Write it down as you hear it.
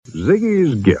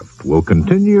Ziggy's Gift will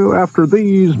continue after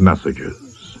these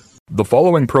messages. The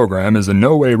following program is in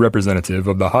no way representative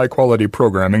of the high-quality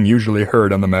programming usually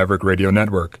heard on the Maverick Radio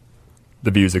Network.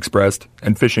 The views expressed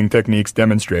and fishing techniques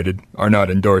demonstrated are not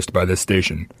endorsed by this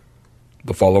station.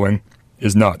 The following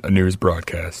is not a news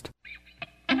broadcast.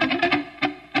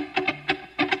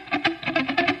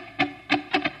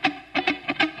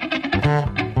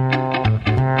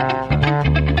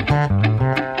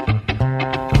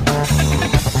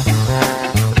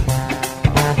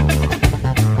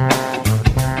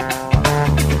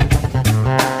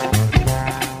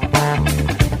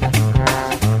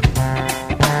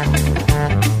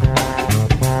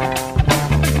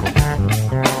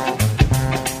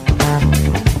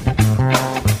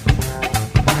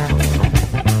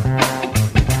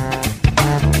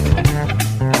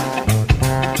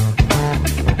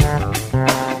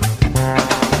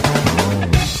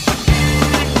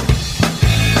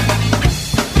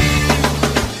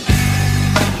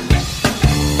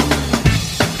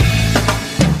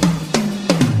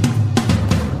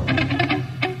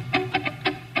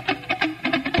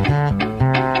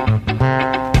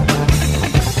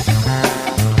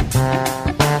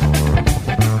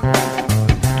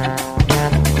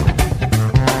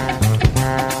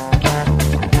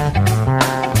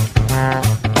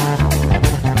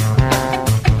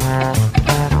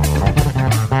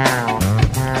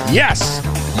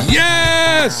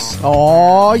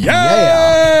 Oh,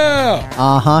 yeah!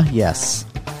 Uh-huh, yes.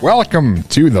 Welcome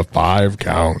to the 5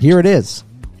 Count. Here it is.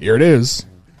 Here it is.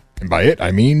 And by it,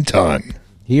 I mean Ton.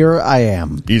 Here I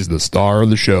am. He's the star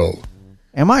of the show.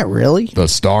 Am I really? The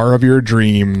star of your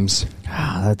dreams.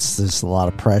 That's just a lot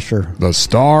of pressure. The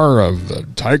star of the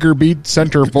Tiger Beat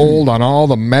centerfold on all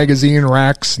the magazine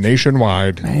racks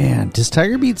nationwide. Man, does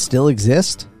Tiger Beat still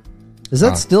exist? Is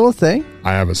that still a thing?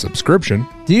 I have a subscription.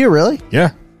 Do you really?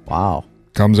 Yeah. Wow.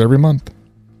 Comes every month.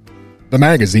 The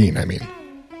magazine, I mean.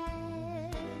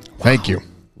 Wow. Thank you.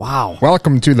 Wow.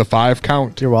 Welcome to the 5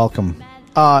 Count. You're welcome.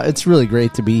 It's really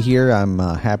great to be here. I'm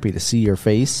happy to see your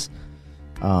face.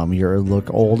 You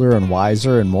look older and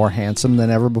wiser and more handsome than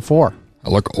ever before. I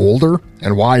look older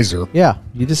and wiser. Yeah,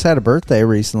 you just had a birthday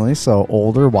recently, so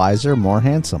older, wiser, more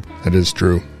handsome. That is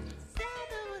true.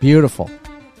 Beautiful.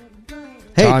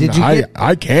 Hey, John, did you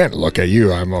I can't look at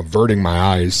you. I'm averting my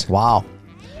eyes. Wow.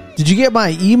 Did you get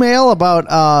my email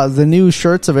about the new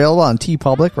shirts available on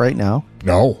TeePublic right now?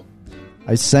 No.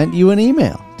 I sent you an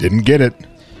email. Didn't get it.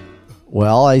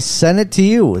 Well, I sent it to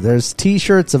you. There's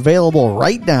T-shirts available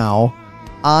right now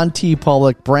on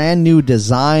TeePublic. Brand new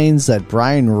designs that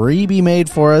Brian Reeby made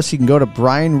for us. You can go to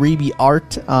Brian Reeby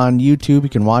Art on YouTube. You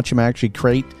can watch him actually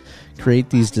create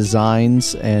these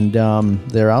designs, and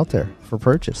they're out there for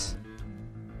purchase.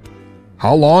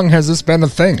 How long has this been a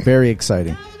thing? Very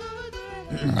exciting.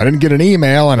 I didn't get an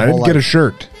email, and I didn't get a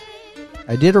shirt.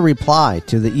 I did a reply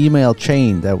to the email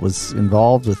chain that was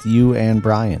involved with you and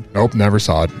Brian. Nope, never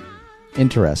saw it.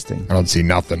 Interesting. I don't see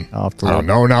nothing. I don't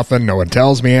know nothing. No one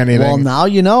tells me anything. Well, now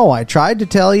you know. I tried to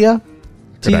tell you.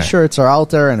 T-shirts are out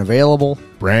there and available.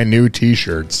 Brand new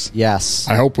T-shirts. Yes.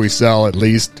 I hope we sell at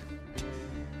least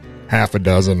half a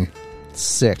dozen.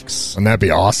 6. Wouldn't that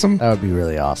be awesome? That would be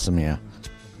really awesome, yeah.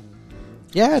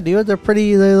 Yeah, dude,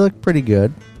 they look pretty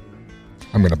good.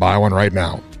 I'm going to buy one right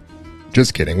now.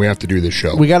 Just kidding. We have to do this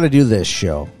show. We got to do this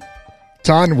show.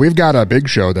 Ton, we've got a big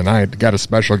show tonight. Got a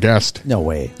special guest. No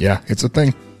way. Yeah, it's a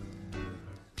thing.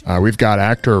 We've got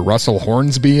actor Russell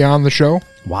Hornsby on the show.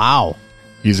 Wow.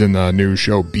 He's in the new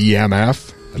show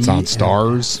BMF. It's on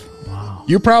Stars. Wow.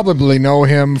 You probably know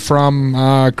him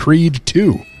from Creed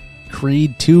 2.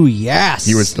 Creed 2, yes.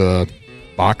 He was the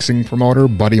boxing promoter,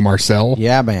 Buddy Marcel.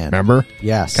 Yeah, man. Remember?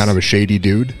 Yes. Kind of a shady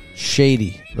dude.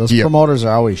 Shady. Those promoters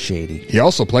are always shady. He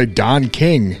also played Don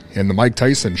King in the Mike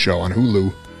Tyson show on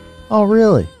Hulu. Oh,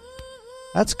 really?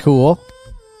 That's cool.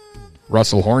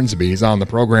 Russell Hornsby is on the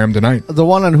program tonight. The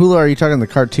one on Hulu, are you talking the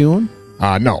cartoon?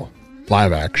 No.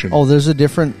 Live action. Oh, there's a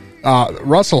different...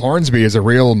 Russell Hornsby is a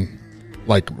real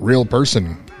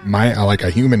person. Like a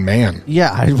human man.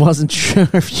 Yeah, I wasn't sure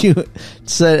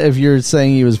if you're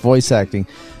saying he was voice acting.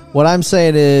 What I'm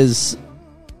saying is...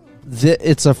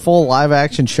 it's a full live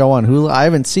action show on Hulu. I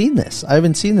haven't seen this.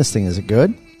 thing. Is it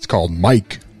good? It's called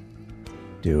Mike.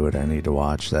 Dude, I need to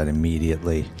watch that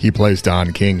immediately. He plays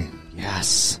Don King.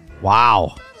 Yes.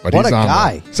 Wow. But what a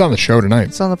guy. He's on the show tonight.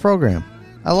 It's on the program.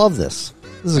 I love this.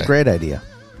 This is a great idea.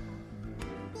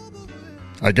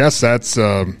 I guess that's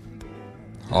all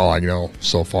I know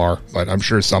so far, but I'm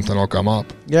sure something will come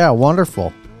up. Yeah,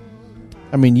 wonderful.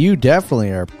 I mean, you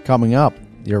definitely are coming up.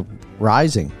 You're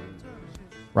rising.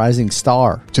 Rising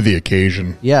star. To the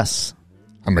occasion. Yes.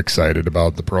 I'm excited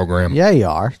about the program. Yeah, you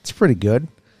are. It's pretty good.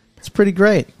 It's pretty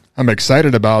great. I'm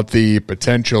excited about the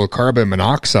potential carbon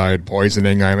monoxide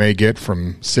poisoning I may get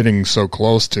from sitting so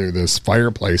close to this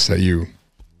fireplace that you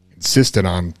insisted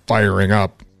on firing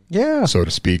up, Yeah. so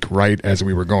to speak, right as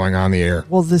we were going on the air.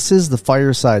 Well, this is the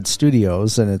Fireside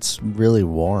Studios, and it's really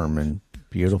warm and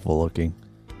beautiful looking.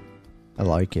 I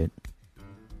like it.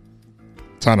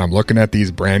 Son, I'm looking at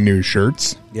these brand new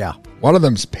shirts. Yeah. One of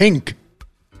them's pink.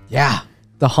 Yeah.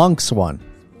 The Hunks one.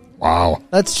 Wow.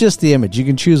 That's just the image. You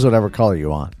can choose whatever color you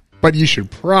want. But you should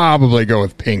probably go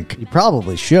with pink. You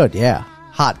probably should, yeah.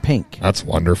 Hot pink. That's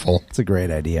wonderful. It's a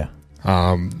great idea.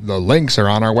 The links are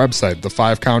on our website,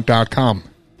 the5count.com.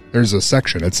 There's a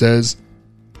section. It says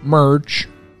merch.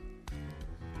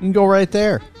 You can go right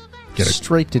there. Get it.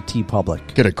 Straight to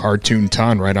TeePublic. Get a cartoon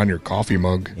ton right on your coffee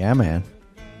mug. Yeah, man.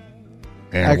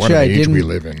 And what an age we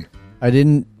live in. I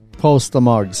didn't post the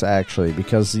mugs, actually,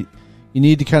 because you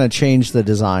need to kind of change the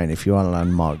design if you want it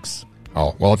on mugs.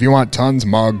 Oh, well, if you want Ton's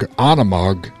mug on a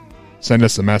mug, send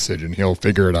us a message and he'll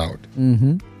figure it out.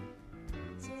 Mm-hmm.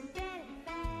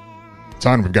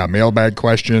 Ton, we've got mailbag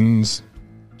questions.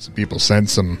 Some people sent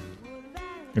some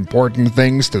important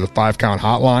things to the 5-count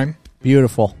hotline.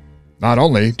 Beautiful. Not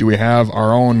only do we have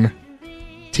our own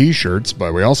T-shirts,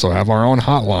 but we also have our own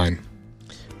hotline.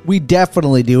 We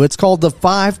definitely do. It's called the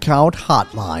 5-Count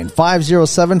Hotline,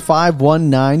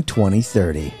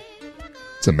 507-519-2030.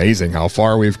 It's amazing how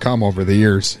far we've come over the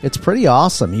years. It's pretty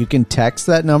awesome. You can text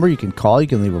that number, you can call, you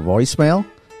can leave a voicemail.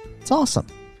 It's awesome.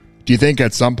 Do you think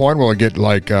at some point we'll get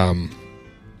like, I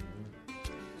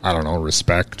don't know,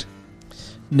 respect?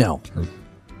 No. Or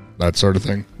that sort of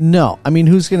thing? No. I mean,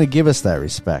 who's going to give us that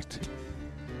respect?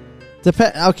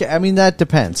 Okay, I mean, that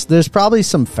depends. There's probably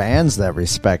some fans that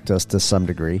respect us to some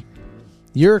degree.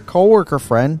 Your coworker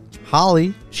friend,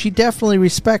 Holly, she definitely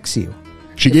respects you.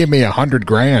 She gave me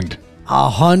 $100,000.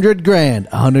 $100,000. $100,000.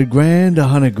 $100,000.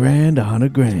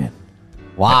 $100,000. $100,000.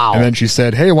 Wow. And then she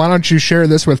said, hey, why don't you share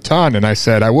this with Ton? And I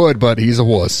said, I would, but he's a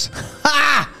wuss.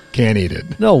 Can't eat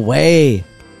it. No way.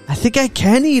 I think I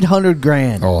can eat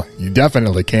 $100,000. Oh, you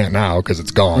definitely can't now because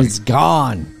it's gone. It's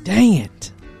gone. Dang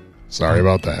it. Sorry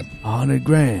about that.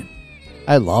 $100,000.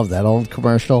 I love that old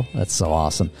commercial. That's so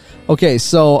awesome. Okay,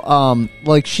 so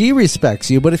like she respects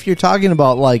you, but if you're talking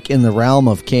about like in the realm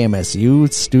of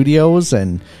KMSU studios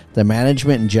and the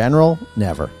management in general,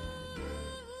 never.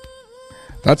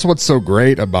 That's what's so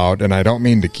great about, and I don't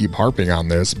mean to keep harping on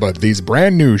this, but these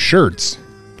brand new shirts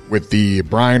with the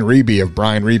Brian Reeby of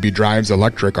Brian Reeby Drives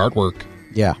Electric artwork.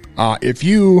 Yeah. If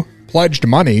you pledged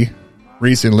money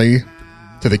recently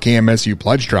to the KMSU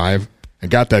Pledge Drive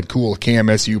and got that cool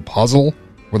KMSU puzzle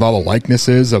with all the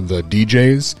likenesses of the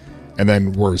DJs, and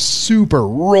then were super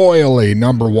royally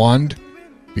number one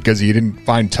because you didn't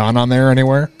find Ton on there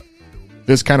anywhere,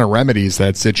 this kind of remedies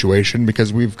that situation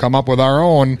because we've come up with our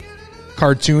own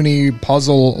cartoony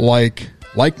puzzle-like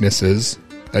likenesses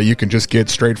that you can just get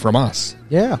straight from us.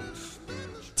 Yeah.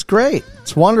 It's great.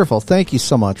 It's wonderful. Thank you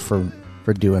so much for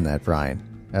doing that, Brian.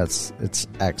 It's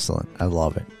excellent. I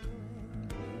love it.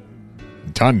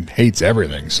 Ton hates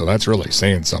everything, so that's really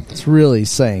saying something. It's really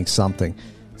saying something.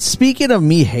 Speaking of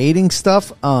me hating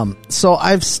stuff, so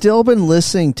I've still been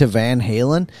listening to Van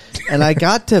Halen, and I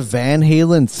got to Van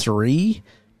Halen 3,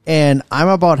 and I'm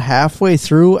about halfway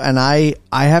through, and I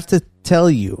have to tell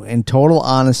you, in total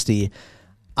honesty,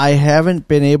 I haven't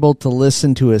been able to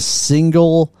listen to a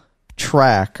single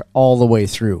track all the way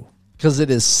through, because it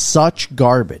is such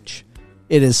garbage.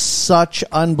 It is such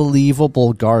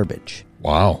unbelievable garbage.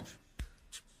 Wow.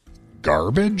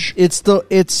 Garbage? It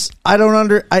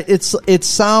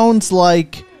sounds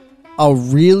like a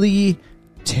really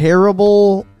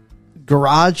terrible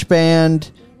garage band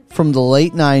from the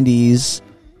late 90s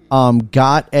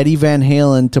got Eddie Van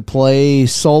Halen to play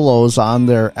solos on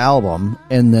their album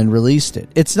and then released it.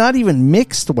 It's not even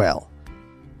mixed well.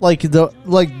 Like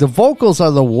the vocals are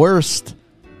the worst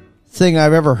thing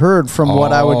I've ever heard from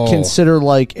what I would consider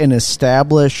like an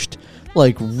established,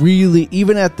 like really,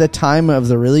 even at the time of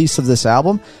the release of this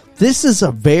album, this is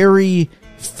a very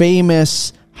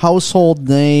famous household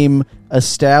name,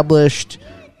 established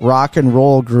rock and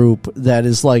roll group that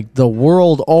is like the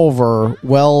world over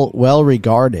well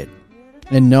regarded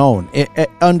and known.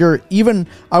 Under even,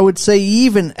 I would say,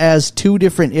 even as two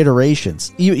different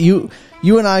iterations. You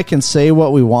and I can say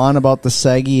what we want about the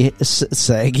Sammy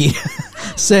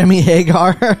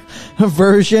Hagar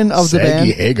version of the band.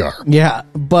 Sammy Hagar. Yeah,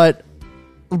 but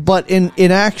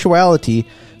in actuality,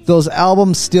 those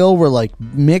albums still were like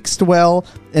mixed well,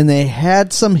 and they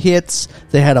had some hits.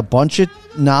 They had a bunch of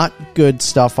not good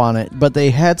stuff on it, but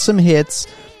they had some hits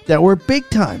that were big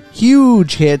time,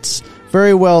 huge hits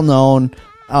very well known.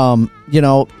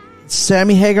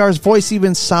 Sammy Hagar's voice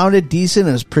even sounded decent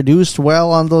and was produced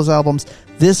well on those albums.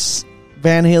 This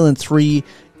Van Halen 3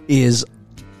 is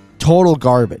total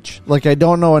garbage. Like, I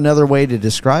don't know another way to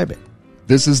describe it.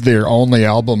 This is their only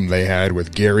album they had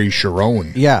with Gary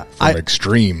Cherone. Yeah, from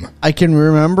Extreme. I can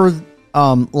remember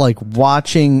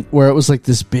watching where it was like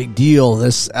this big deal.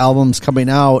 This album's coming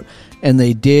out, and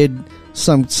they did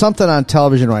something on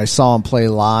television where I saw them play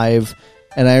live.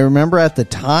 And I remember at the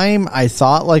time, I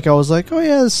thought, I was like, oh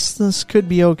yeah, this could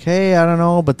be okay. I don't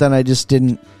know. But then I just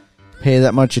didn't pay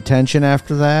that much attention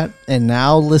after that. And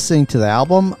now listening to the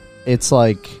album, it's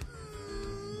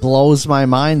blows my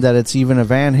mind that it's even a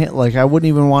Van Halen. I wouldn't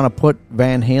even want to put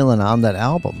Van Halen on that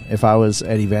album if I was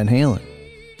Eddie Van Halen.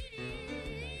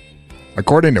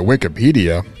 According to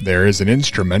Wikipedia, there is an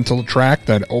instrumental track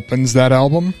that opens that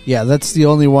album. Yeah, that's the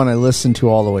only one I listened to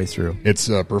all the way through. It's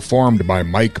performed by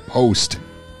Mike Post,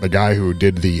 the guy who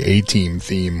did the A-Team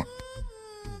theme.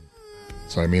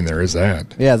 So, there is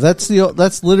that. Yeah, that's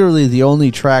literally the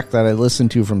only track that I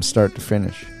listened to from start to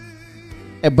finish.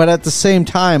 But at the same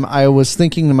time, I was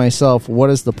thinking to myself, what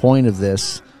is the point of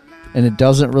this? And it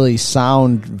doesn't really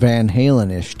sound Van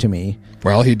Halen-ish to me.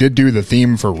 Well, he did do the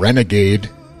theme for Renegade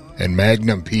and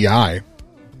Magnum P.I.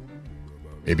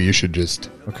 Maybe you should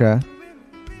just... Okay.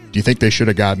 Do you think they should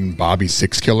have gotten Bobby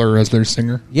Sixkiller as their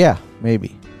singer? Yeah,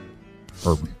 maybe.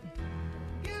 Or...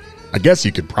 I guess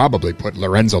you could probably put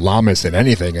Lorenzo Lamas in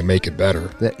anything and make it better.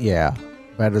 Yeah,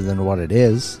 better than what it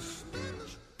is.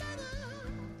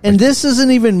 And this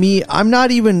isn't even me. I'm not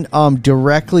even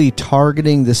directly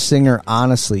targeting the singer,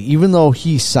 honestly. Even though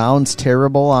he sounds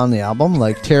terrible on the album,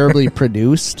 terribly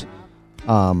produced.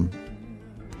 I'm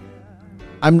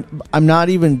not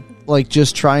even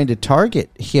just trying to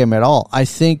target him at all. I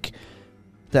think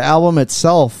the album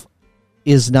itself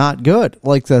is not good.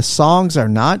 The songs are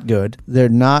not good. They're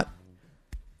not.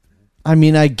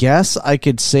 I guess I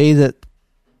could say that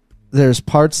there's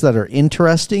parts that are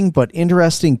interesting, but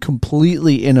interesting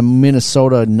completely in a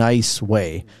Minnesota nice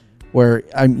way, where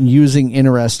I'm using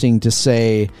interesting to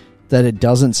say that it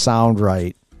doesn't sound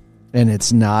right, and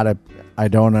it's not I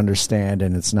don't understand,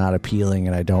 and it's not appealing,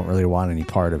 and I don't really want any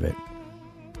part of it.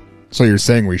 So you're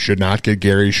saying we should not get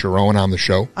Gary Cherone on the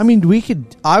show?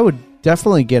 I would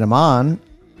definitely get him on.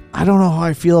 I don't know how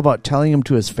I feel about telling him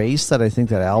to his face that I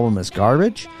think that album is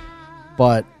garbage,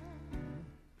 but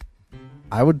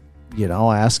I would,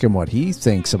 ask him what he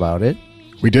thinks about it.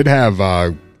 We did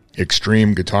have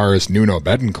Extreme guitarist Nuno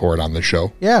Betancourt on the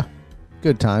show. Yeah,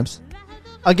 good times.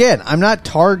 Again, I'm not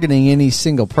targeting any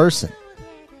single person.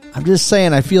 I'm just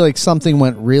saying I feel like something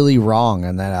went really wrong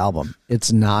on that album.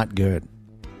 It's not good.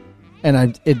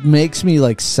 And it makes me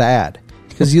sad.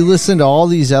 Because you listen to all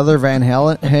these other Van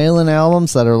Halen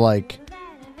albums that are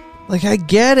I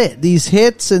get it. These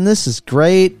hits and this is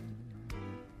great.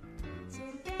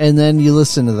 And then you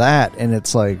listen to that and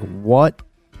it's what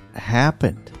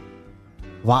happened?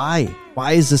 Why?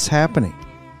 Why is this happening?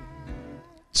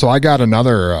 So I got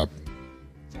another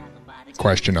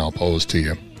question I'll pose to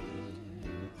you.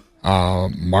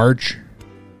 March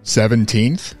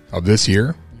 17th of this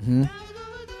year,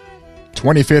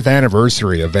 25th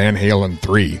anniversary of Van Halen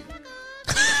 3.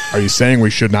 Are you saying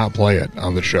we should not play it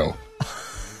on the show?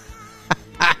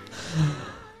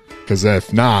 Because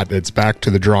if not, it's back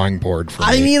to the drawing board for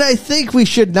me. I think we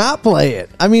should not play it.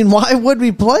 Why would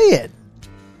we play it?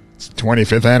 It's the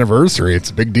 25th anniversary. It's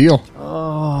a big deal.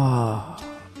 Oh,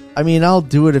 I'll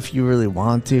do it if you really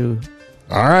want to.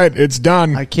 All right, it's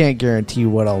done. I can't guarantee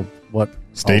what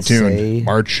Stay tuned. Say.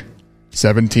 March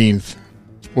 17th.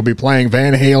 We'll be playing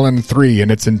Van Halen 3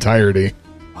 in its entirety.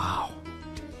 Wow.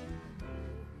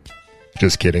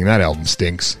 Just kidding. That album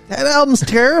stinks. That album's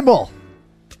terrible.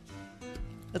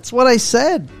 That's what I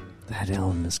said. That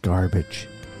album is garbage.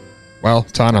 Well,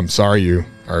 Ton, I'm sorry you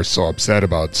are so upset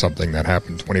about something that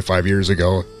happened 25 years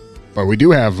ago. But we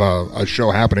do have a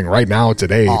show happening right now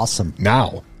today. Awesome.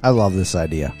 Now. I love this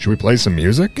idea. Should we play some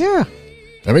music? Yeah.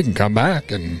 Then we can come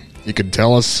back and you can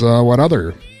tell us what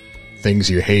other things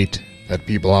you hate that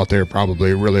people out there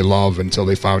probably really love until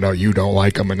they found out you don't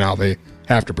like them and now they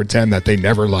have to pretend that they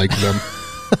never liked them.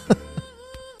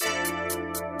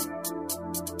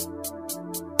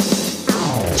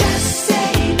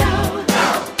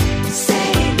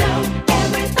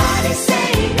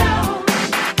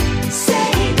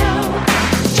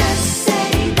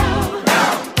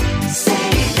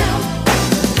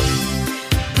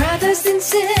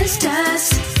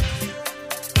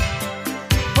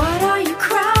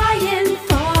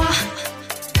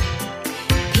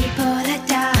 People are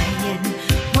dying.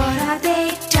 What are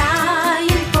they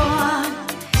dying for?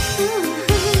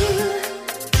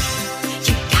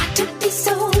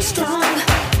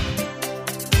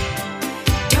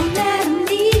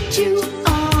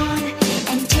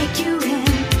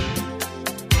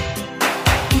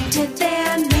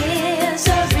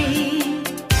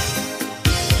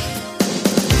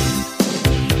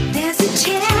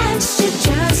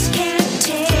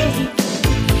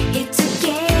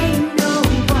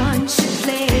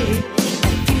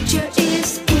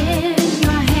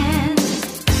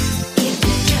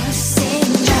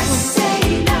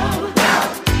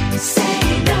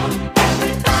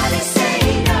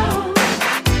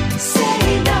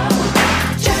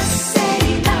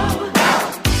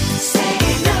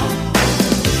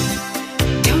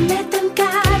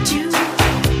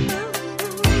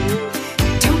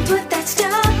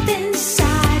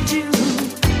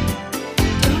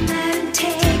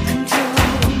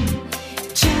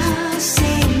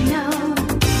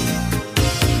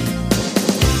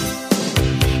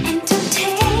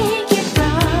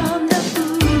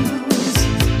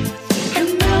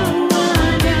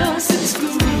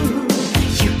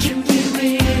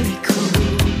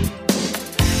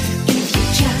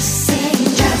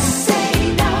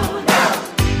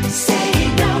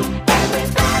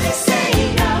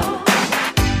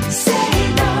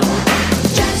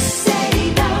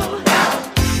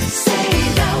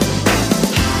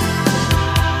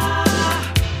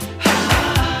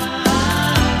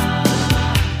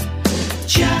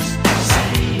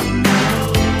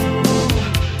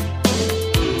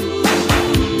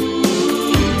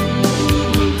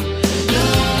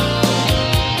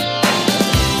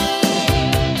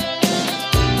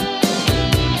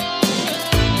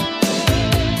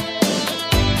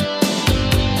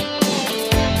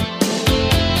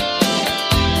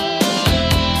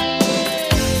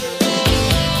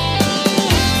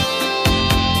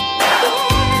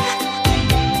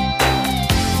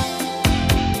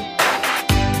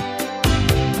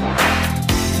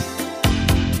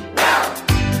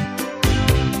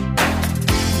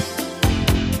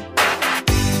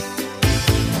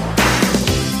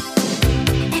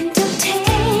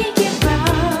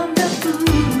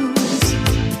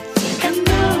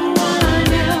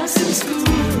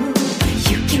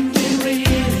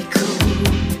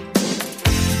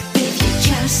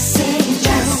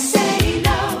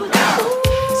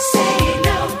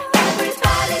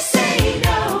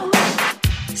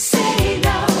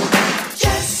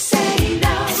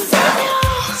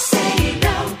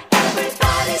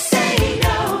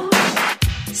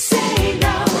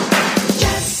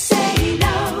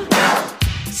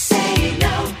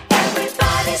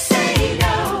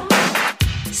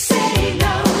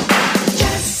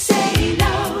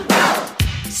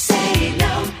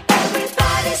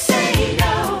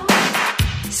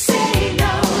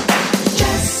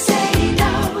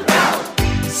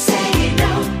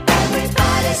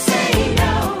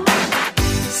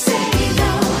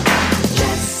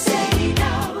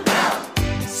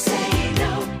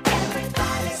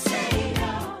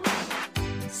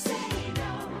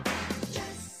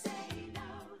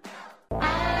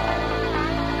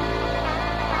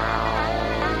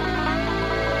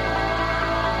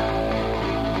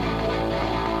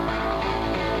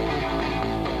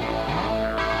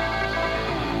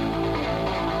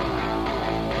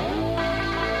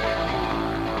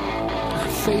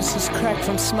 face is cracked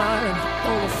from smiling,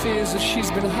 all the fears that she's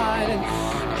been hiding.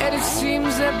 And it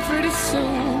seems that pretty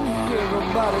soon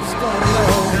everybody's gonna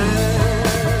know.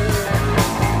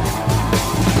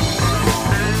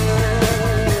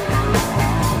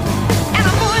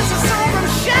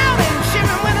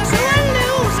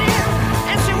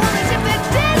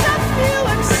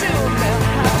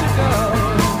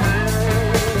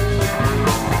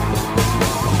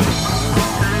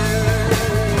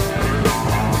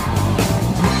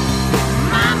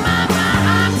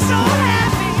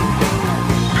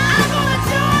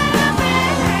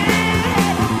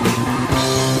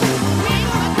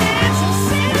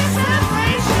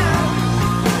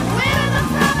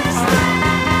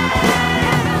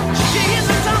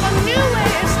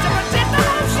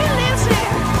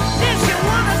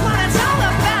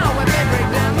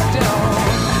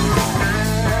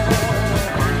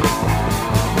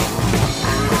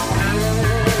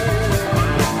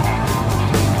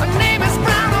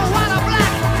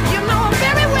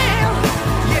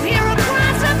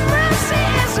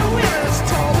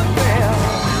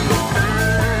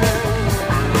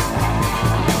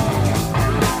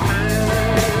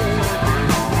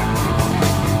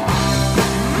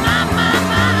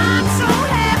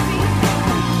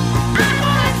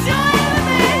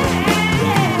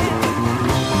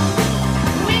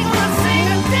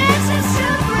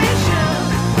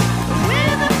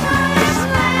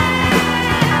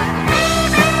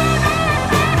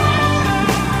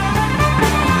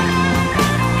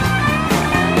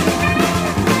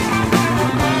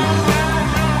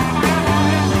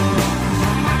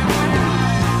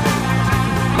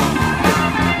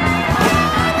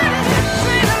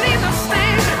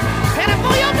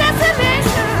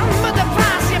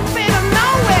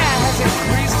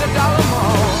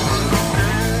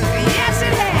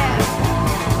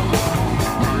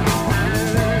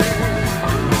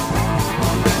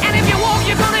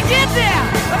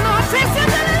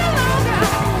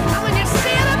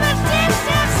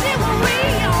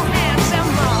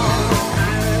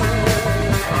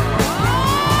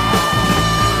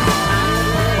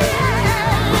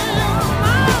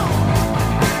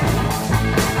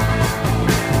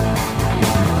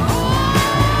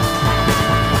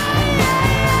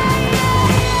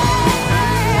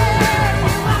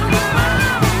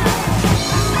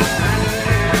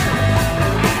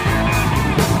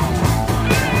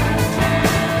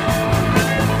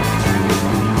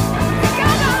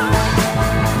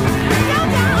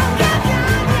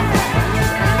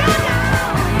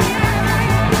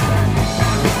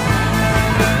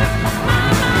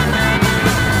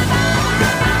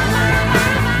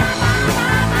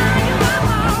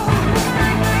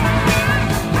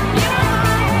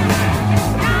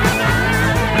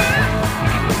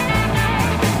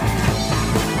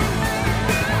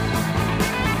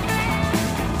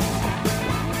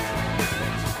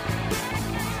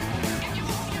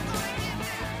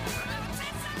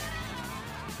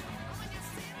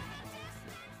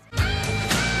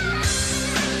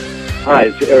 Hi,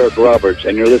 it's Eric Roberts,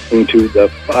 and you're listening to The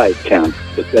 5 Count,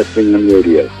 the best thing on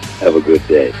radio. Have a good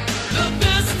day.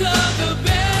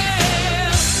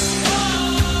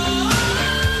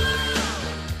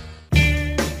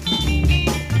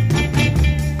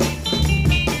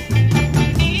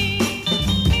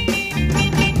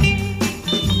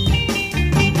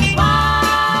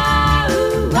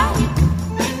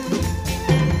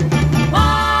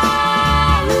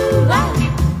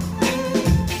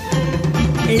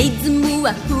リズム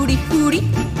はフリフリ、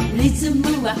リズ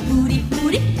ムはフリフ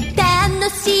リ、楽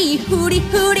しいフリ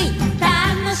フリ、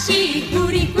楽しいフ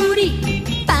リフ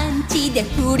リ、パンチで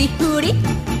フリフリ、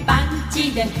パン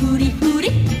チでフリフ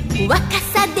リ、若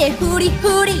さでフリ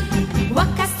フリ、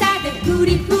若さでフ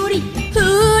リフリ、フ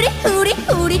リフリ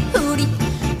フリフリ、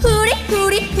フリ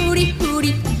フリフリフ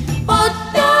リ、踊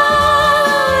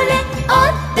れ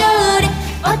踊れ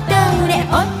踊れ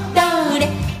踊れ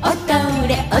踊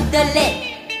れ踊れ、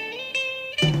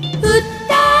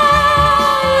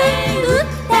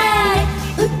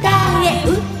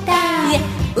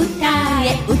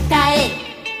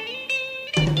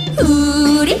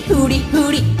フリフリ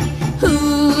フリ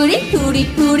フリフリ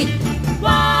フリ、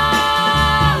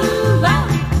ワウワ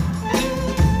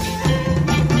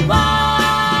ウワ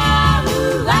ウ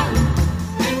ワウ、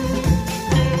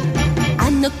あ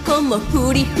の子も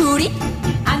フリフリ、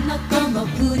あの子も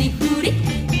フリフリ、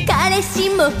彼氏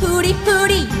もフリフ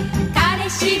リ、彼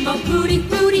氏もフリ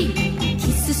フリ、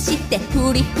キスして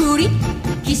フリフリ、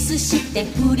キスして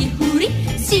フリフリ、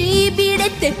しびれ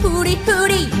てフリフ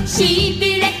リ、し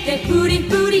びれてフリ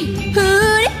フリ、フ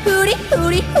リフリフ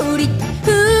リフリ、フ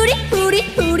リフリ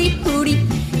フリフリ、好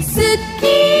き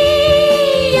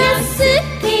よ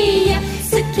好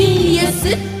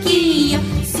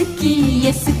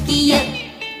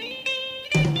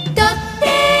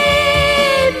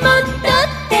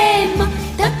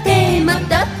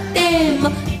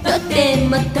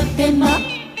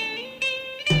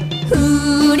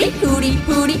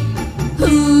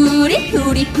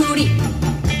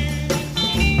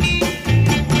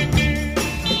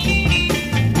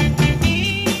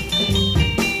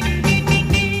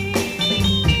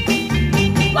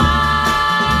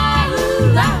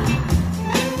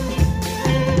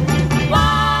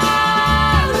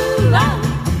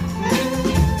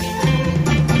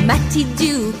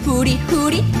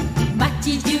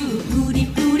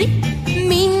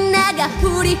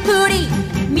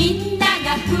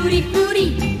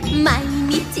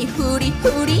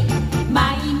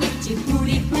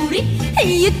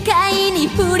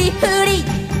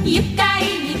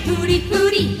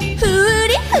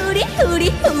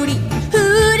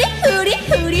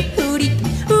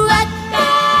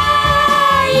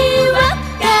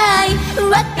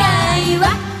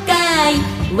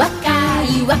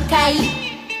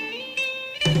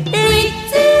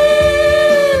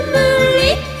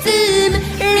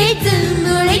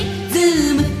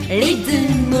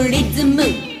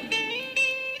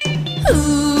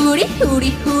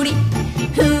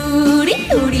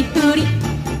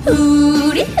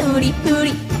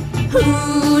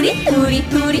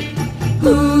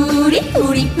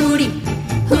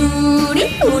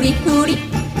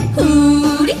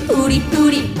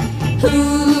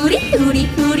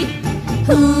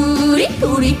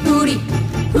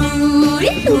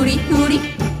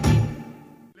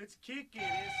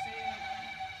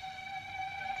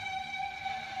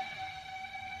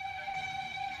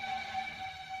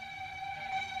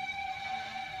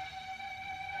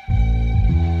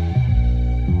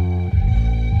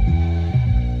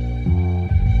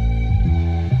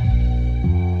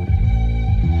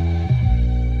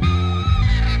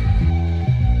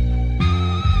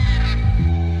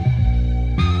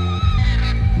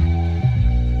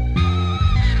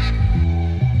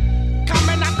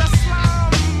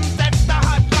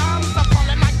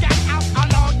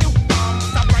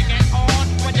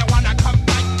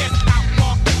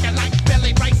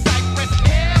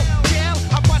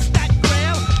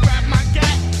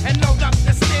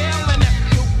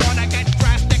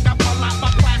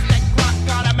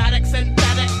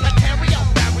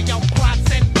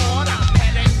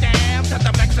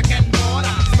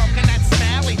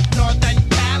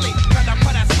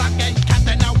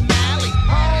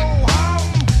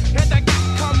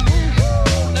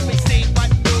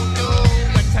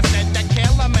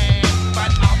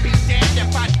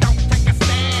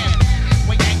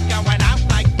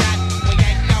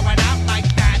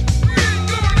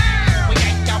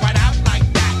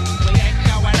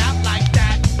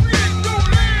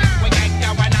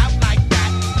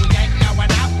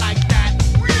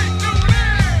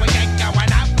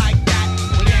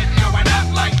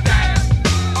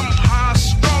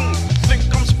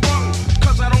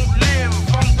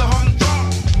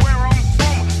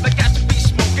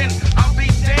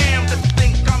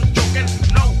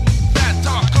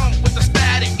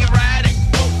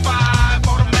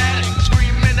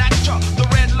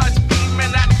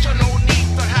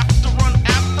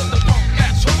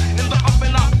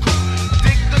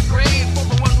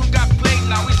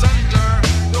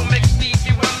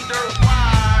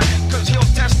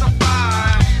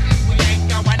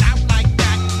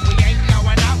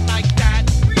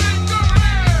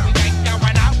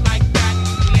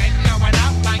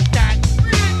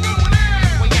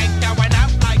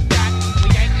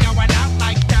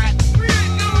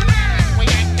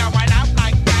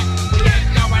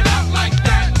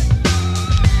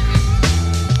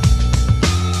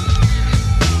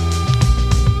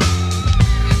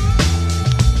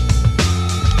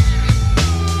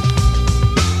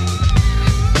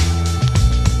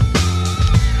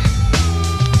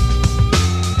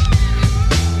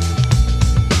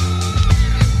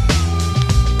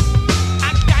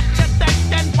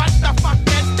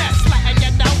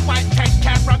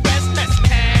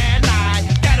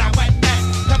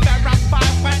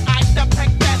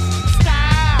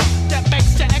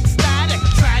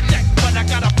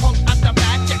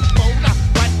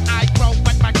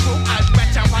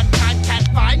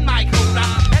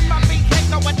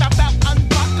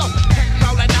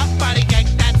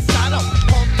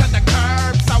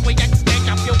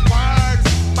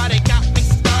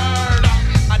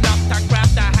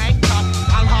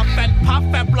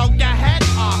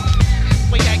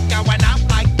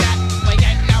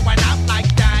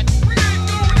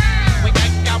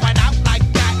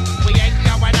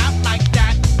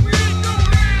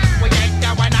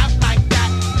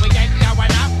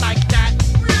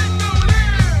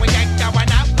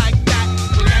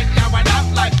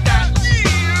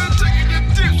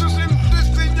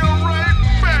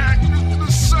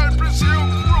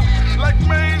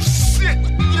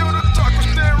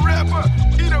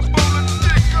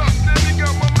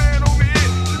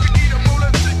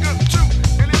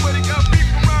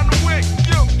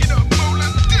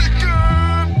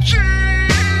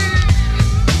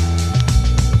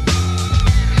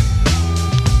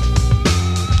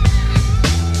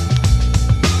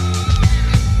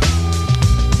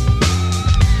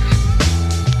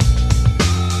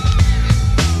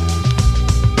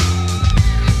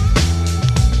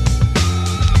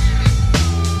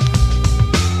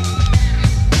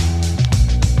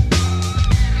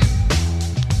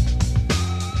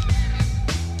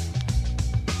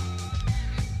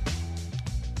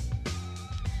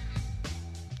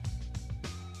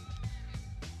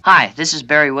Hi, this is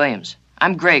Barry Williams.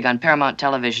 I'm Greg on Paramount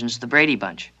Television's The Brady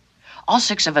Bunch. All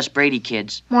 6 of us Brady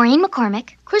kids, Maureen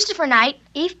McCormick, Christopher Knight,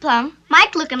 Eve Plum,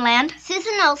 Mike Lukenland,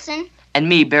 Susan Olsen, and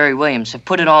me, Barry Williams, have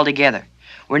put it all together.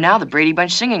 We're now the Brady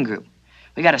Bunch singing group.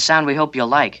 We got a sound we hope you'll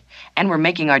like, and we're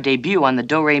making our debut on the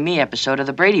Do Re Mi episode of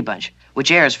The Brady Bunch, which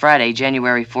airs Friday,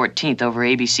 January 14th over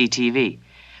ABC TV.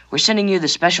 We're sending you the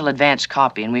special advance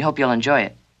copy, and we hope you'll enjoy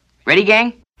it. Ready,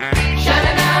 gang?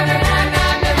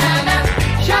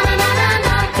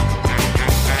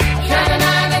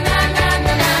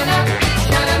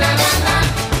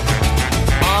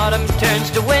 Autumn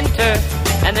turns to winter,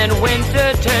 and then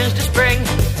winter turns to spring.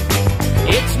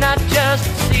 It's not just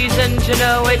seasons, you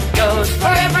know, it goes for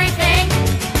everything.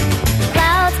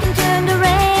 Clouds can turn to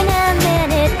rain and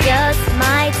then it just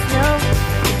might snow.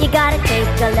 You gotta take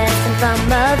a lesson from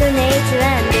Mother Nature,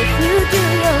 and if you do,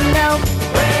 you'll know.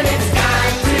 When it's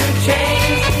time to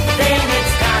change, then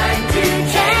it's time to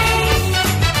change.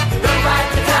 Don't fight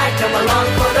the tide, come along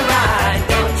for the ride,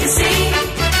 don't you see?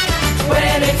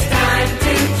 When it's time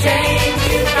to change,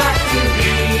 you've got to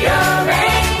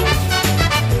rearrange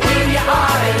who you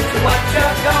are and what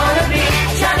you're gonna be.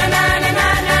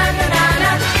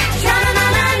 Sha-na-na-na-na-na-na-na,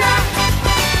 sha-na-na-na-na,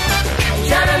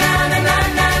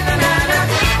 sha-na-na-na-na-na-na,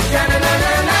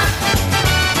 sha-na-na-na-na.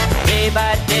 Day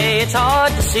by day it's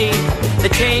hard to see the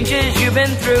changes you've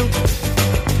been through.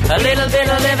 A little bit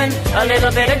of living, a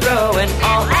little bit of growing,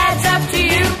 all adds up to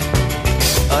you.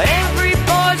 Every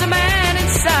boy's a man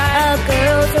inside. A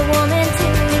girl's a woman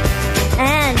too.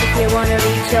 And if you wanna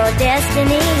reach your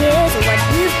destiny, here's what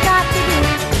you've got to do.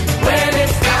 When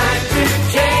it's time to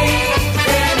change,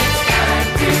 then it's time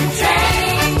to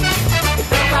change.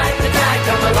 Don't fight the tide,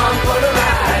 come along for the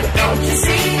ride, don't you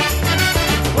see?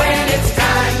 When it's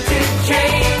time to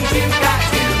change, you've got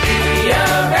to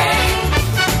rearrange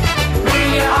who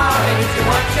you are and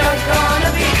what you're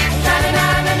gonna be.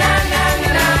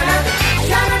 Sha-na-na-na-na-na-na-na,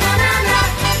 sha-na-na-na-na,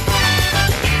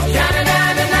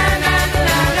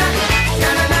 sha-na-na-na-na-na-na,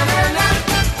 sha-na-na-na-na.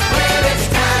 When it's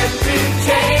time to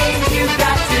change, you've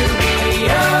got to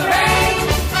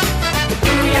rearrange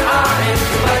who you are and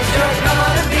what you're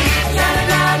gonna be.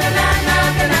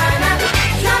 Sha-na-na-na-na-na-na-na,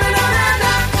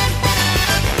 sha-na-na-na-na,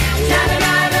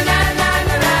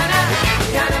 sha-na-na-na-na-na-na,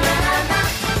 sha-na-na-na-na.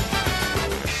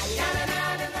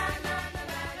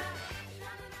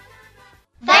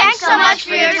 Thanks so much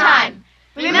for your time.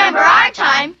 Remember our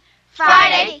time,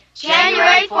 Friday,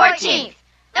 January 14th.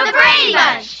 The Brady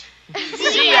Bunch.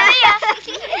 See ya.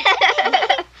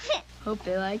 Hope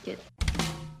they like it.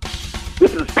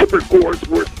 This is Tipper Gore's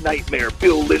worst nightmare,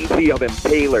 Bill Lindsay of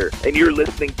Impaler, and you're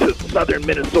listening to Southern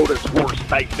Minnesota's worst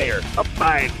nightmare, a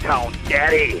 5-count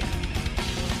daddy.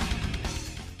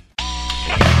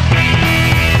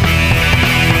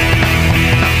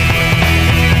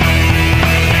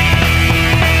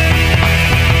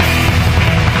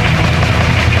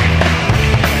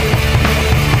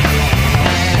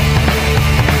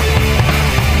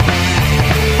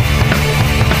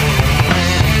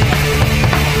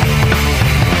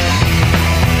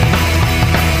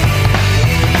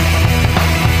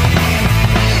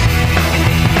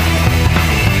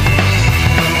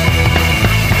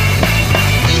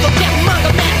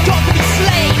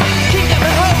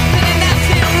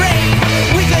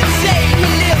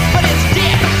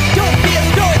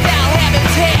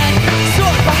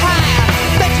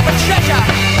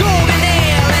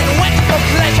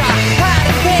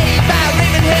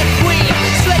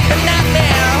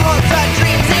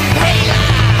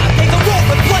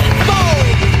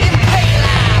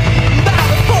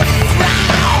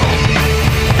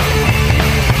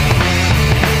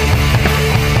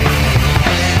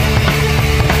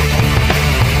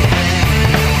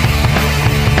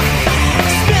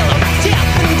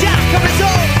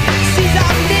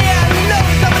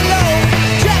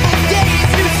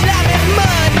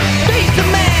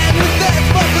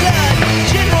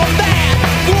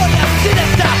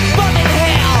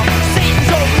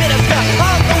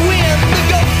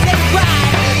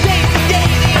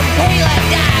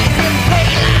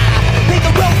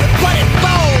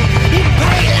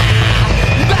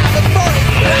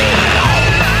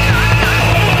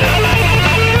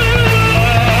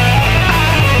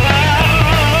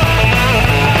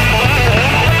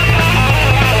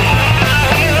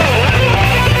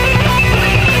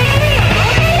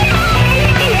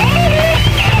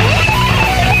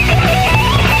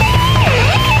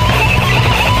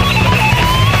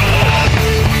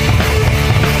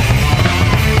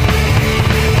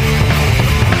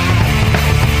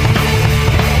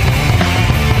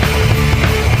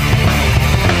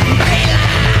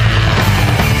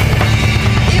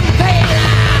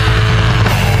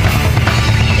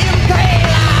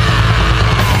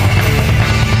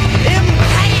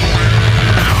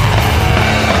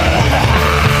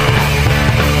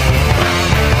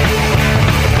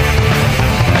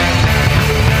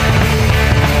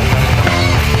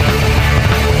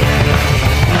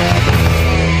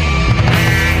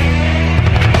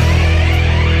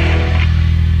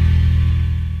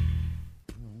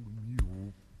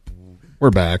 We're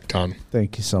back, Ton.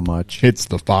 Thank you so much. It's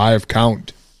the 5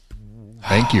 count.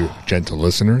 Thank you, gentle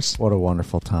listeners. What a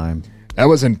wonderful time. That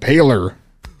was Impaler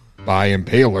by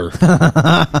Impaler.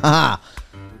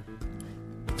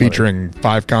 Featuring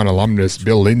 5 count alumnus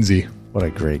Bill Lindsay. What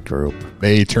a great group.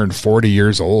 They turned 40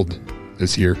 years old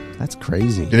this year. That's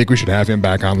crazy. Do you think we should have him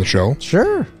back on the show?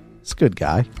 Sure. He's a good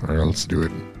guy. All right, let's do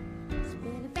it.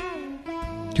 Do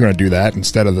you want to do that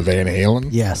instead of the Van Halen?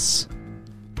 Yes.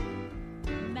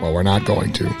 Well, we're not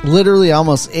going to. Literally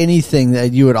almost anything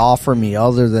that you would offer me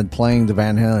other than playing the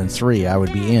Van Halen 3, I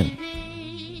would be in.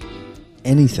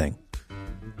 Anything.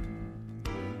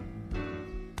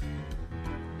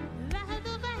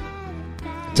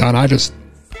 Don, I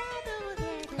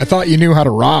thought you knew how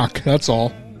to rock, that's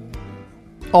all.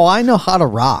 Oh, I know how to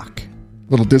rock.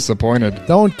 A little disappointed.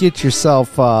 Don't get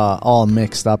yourself all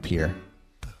mixed up here.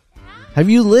 Have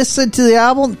you listened to the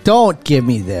album? Don't give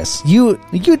me this. You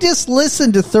just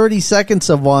listened to 30 seconds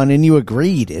of one and you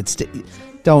agreed.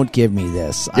 Don't give me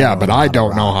this. Yeah, but I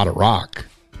don't know how to rock.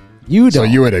 You don't. So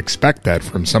you would expect that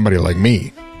from somebody like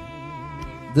me.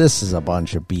 This is a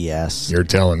bunch of BS. You're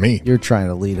telling me. You're trying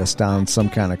to lead us down some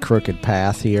kind of crooked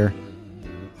path here.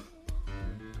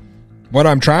 What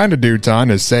I'm trying to do,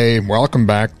 Ton, is say welcome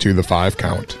back to the 5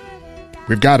 count.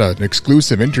 We've got an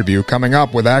exclusive interview coming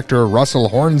up with actor Russell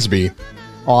Hornsby.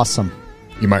 Awesome.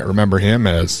 You might remember him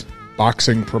as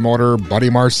boxing promoter Buddy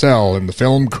Marcel in the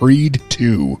film Creed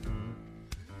 2.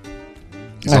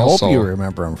 I hope you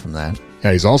remember him from that.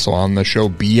 Yeah, he's also on the show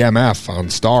BMF on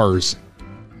Stars,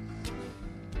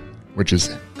 which is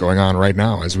going on right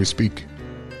now as we speak.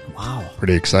 Wow.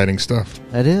 Pretty exciting stuff.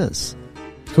 That is.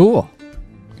 Cool.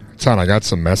 Son, I got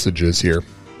some messages here.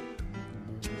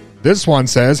 This one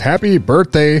says, happy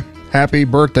birthday,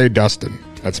 Dustin.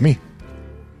 That's me.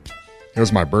 It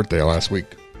was my birthday last week.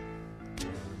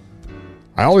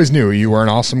 I always knew you were an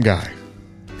awesome guy.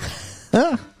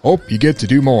 Hope you get to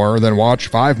do more than watch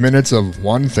 5 minutes of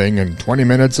one thing and 20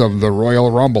 minutes of the Royal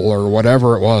Rumble or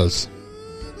whatever it was.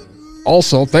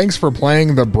 Also, thanks for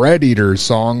playing the Bread Eaters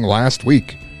song last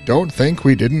week. Don't think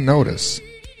we didn't notice.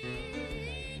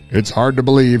 It's hard to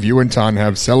believe you and Ton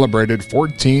have celebrated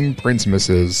 14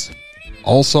 Princemasses.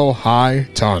 Also, hi,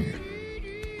 Ton.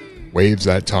 Waves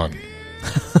at Ton.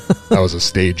 That was a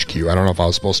stage cue. I don't know if I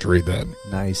was supposed to read that.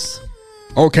 Nice.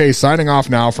 Okay, signing off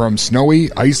now from snowy,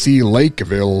 icy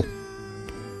Lakeville.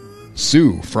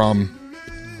 Sue from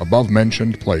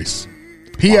above-mentioned place.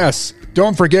 P.S.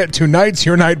 Don't forget, tonight's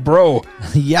your night, bro.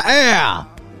 Yeah!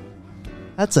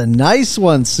 That's a nice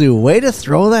one, Sue. Way to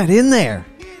throw that in there.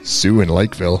 Sue in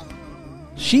Lakeville.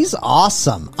 She's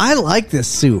awesome. I like this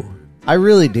Sue. I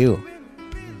really do.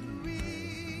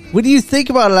 What do you think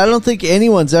about it? I don't think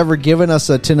anyone's ever given us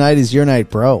a tonight is your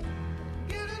night, bro.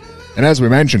 And as we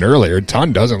mentioned earlier,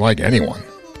 Ton doesn't like anyone.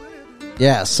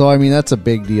 Yeah, so I mean, that's a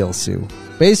big deal, Sue.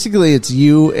 Basically, it's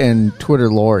you and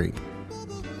Twitter Lori.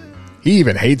 He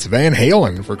even hates Van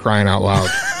Halen, for crying out loud.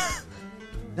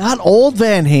 Not old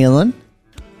Van Halen.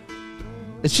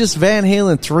 It's just Van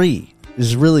Halen 3.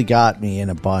 Has really got me in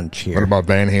a bunch here. What about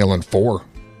Van Halen 4?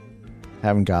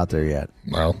 Haven't got there yet.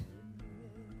 Well,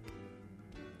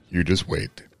 you just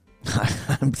wait.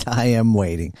 I am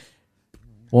waiting.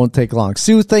 Won't take long.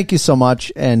 Sue, thank you so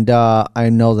much. And I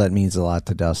know that means a lot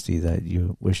to Dusty that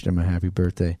you wished him a happy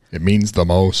birthday. It means the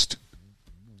most.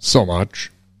 So much.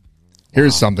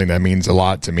 Here's something that means a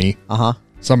lot to me. Uh-huh.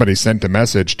 Somebody sent a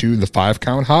message to the 5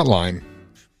 count hotline.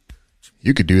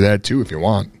 You could do that too if you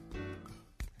want.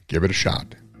 Give it a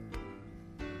shot.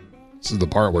 This is the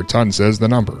part where Ton says the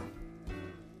number.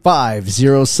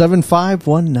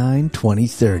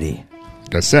 5075192030.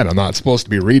 Like I said, I'm not supposed to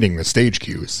be reading the stage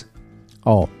cues.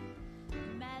 Oh.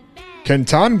 Can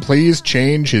Ton please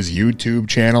change his YouTube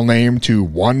channel name to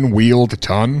One Wheeled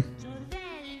Ton?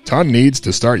 Ton needs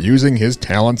to start using his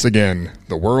talents again.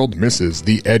 The world misses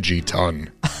the edgy Ton.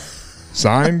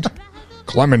 Signed,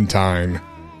 Clementine.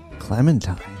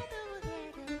 Clementine?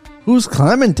 Who's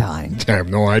Clementine? I have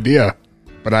no idea,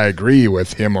 but I agree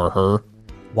with him or her.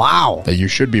 Wow. That you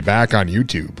should be back on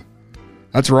YouTube.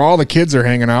 That's where all the kids are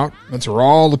hanging out. That's where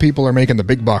all the people are making the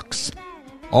big bucks.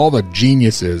 All the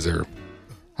geniuses are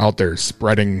out there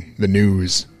spreading the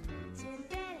news.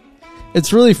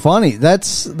 It's really funny.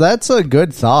 That's a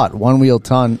good thought. One Wheel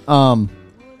Ton.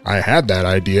 I had that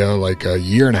idea like a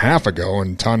year and a half ago,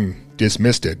 and Ton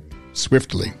dismissed it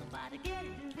swiftly.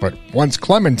 But once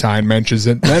Clementine mentions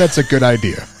it, then it's a good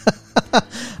idea.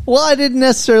 Well, I didn't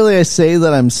necessarily say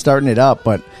that I'm starting it up,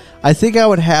 but I think I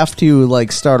would have to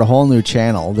start a whole new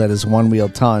channel that is One Wheel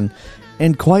Ton.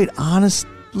 And quite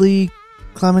honestly,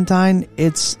 Clementine,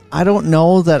 I don't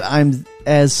know that I'm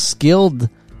as skilled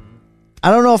I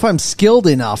don't know if I'm skilled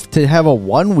enough to have a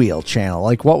one-wheel channel.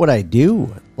 Like, what would I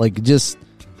do? Like, just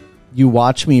you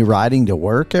watch me riding to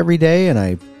work every day and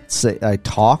I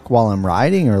talk while I'm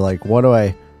riding, or like, what do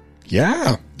I...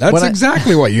 Yeah, that's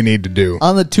exactly what you need to do.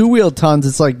 On the two-wheel tons,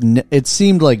 it's like it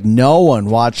seemed like no one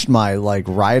watched my like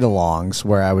ride-alongs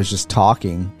where I was just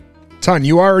talking. Ton,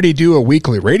 you already do a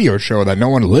weekly radio show that no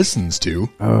one listens to.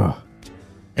 Ugh.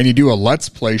 And you do a Let's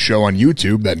Play show on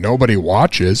YouTube that nobody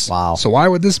watches. Wow. So why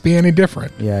would this be any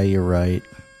different? Yeah, you're right.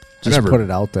 Just put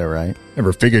it out there, right?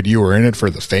 Never figured you were in it for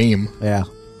the fame. Yeah.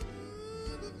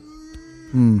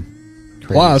 Crazy.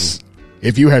 Plus,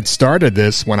 if you had started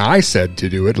this when I said to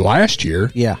do it last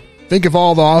year, yeah, think of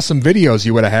all the awesome videos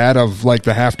you would have had of like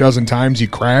the half dozen times you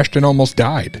crashed and almost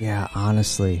died. Yeah,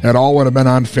 honestly. That all would have been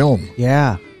on film.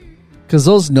 Yeah. Because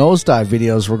those nosedive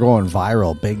videos were going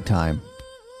viral big time.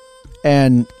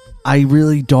 And I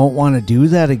really don't want to do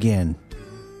that again.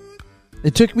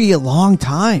 It took me a long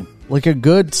time, like a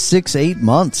good 6-8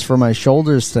 months for my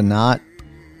shoulders to not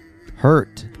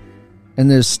hurt. And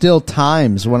there's still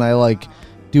times when I like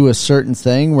do a certain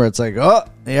thing where it's like, oh,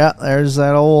 yeah, there's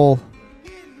that old...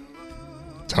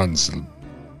 Tons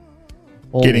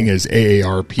getting his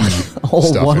AARP old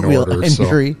stuff in one-wheel order.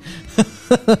 injury.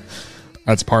 So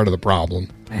that's part of the problem.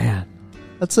 Man,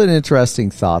 that's an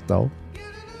interesting thought, though.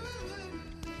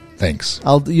 Thanks.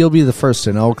 You'll be the first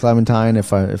to know, Clementine,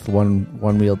 if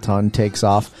one wheel ton takes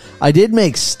off. I did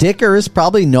make stickers.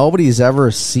 Probably nobody's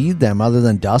ever seen them other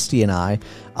than Dusty and I.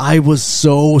 I was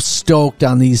so stoked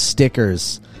on these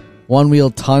stickers. One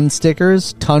wheel ton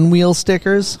stickers, ton wheel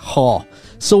stickers. Oh.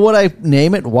 So would I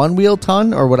name it one wheel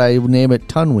ton, or would I name it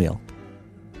ton wheel?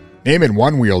 Name it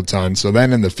one wheel ton, so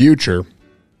then in the future,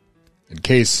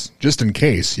 just in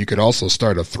case, you could also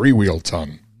start a 3-wheel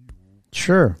ton.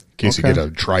 Sure. In case you get a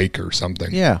trike or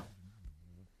something. Yeah.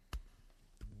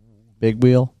 Big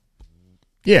wheel?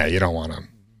 Yeah, you don't want to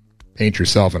paint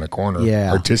yourself in a corner,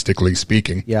 artistically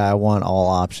speaking. Yeah, I want all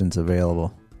options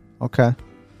available. Okay.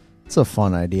 It's a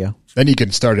fun idea. Then you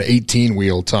can start an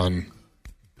 18-wheel ton,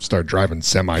 start driving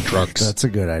semi-trucks. That's a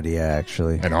good idea,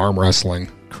 actually. And arm wrestling.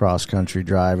 Cross-country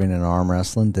driving and arm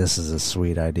wrestling. This is a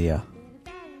sweet idea.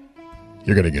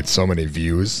 You're going to get so many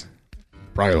views.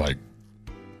 Probably like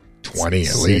 20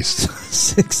 at least.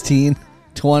 16,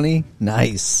 20.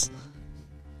 Nice.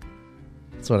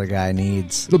 That's what a guy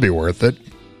needs. It'll be worth it.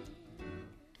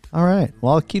 All right.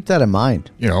 Well, I'll keep that in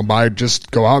mind. You know,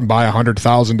 just go out and buy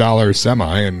 $100,000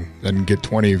 semi and then get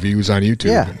 20 views on YouTube.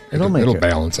 Yeah, it'll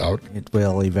balance out. It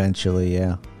will eventually,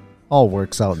 yeah. All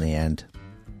works out in the end.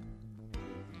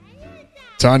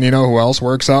 Ton, you know who else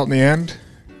works out in the end?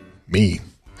 Me.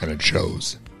 And it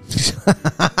shows.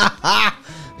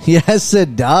 Yes,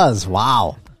 it does.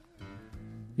 Wow.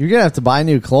 You're going to have to buy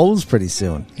new clothes pretty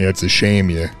soon. Yeah, it's a shame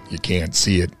you can't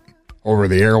see it over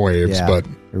the airwaves, but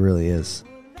it really is.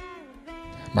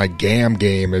 My game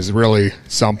is really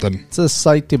something. It's a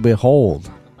sight to behold.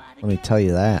 Let me tell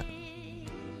you that.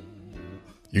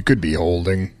 You could be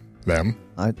holding them.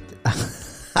 I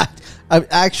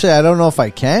actually, I don't know if I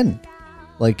can.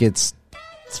 Like, it's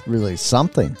really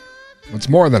something. It's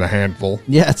more than a handful.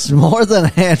 Yeah, it's more than a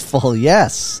handful,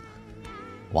 yes.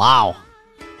 Wow.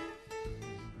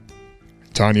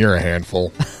 Ton, you're a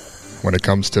handful when it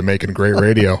comes to making great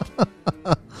radio.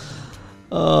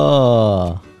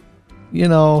 You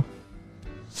know,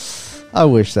 I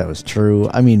wish that was true.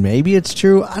 I mean, maybe it's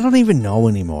true. I don't even know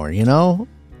anymore, you know?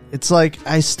 It's like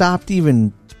I stopped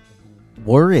even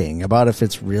worrying about if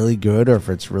it's really good or if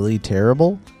it's really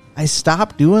terrible. I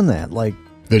stopped doing that. Like,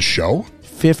 this show?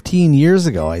 15 years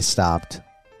ago, I stopped.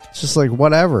 It's just like,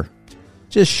 whatever.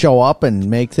 Just show up and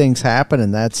make things happen,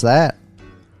 and that's that.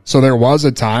 So there was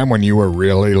a time when you were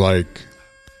really, like,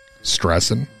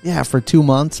 stressing? Yeah, for 2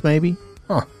 months, maybe.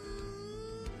 Huh.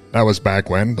 That was back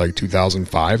when? Like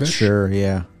 2005-ish? Sure,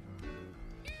 yeah.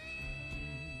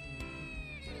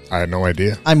 I had no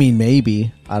idea. I mean,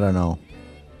 maybe. I don't know.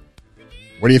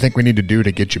 What do you think we need to do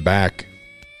to get you back?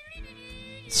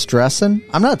 Stressing?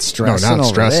 I'm not stressing. No, not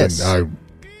over stressing. This.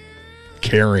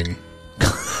 Caring.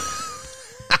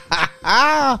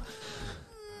 I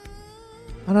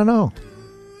don't know.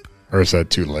 Or is that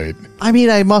too late? I mean,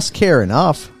 I must care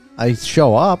enough. I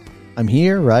show up. I'm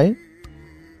here, right?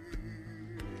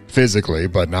 Physically,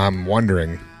 but now I'm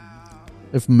wondering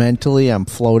if mentally I'm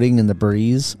floating in the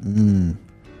breeze.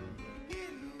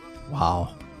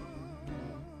 Wow.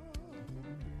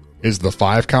 Is the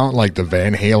 5 count like the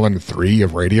Van Halen 3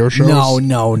 of radio shows?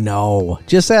 No.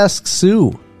 Just ask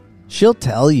Sue. She'll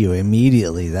tell you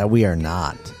immediately that we are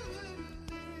not.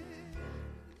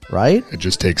 Right? It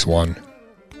just takes one.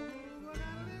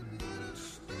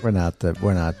 We're not the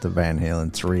Van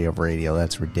Halen 3 of radio.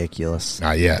 That's ridiculous.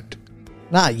 Not yet.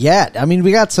 Not yet. I mean,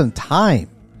 we got some time.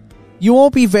 You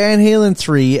won't be Van Halen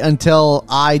 3 until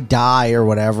I die or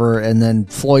whatever, and then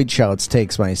Floyd Shouts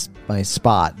takes my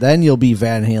spot. Then you'll be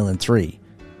Van Halen 3.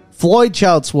 Floyd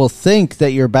Shouts will think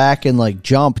that you're back in like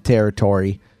Jump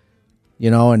territory,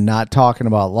 and not talking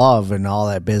about love and all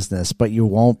that business, but you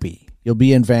won't be. You'll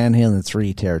be in Van Halen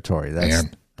 3 territory.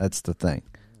 That's the thing.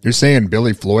 You're saying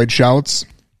Billy Floyd Shouts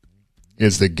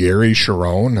is the Gary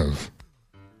Sharon of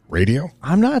radio?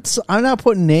 I'm not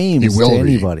putting names to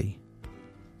anybody.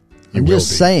 I'm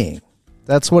just saying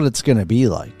that's what it's going to be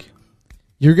like.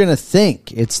 You're going to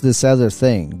think it's this other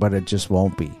thing, but it just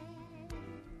won't be.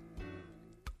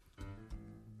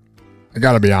 I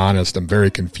got to be honest. I'm very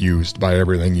confused by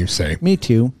everything you say. Me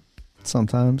too.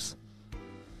 Sometimes,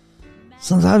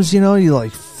 you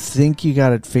like think you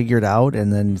got it figured out,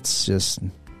 and then it's just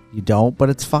you don't, but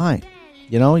it's fine.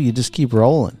 You just keep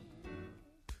rolling.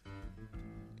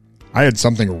 I had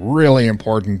something really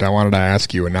important I wanted to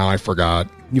ask you, and now I forgot.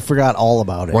 You forgot all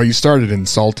about it. Well, you started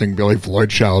insulting Billy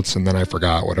Floyd Shouts, and then I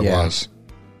forgot what it was.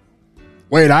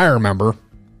 Wait, I remember.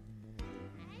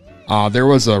 There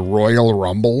was a Royal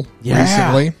Rumble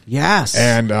recently. Yes.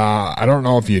 And I don't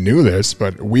know if you knew this,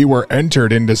 but we were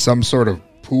entered into some sort of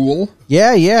pool.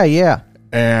 Yeah.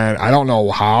 And I don't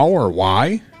know how or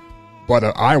why, but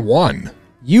I won.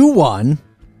 You won?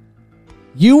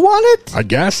 You won it? I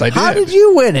guess I did. How did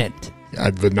you win it?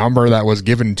 The number that was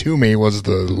given to me was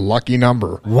the lucky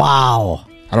number. Wow.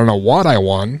 I don't know what I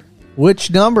won. Which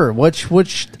number? Which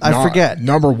I forget.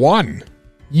 Number 1.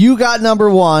 You got number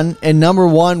 1, and number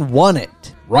 1 won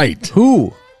it. Right.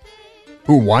 Who?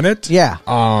 Who won it? Yeah.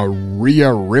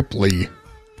 Rhea Ripley.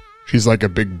 She's like a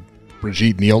big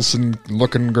Brigitte Nielsen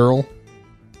looking girl.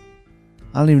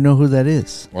 I don't even know who that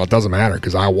is. Well, it doesn't matter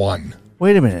because I won.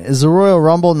 Wait a minute. Is the Royal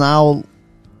Rumble now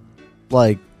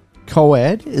like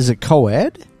co-ed? Is it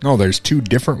co-ed? No, there's 2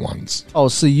 different ones. Oh,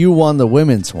 so you won the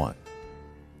women's one.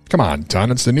 Come on, Ton.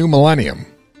 It's the new millennium.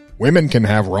 Women can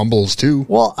have rumbles too.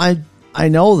 Well, I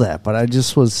know that, but I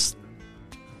just was...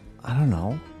 I don't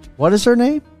know. What is her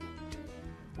name?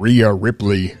 Rhea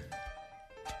Ripley.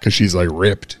 Because she's like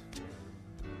ripped.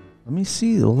 Let me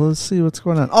see. Well, let's see what's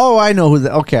going on. Oh, I know who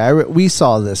that... Okay, we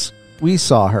saw this. We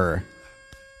saw her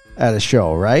at a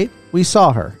show, right? We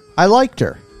saw her. I liked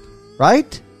her.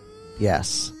 Right?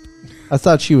 Yes. I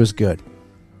thought she was good.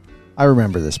 I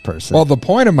remember this person. Well, the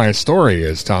point of my story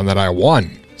is, Tom, that I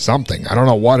won something. I don't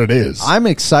know what it is. I'm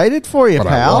excited for you, but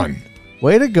pal. I won.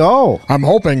 Way to go. I'm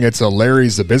hoping it's a Larry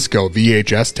Zabisco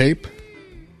VHS tape.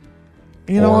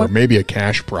 You know or what? Maybe a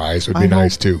cash prize would be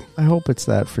nice, too. I hope it's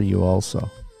that for you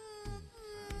also.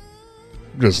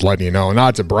 I'm just letting you know.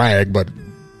 Not to brag, but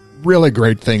really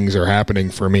great things are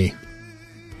happening for me.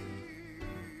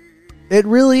 It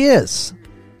really is.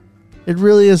 It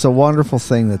really is a wonderful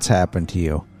thing that's happened to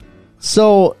you.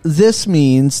 So this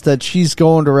means that she's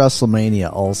going to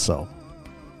WrestleMania also.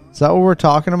 Is that what we're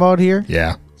talking about here?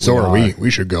 Yeah. So are we.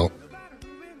 We should go.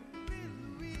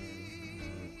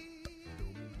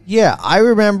 Yeah, I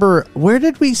remember. Where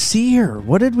did we see her?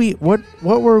 What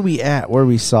were we at where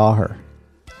we saw her?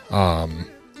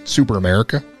 Super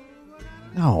America.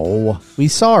 No, we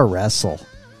saw her wrestle.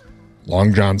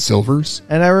 Long John Silver's.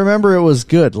 And I remember it was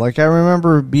good. Like, I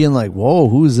remember being like, whoa,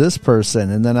 who's this person?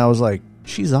 And then I was like,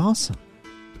 she's awesome.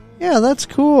 Yeah, that's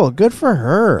cool. Good for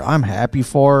her. I'm happy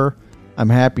for her. I'm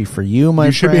happy for you, my friend.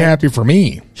 You should be happy for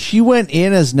me. She went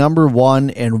in as number 1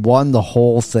 and won the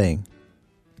whole thing.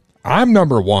 I'm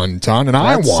number 1, Ton, and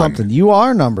I won. Something. You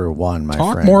are number 1, my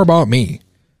friend. Talk more about me.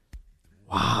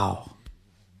 Wow.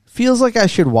 Feels like I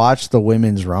should watch the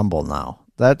Women's Rumble now.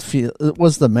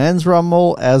 Was the Men's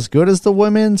Rumble as good as the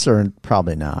Women's, or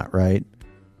probably not, right?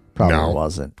 Probably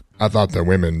wasn't. I thought the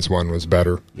Women's one was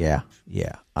better. Yeah.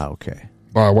 Okay.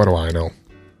 Well, what do I know?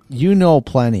 You know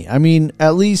plenty. I mean,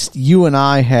 at least you and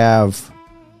I have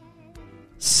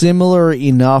similar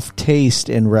enough taste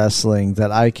in wrestling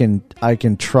that I can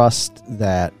trust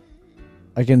that.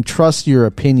 I can trust your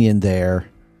opinion there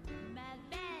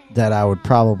that I would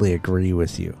probably agree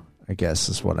with you, I guess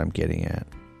is what I'm getting at.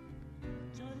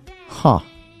 Huh.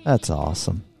 That's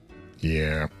awesome.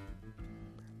 Yeah.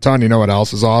 Ton, you know what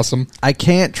else is awesome? I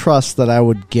can't trust that I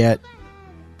would get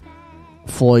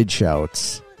Floyd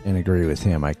Shouts and agree with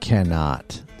him. I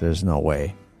cannot. There's no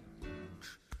way.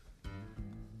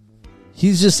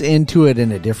 He's just into it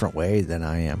in a different way than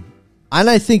I am. And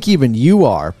I think even you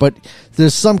are, but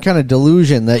there's some kind of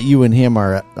delusion that you and him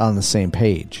are on the same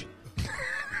page.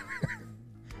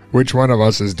 Which one of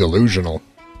us is delusional?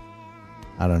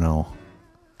 I don't know.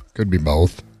 Could be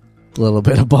both. A little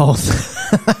bit of both.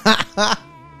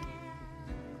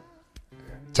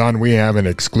 Son, we have an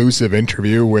exclusive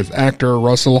interview with actor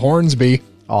Russell Hornsby.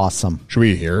 Awesome. Should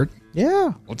we hear it?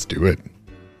 Yeah. Let's do it.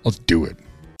 Let's do it.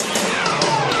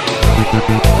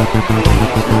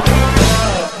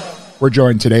 We're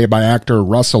joined today by actor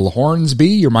Russell Hornsby.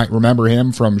 You might remember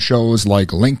him from shows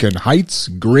like Lincoln Heights,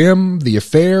 Grimm, The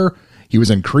Affair. He was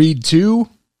in Creed 2.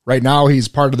 Right now, he's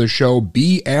part of the show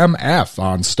BMF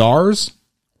on Stars.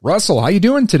 Russell, how you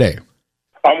doing today?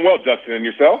 I'm well, Justin. And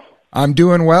yourself? I'm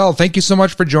doing well. Thank you so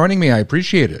much for joining me. I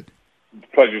appreciate it. The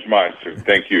pleasure's mine, sir.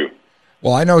 Thank you.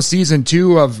 Well, I know season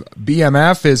 2 of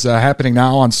BMF is happening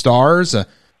now on Stars.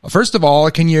 First of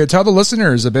all, can you tell the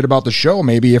listeners a bit about the show,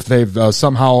 maybe if they've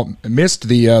somehow missed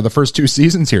the first 2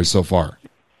 seasons here so far?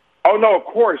 Oh, no, of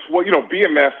course. Well,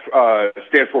 BMF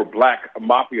stands for Black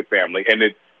Mafia Family, and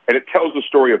it tells the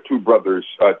story of 2 brothers,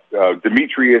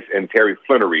 Demetrius and Terry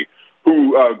Flannery,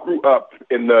 who grew up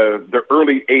in the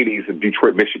early 80s in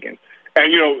Detroit, Michigan.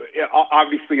 And,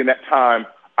 obviously in that time,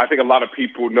 I think a lot of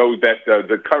people know that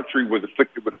the country was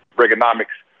afflicted with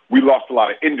Reaganomics. We lost a lot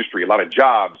of industry, a lot of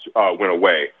jobs went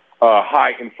away,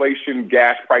 high inflation,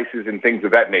 gas prices, and things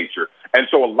of that nature. And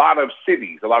so a lot of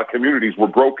cities, a lot of communities were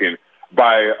broken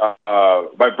by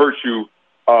virtue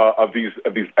of these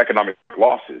economic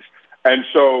losses. And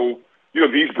so,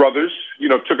 these brothers,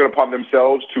 took it upon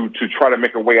themselves to try to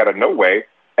make a way out of no way,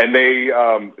 and they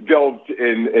delved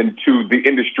into the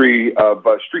industry of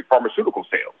street pharmaceutical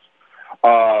sales,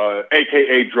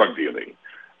 aka drug dealing.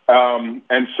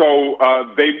 And so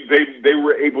they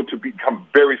were able to become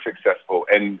very successful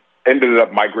and ended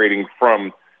up migrating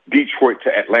from Detroit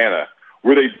to Atlanta,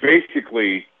 where they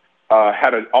basically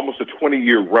had almost a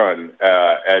 20-year run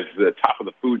as the top of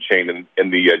the food chain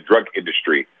in the drug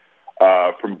industry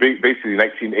from basically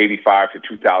 1985 to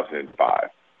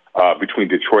 2005 between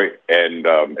Detroit and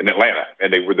Atlanta.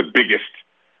 And they were the biggest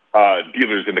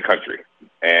dealers in the country.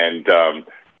 And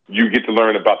you get to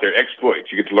learn about their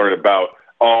exploits. You get to learn about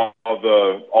all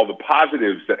the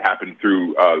positives that happened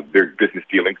through their business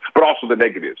dealings, but also the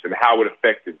negatives and how it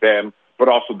affected them, but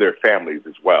also their families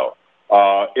as well.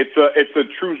 It's a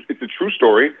true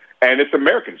story, and it's an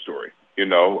American story.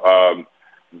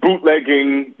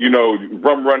 Bootlegging,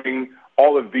 rum running,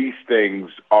 all of these things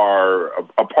are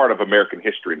a part of American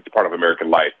history. It's part of American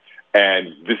life,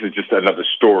 and this is just another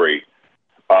story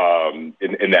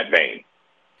in that vein.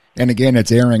 And again,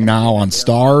 it's airing now on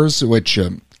Stars, which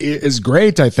is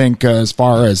great, I think, as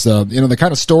far as, the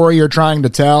kind of story you're trying to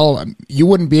tell. You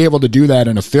wouldn't be able to do that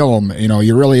in a film.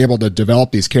 You're really able to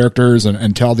develop these characters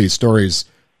and tell these stories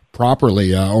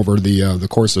properly over the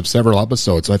course of several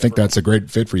episodes. So I think that's a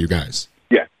great fit for you guys.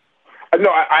 Yeah. No,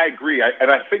 I agree.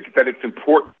 And I think that it's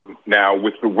important now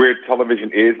with where television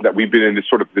is, that we've been in this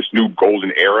new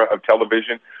golden era of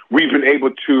television. We've been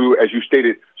able to, as you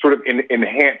stated, sort of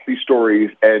enhance these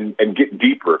stories and get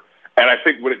deeper. And I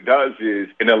think what it does is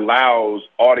it allows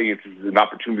audiences an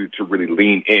opportunity to really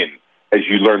lean in as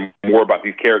you learn more about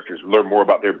these characters, learn more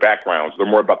about their backgrounds, learn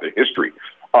more about their history.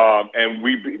 And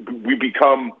we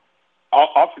become,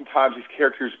 oftentimes these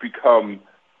characters become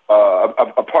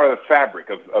a part of the fabric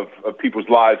of people's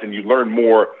lives, and you learn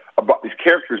more about these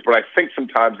characters. But I think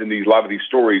sometimes in a lot of these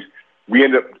stories, we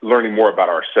end up learning more about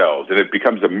ourselves, and it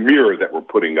becomes a mirror that we're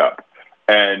putting up.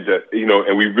 And,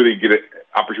 and we really get an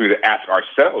opportunity to ask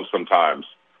ourselves sometimes,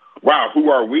 wow, who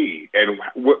are we? And,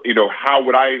 how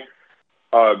would I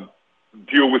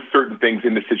deal with certain things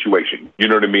in this situation? You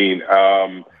know what I mean?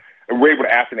 And we're able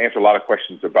to ask and answer a lot of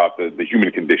questions about the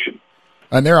human condition.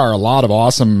 And there are a lot of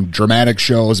awesome dramatic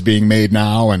shows being made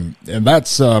now, and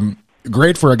that's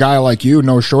great for a guy like you.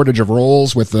 No shortage of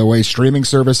roles with the way streaming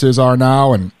services are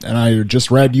now. And I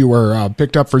just read you were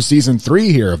picked up for season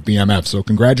 3 here of BMF, so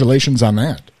congratulations on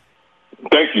that.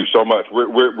 Thank you so much.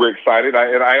 We're excited.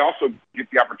 I also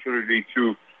get the opportunity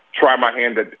to try my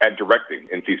hand at directing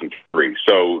in season 3.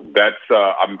 So that's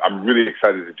I'm really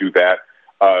excited to do that.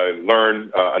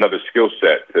 Learn another skill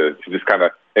set to just kind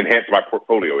of enhance my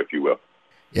portfolio, if you will.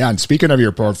 Yeah, and speaking of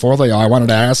your portfolio, I wanted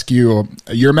to ask you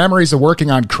your memories of working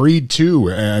on Creed 2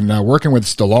 and working with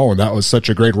Stallone. That was such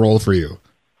a great role for you.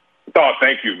 Oh,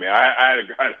 thank you, man. I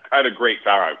had a great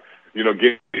time,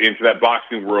 getting into that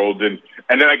boxing world. And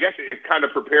then I guess it kind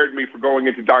of prepared me for going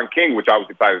into Don King, which I was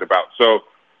excited about. So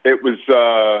it was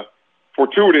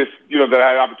fortuitous, that I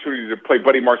had an opportunity to play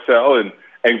Buddy Marcel and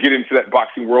get into that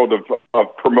boxing world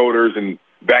of promoters and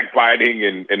backbiting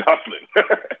and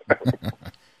hustling.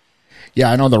 Yeah,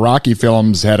 I know the Rocky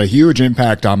films had a huge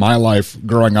impact on my life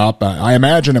growing up. I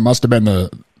imagine it must have been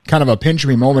the kind of a pinch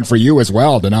me moment for you as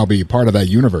well to now be part of that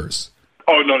universe.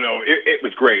 Oh, no, it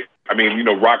was great. I mean,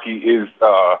 Rocky is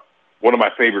one of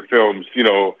my favorite films,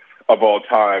 of all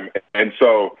time. And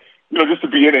so just to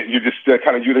be in it, you just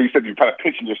kind of, you said you kind of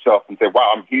pinching yourself and say,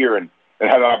 wow, I'm here, and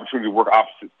had an opportunity to work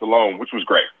opposite Stallone, which was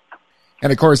great.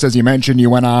 And, of course, as you mentioned,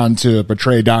 you went on to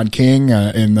portray Don King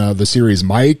in the series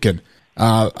Mike. And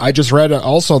I just read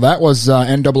also that was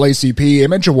NAACP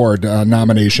Image Award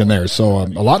nomination there. So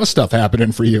a lot of stuff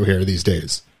happening for you here these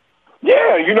days.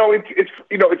 Yeah,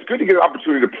 it's good to get an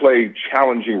opportunity to play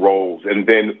challenging roles. And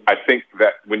then I think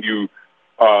that when you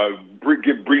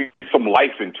bring some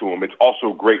life into them, it's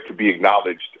also great to be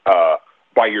acknowledged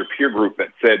by your peer group that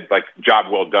said, like, job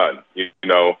well done,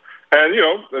 And,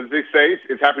 as they say,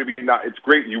 it's happy to be it's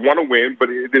great. You want to win, but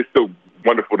it is still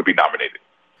wonderful to be nominated.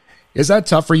 Is that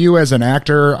tough for you as an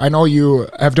actor? I know you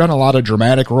have done a lot of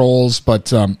dramatic roles,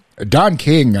 but Don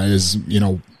King is,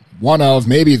 one of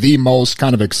maybe the most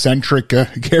kind of eccentric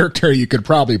character you could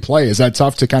probably play. Is that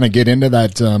tough to kind of get into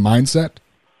that mindset?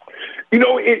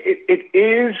 It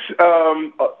is,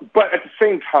 but at the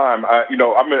same time,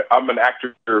 I'm an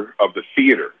actor of the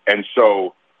theater, and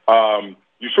so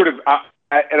you sort of.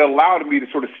 It allowed me to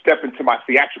sort of step into my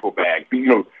theatrical bag,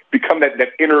 become that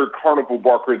inner carnival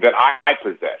barker that I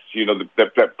possess.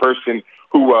 That person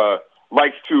who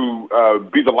likes to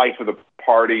be the life of the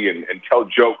party and tell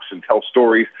jokes and tell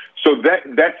stories. So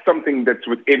that's something that's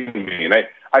within me. And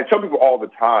I tell people all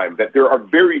the time that there are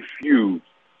very few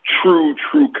true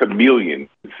chameleons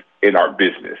in our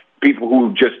business. People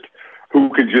who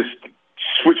can just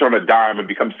switch on a dime and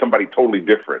become somebody totally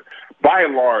different. By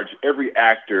and large, every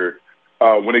actor,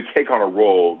 when they take on a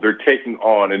role, they're taking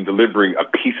on and delivering a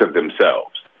piece of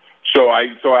themselves. So I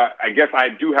guess I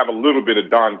do have a little bit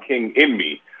of Don King in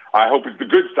me. I hope it's the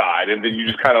good side, and then you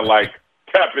just kind of like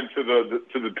tap into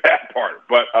the bad part.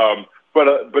 But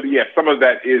yeah, some of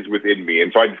that is within me,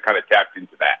 and so I just kind of tapped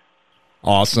into that.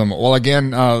 Awesome. Well,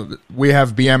 again, we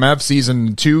have BMF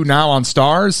Season 2 now on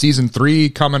Starz, Season 3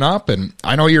 coming up, and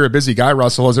I know you're a busy guy,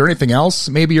 Russell. Is there anything else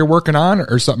maybe you're working on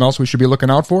or something else we should be looking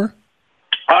out for?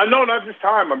 No, not this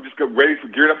time. I'm just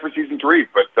gearing up for Season 3,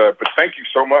 but thank you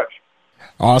so much.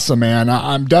 Awesome, man.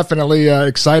 I'm definitely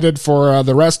excited for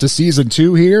the rest of Season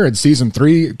 2 here and Season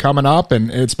 3 coming up,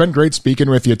 and it's been great speaking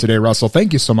with you today, Russell.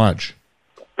 Thank you so much.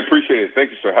 Appreciate it.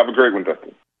 Thank you, sir. Have a great one,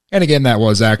 Dustin. And again, that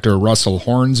was actor Russell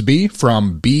Hornsby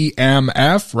from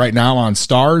BMF, right now on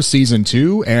Starz Season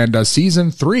 2, and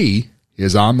Season 3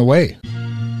 is on the way.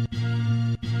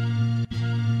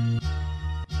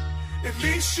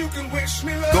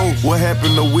 Go, what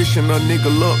happened to wishing a nigga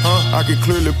luck? I could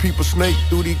clearly peep a snake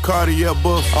through these cardiac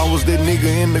buffs. I was that nigga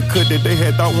in the cut that they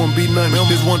had thought wouldn't be nothing.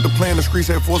 Just wanted to play in the streets,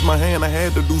 had forced my hand, I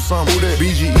had to do something.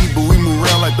 BGE, but we move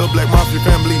around like the Black Mafia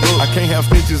family. I can't have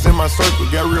snitches in my circle,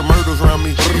 got real murders around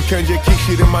me. You can't just kick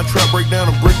shit in my trap, break down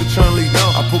and break the Chun-Li.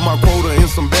 I put my quota in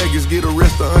some baggage, get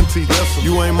arrested, auntie.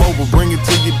 You ain't mobile, bring it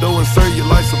to your door and serve you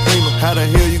like subpoena. How the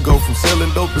hell you go from selling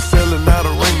dope to selling out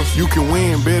arenas? You can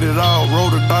win, bet it all,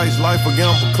 roll the dice, life a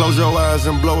gamble. Close your eyes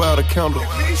and blow out a candle.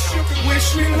 At least you can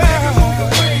wish me luck.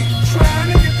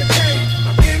 Trying to get the cake.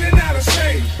 I'm in and out of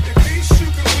state. At least you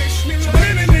can wish me luck. Too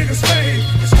many niggas fade.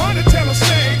 It's hard to tell a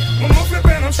stay. One more flip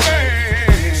and I'm straight.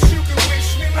 At least you can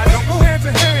wish me luck. I don't go hand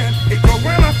to hand. It go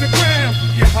round off the ground.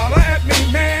 You holler at me,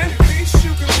 man. At least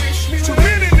you can wish me luck. Too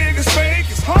many niggas fake.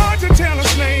 It's hard to tell a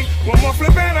snake. One more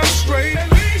flip and I'm straight.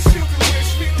 At least you can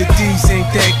wish me luck. The D's ain't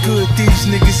that good. These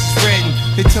niggas is ratting.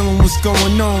 They tell them what's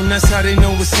going on, that's how they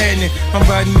know what's happening. I'm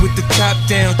riding with the top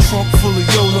down, trunk full of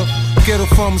Yola. Ghetto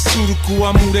pharmaceutical,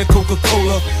 I move that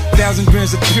Coca-Cola. 1,000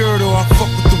 grams of Purito, I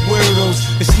fuck with the weirdos.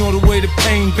 They snort away the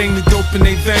pain, bang the dope in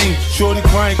they vein. Shorty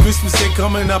crying, Christmas ain't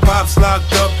coming, our pops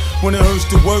locked up. When it hurts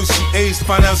the worst, she aged,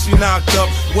 find out she knocked up.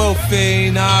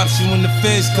 Welfare ain't an option when the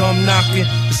feds come knocking.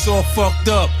 It's all fucked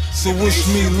up, so wish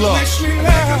me luck. Wish me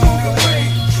luck.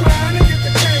 Trying to get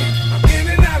the cake. I'm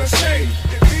in and out of state.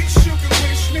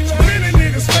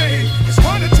 It's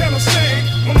hard to tell a snake.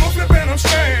 One more flip and I'm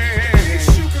straight.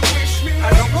 I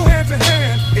don't go hand to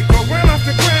hand. It go round off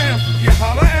the ground. You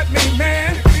holler at me,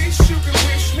 man.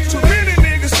 Too many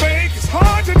niggas fake. It's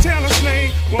hard to tell a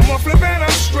snake. One more flip and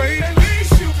I'm straight.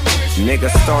 Nigga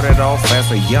started off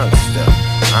as a youngster,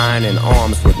 iron in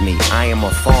arms with me. I am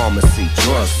a pharmacy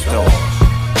drugstore.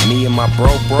 Me and my bro,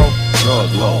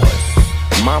 drug lords.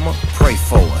 Mama, pray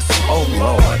for us, oh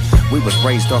Lord. We was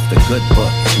raised off the good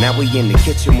book. Now we in the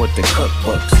kitchen with the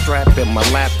cookbook. Strap in my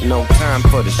lap, no time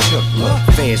for the shook look.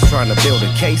 Fans trying to build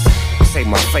a case, say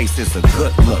my face is a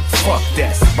good look. Fuck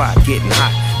that spot getting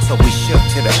hot, so we shook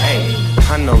to the A.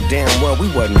 I know damn well we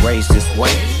wasn't raised this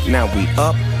way. Now we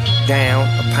up, down,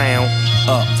 a pound,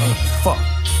 up. Fuck,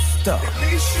 stuff,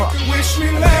 fuck. Wish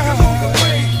me luck.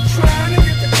 Trying to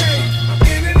get the cake. I'm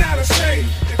in and out of state.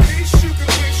 At least you can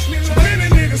wish me luck. Too many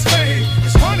niggas fake.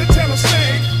 It's hard to tell a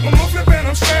snake. One more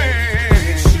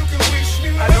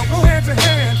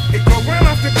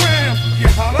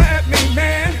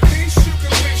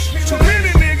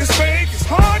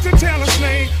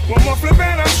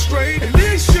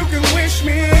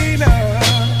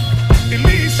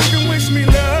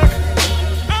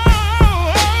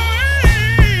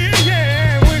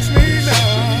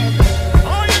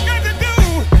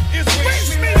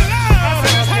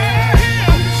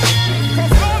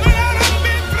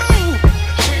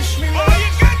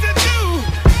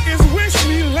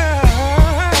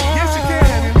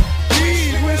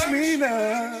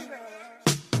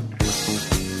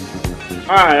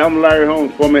Hi, I'm Larry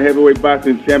Holmes, former heavyweight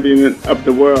boxing champion of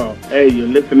the world. Hey, you're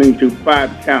listening to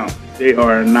 5 Count. They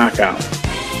are a knockout.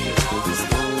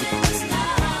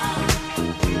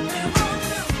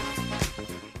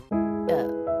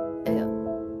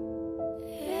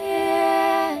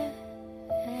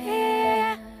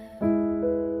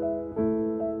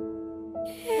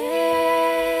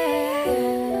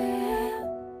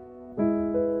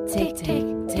 Tick, tick,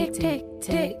 tick, tick,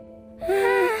 tick.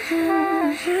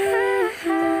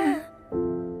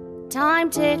 Time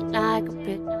tick like a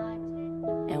pick.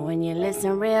 And when you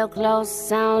listen real close,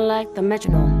 sound like the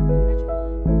metronome.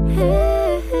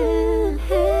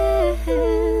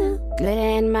 Glitter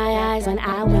in my eyes when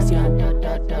I was young.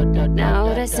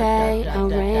 Now they say I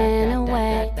ran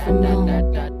away from home.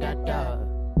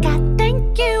 God,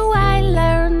 thank you, I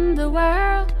learned the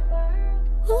world.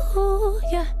 Ooh,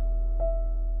 yeah.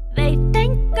 They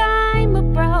think I'm a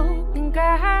broken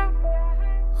girl.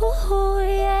 Ooh,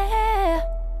 yeah.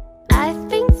 I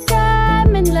think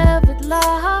I'm in love with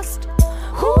Lost.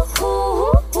 Ooh,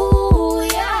 ooh, ooh,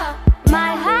 yeah.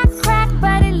 My heart cracked,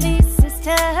 but at least it's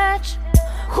touch.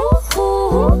 Ooh,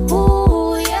 ooh,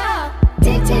 ooh, yeah.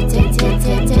 Tick, tick, tick, tick,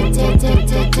 tick, tick, tick, tick,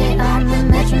 tick, tick. I'm the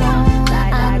metronome.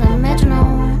 I'm the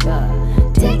metronome.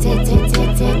 Tick, tick, tick,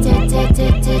 tick, tick, tick, tick,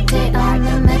 tick, tick, tick. I'm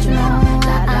the metronome.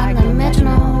 I'm the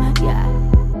metronome. Yeah.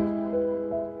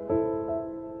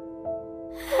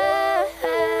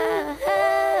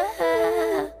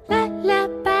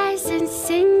 Lullabies and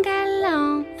sing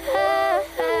along.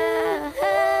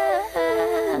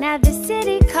 Now the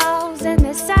city calls and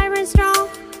the siren strong.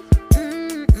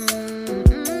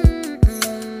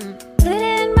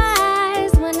 Glitter in my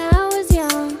eyes when I was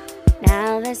young.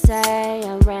 Now they say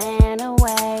I ran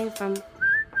away from.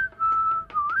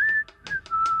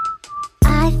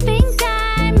 I think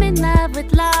I'm in love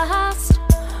with Lost.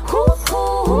 Ooh,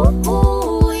 ooh,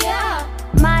 ooh, yeah.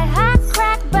 My heart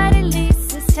cracked, but at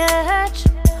least it's touch.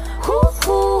 Ooh,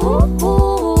 ooh,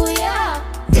 ooh, yeah.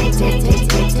 Tick, tick, tick,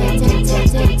 tick, tick, tick, tick,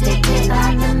 tick, tick, tick.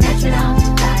 I'm the metronome.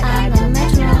 I'm the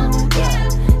metronome.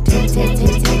 Tick, tick,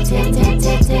 tick, tick, tick, tick,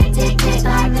 tick, tick, tick, tick.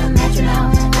 I'm the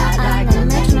metronome. I'm the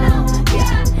metronome.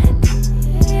 Yeah.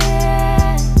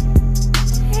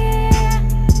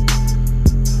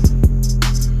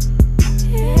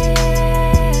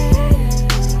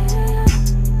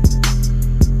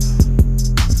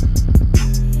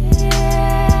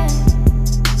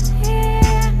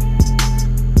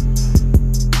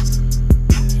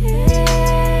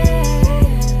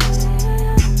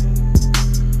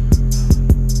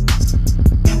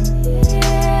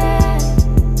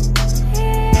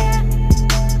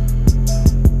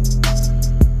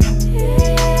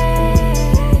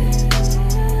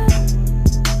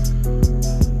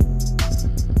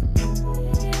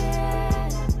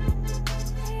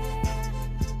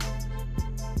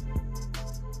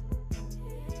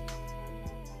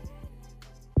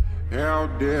 How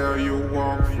dare you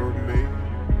walk from me?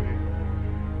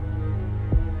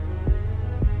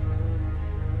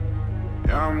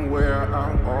 I'm where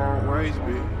I'll always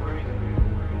be.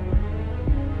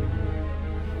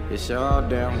 It's all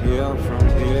downhill from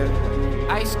here.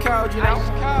 Ice cold, you know.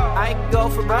 I ain't go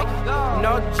for broke.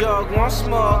 No joke, won't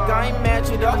smoke. I ain't mad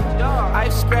you though.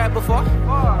 I've scrapped before.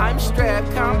 I'm strapped,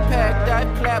 compact.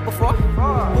 I've clapped before.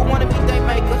 Who wanna meet they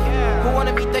maker? Who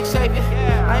wanna meet they savior?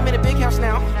 I'm in a big house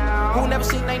now. Who never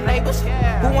seen they neighbors?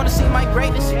 Who wanna see my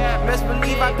greatness? Best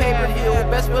believe I pay per view.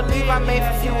 Best believe I made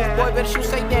for few. Boy, better shoot,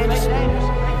 say dangerous.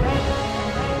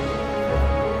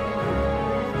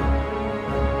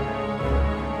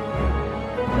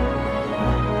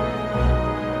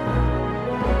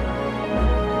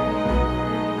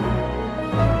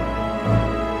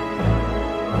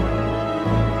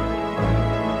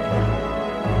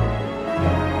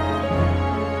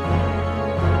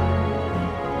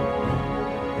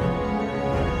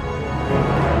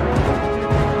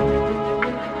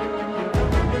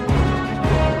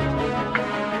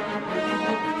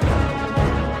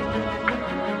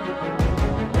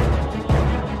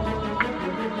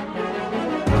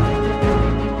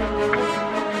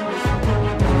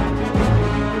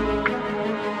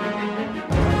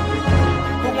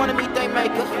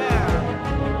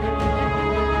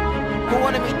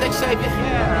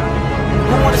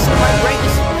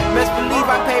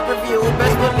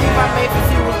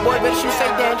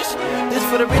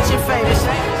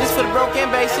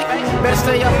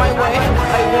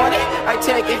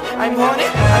 I'm haunted,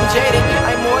 I'm jaded,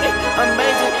 I'm wanted,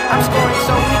 amazing. I'm scoring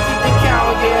so we keep the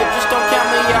count, yeah. Just don't count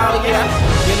me out, yeah.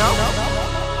 You know?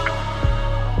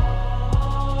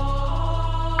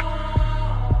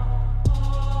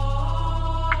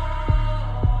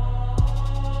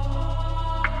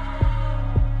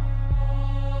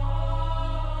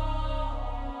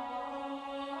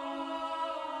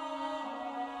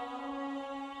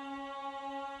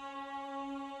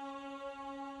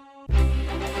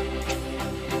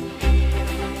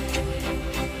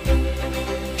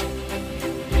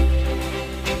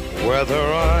 whether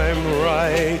I'm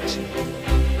right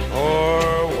or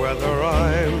whether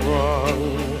I'm wrong,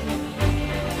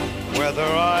 whether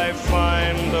I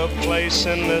find a place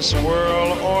in this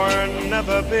world or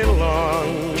never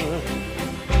belong.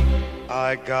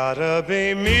 I gotta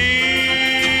be me,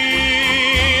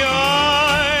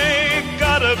 I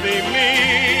gotta be me.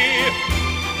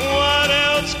 What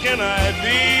else can I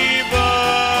be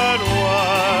but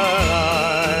what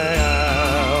I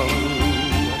am?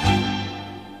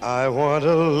 I want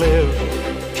to live,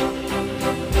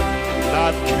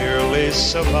 not merely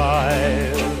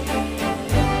survive.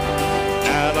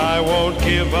 And I won't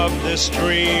give up this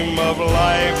dream of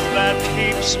life that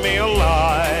keeps me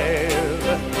alive.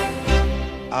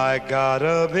 I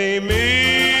gotta be me,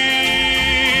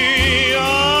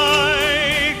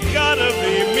 I gotta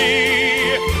be me.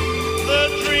 The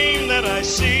dream that I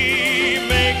see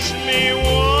makes me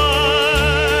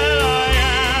what I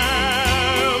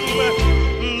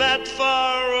am. That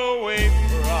faraway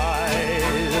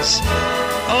prize,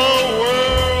 a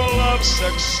world of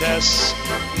success,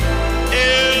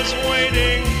 is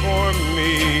waiting for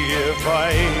me if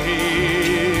I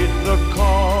heed the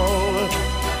call.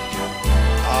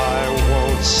 I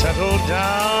won't settle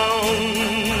down,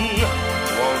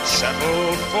 won't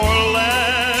settle for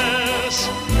less,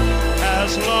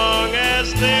 as long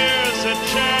as there's a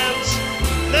chance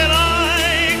that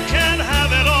I can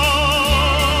have it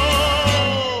all.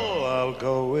 I'll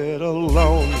go it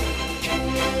alone,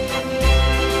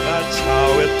 that's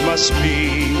how it must be.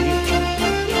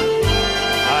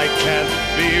 I can't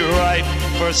be right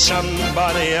for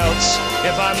somebody else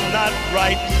if I'm not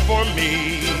right for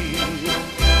me.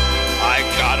 I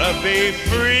gotta be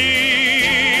free,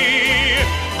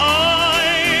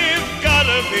 I've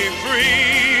gotta be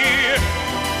free,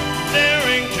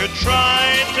 daring to try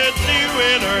to do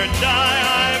it or die.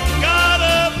 I've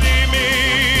gotta be me.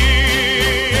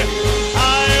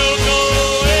 I'll go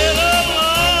it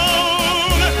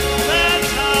alone, that's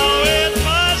how it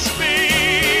must be.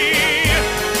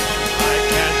 I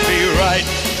can't be right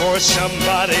for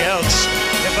somebody else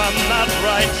if I'm not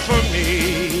right for me.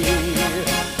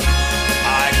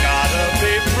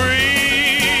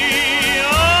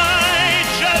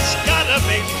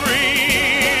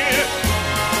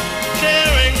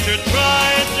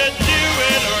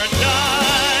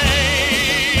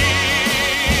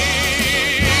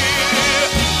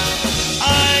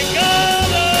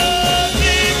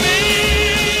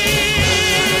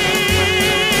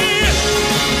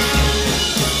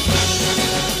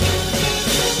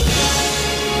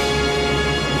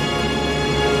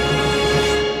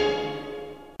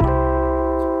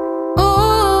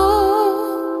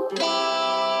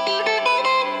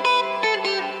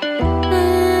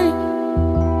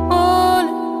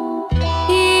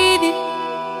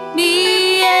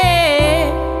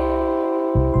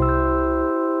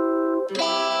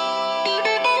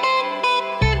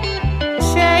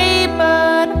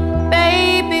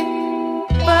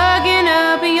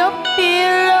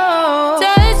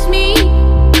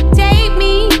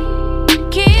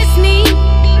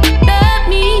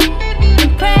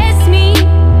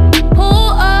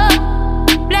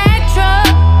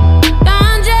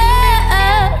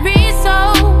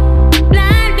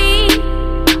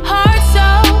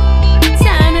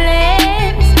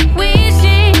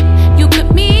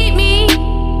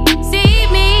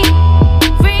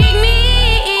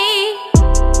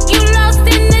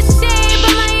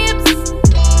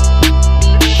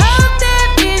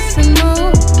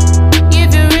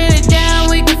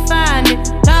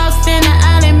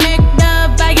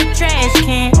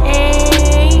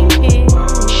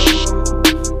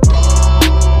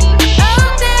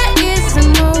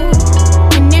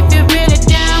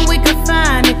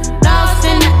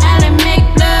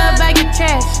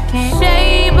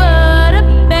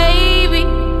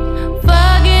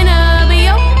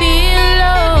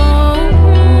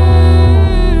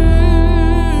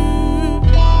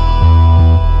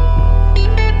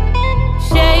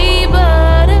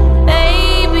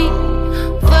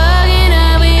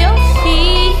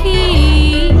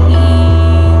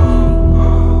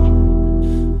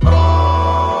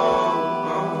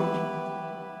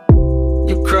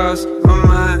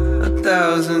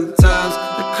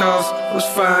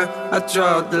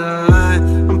 draw the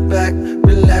line. I'm back,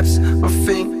 relapse, I'm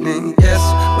fainting. Yes,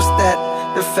 what's that?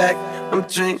 In fact, I'm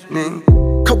dreaming.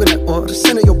 coconut oil. The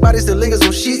scent of your body still lingers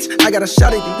on sheets. I got a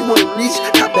shot at you, you wanna reach.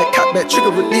 Cop back,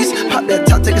 trigger release. Pop that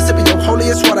top, take a sip of your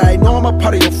holiest water. I know I'm a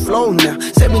part of your flow now.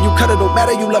 Said when you cut it, don't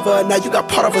matter, you love her now. You got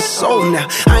part of her soul now.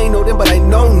 I ain't know them, but I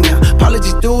know now.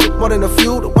 Apologies, dude, more than a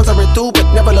few. The ones I ran through, but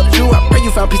never loved you. I pray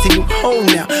you found peace and you whole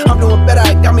now. I'm doing better,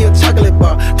 I got me a chocolate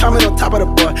bar. Comment on top of the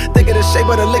bar. Think of the shape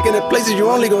of the lick in the places you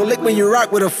only gon' lick when you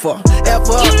rock with her for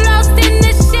ever. You lost in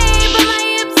the shape of my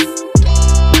hips.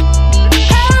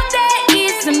 Hope that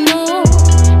is the move.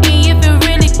 And if you're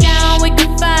really down, we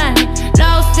can find it.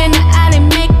 Lost in the alley,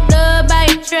 make love by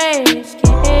a trash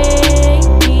can.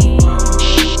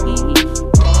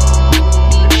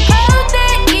 Hope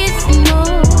that is the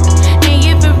move. And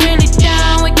if you're really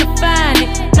down, we can find it.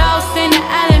 Lost in the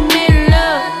alley, make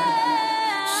love.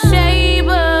 Shape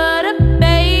of the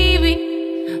baby,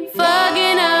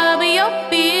 fucking up your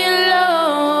pillow.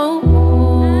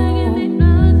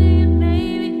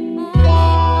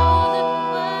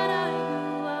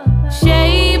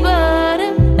 Shape of the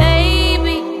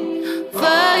baby,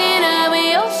 fucking up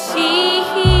your sheet.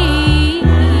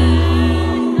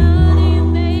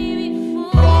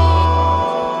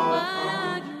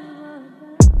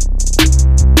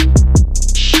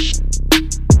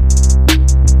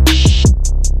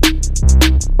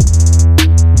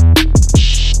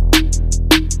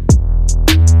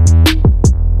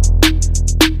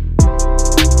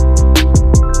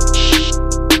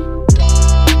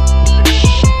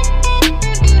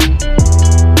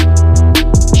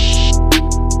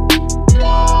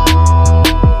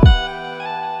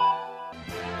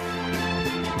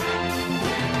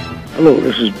 Hello,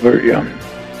 this is Bert Young.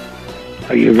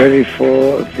 Are you ready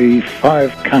for the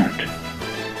 5 count?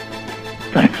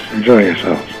 Thanks. Enjoy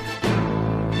yourselves.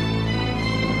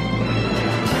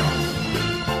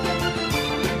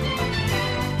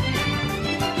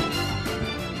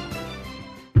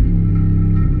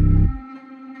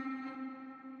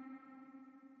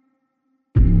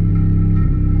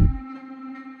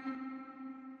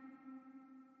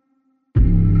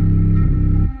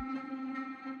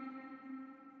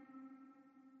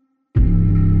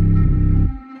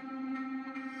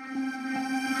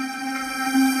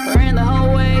 Ran the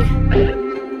whole way,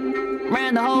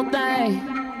 ran the whole thing.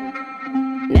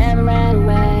 Never ran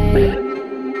away,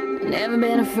 never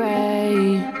been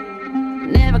afraid.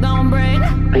 Never gonna break,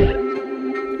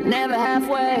 never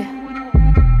halfway.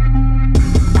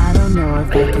 I don't know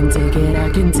if I can take it, I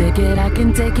can take it, I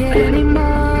can take it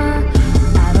anymore.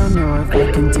 I don't know if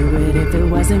I can do it if it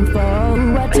wasn't for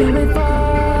who I do it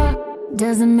for.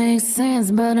 Doesn't make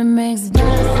sense, but it makes sense.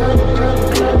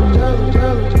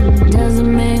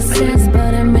 Doesn't make sense,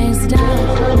 but it makes sense.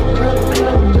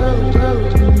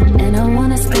 And I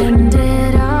wanna spend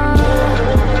it all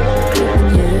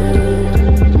with you,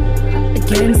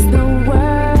 against the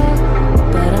world,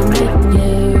 but I'm with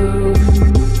you.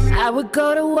 I would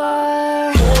go to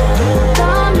war,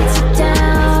 don't let you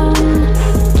down,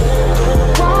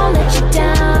 won't let you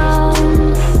down.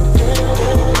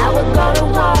 I would go to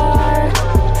war,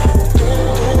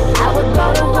 I would go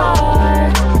to war.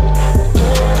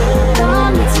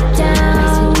 Don't let you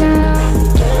down,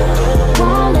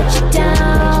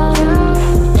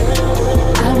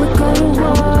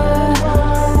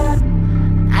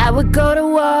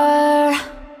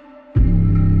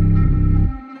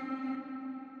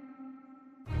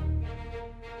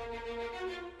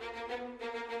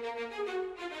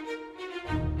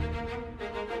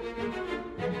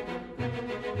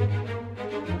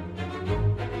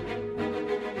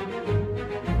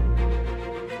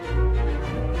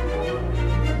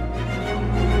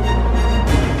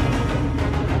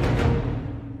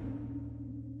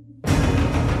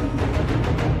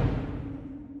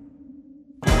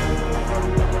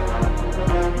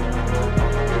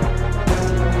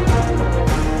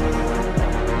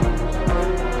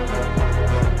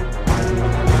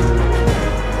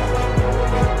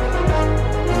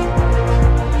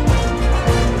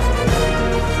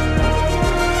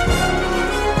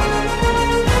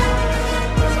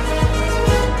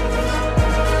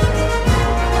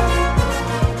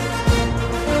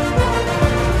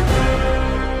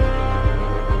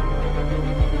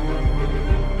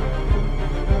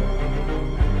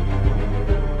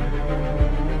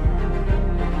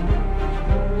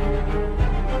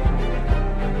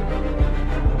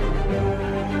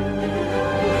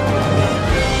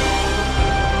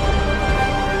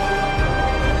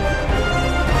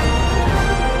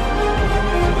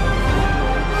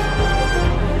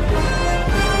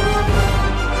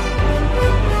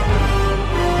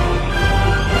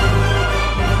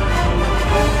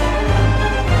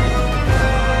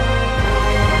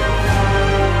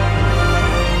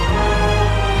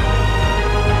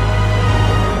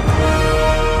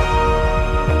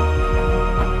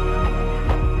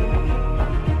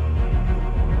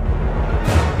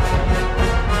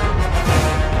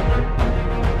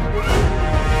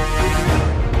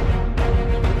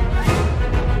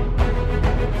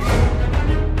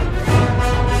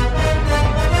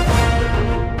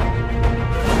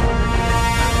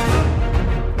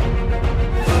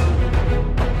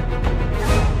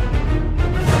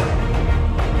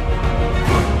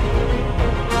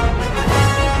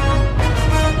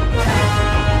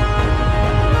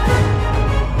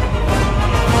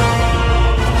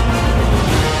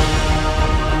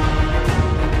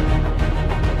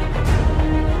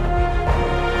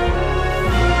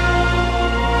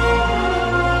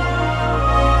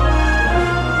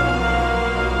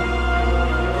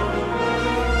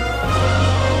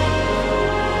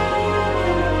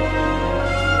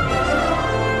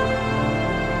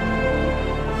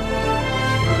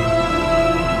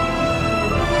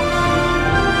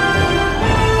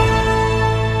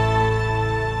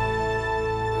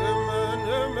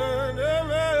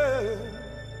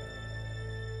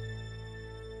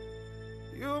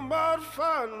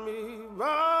 find me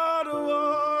by the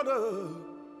water,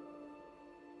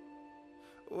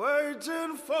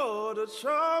 waiting for the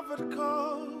trumpet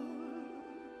call.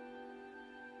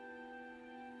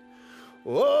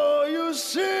 Oh, you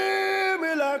see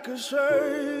me like a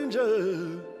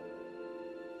stranger.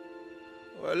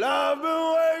 Well, I've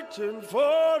been waiting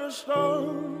for the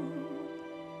storm,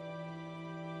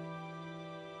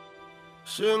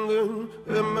 singing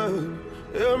amen,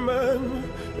 amen,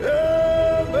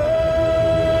 amen.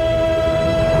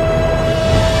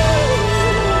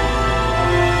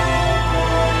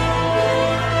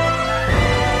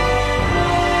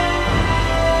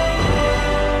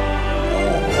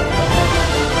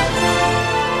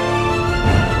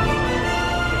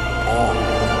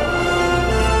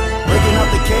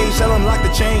 Tell unlock the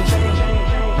change.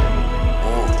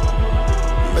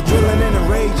 Adrenaline and a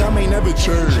rage, I may never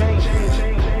change.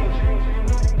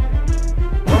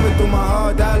 Coming through my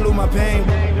heart, dilute my pain.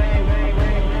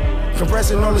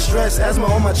 Compressing all the stress, asthma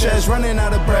on my chest, running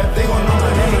out of breath. They gon' know my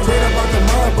name. Straight up out the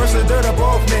mud, brush the dirt up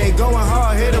off me. Going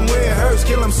hard, hit them where it hurts,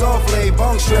 kill them softly.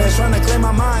 Bunk stress, trying to clear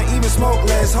my mind, even smoke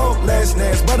less,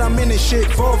 hopelessness. But I'm in this shit,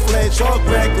 full-fledged, talk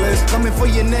reckless. Coming for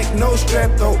your neck, no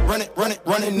strap though.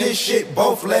 Running this shit,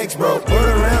 both legs, bro. Word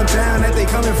around town that they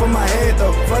coming for my head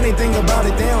though. Funny thing about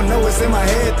it, they don't know it's in my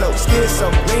head though. Schizo,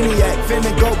 maniac,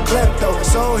 finna go klepto.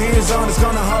 So hands on, it's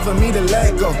gonna hard for me to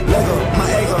let go. Lego,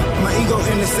 my ego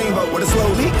in the same boat. With a slow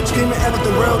leak, screaming at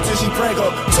the world till she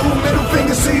preggo. 2 middle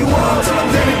fingers to you all till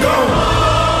I'm dead and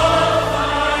gone.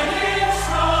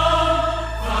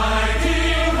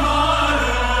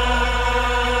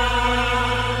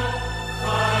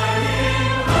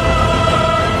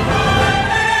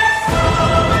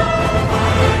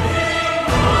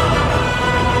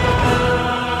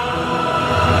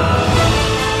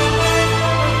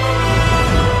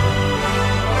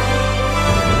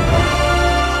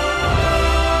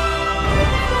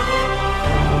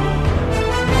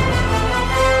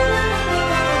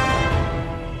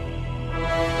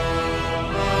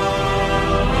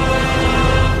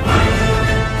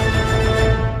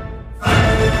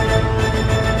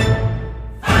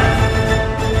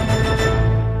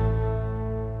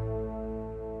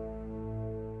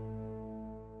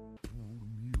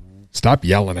 Stop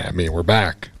yelling at me. We're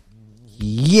back.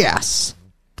 Yes.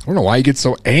 I don't know why you get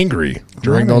so angry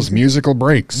during those musical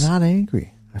breaks. Not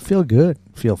angry. I feel good.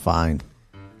 I feel fine.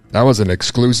 That was an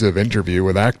exclusive interview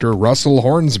with actor Russell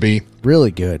Hornsby. Really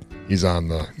good. He's on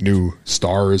the new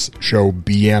Stars show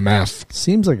BMF.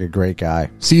 Seems like a great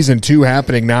guy. Season 2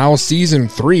 happening now. Season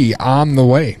 3 on the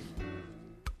way.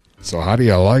 So how do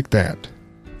you like that?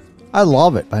 I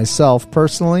love it. Myself,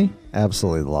 personally,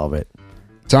 absolutely love it.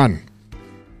 Son,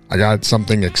 I got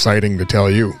something exciting to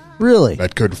tell you. Really?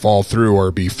 That could fall through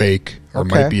or be fake or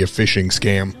might be a phishing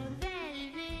scam.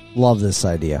 Love this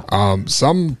idea.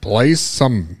 Some place,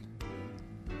 some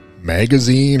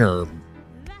magazine or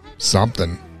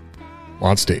something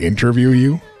wants to interview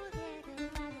you.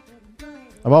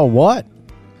 About what?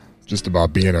 Just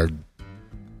about being a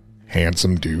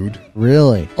handsome dude.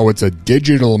 Really? Oh, it's a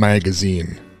digital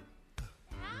magazine.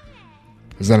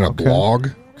 Is that a blog?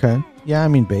 Okay. Yeah, I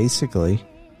mean, basically.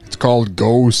 It's called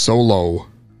Go Solo.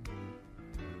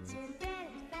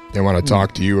 They want to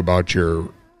talk to you about your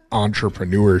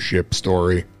entrepreneurship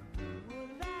story.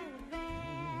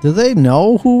 Do they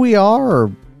know who we are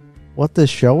or what this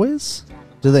show is?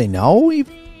 Do they know?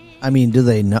 I mean, do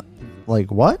they know?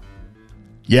 Like what?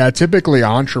 Yeah, typically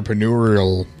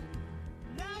entrepreneurial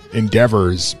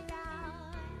endeavors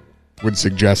would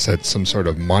suggest that some sort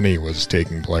of money was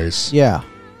taking place. Yeah.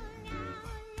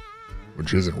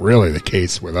 Which isn't really the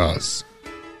case with us.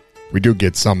 We do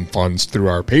get some funds through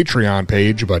our Patreon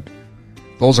page, but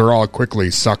those are all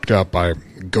quickly sucked up by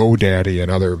GoDaddy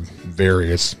and other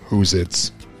various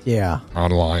who's-its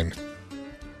online.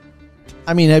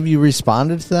 I mean, have you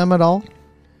responded to them at all?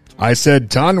 I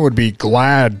said Ton would be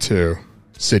glad to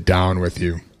sit down with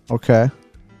you. Okay.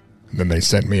 And then they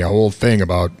sent me a whole thing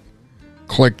about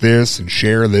click this and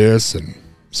share this and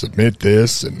submit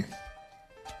this and...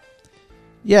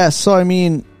 Yeah, so I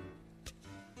mean,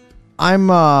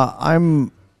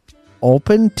 I'm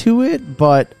open to it,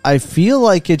 but I feel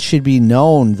like it should be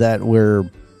known that we're,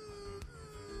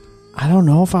 I don't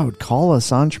know if I would call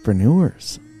us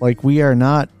entrepreneurs. Like, we are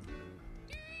not,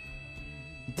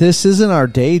 this isn't our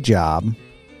day job.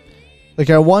 Like,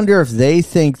 I wonder if they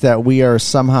think that we are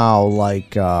somehow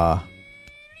like,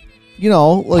 you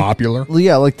know, like popular.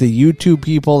 Yeah, like the YouTube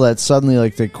people that suddenly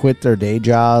like they quit their day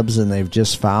jobs and they've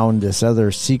just found this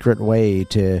other secret way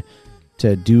to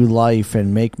do life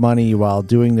and make money while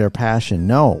doing their passion.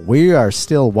 No, we are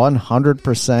still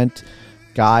 100%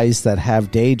 guys that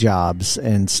have day jobs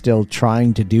and still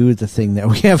trying to do the thing that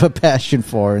we have a passion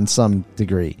for in some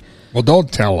degree. Well,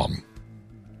 don't tell them.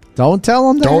 Don't tell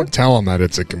them that? Don't tell them that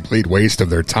it's a complete waste of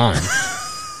their time.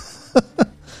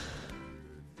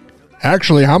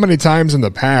 Actually, how many times in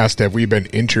the past have we been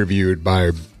interviewed by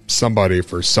somebody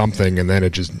for something and then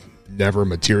it just never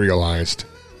materialized?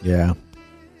 Yeah.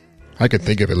 I could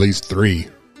think of at least 3.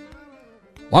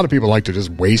 A lot of people like to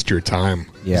just waste your time.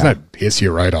 Yeah. Doesn't that piss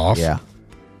you right off? Yeah.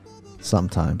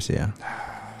 Sometimes, yeah.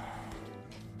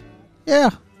 Yeah,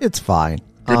 it's fine.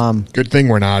 Good thing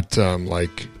we're not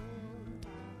like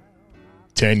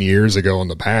 10 years ago in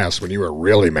the past when you were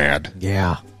really mad.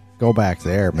 Yeah. Go back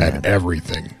there, man. At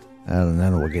everything. And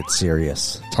then we'll get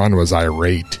serious. Ton was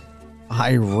irate.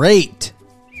 Irate?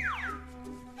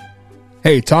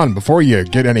 Hey, Ton, before you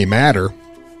get any madder,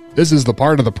 this is the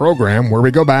part of the program where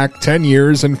we go back 10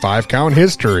 years in 5-count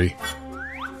history.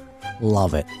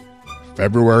 Love it.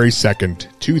 February 2nd,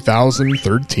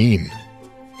 2013.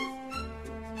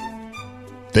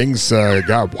 Things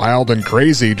got wild and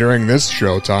crazy during this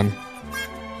show, Ton.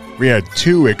 We had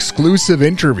 2 exclusive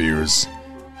interviews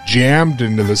jammed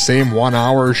into the same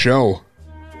 1-hour show.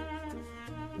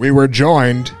 We were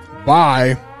joined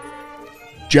by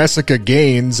Jessica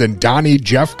Gaines and Donnie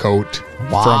Jeffcoat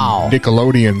from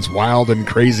Nickelodeon's Wild and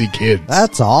Crazy Kids.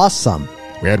 That's awesome.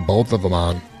 We had both of them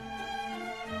on.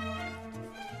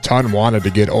 Ton wanted to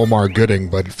get Omar Gooding,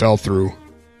 but it fell through.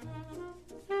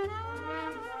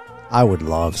 I would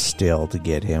love still to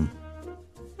get him.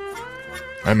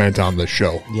 I meant on the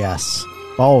show. Yes,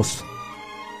 both.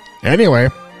 Anyway,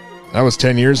 that was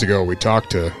 10 years ago. We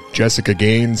talked to Jessica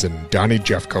Gaines and Donnie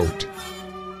Jeffcoat.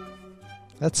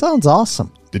 That sounds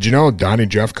awesome. Did you know Donnie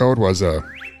Jeffcoat was a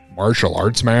martial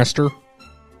arts master?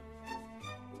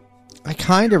 I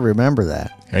kind of remember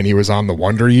that. And he was on the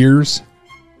Wonder Years?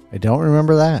 I don't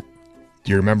remember that.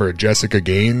 Do you remember Jessica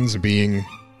Gaines being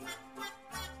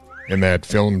in that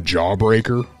film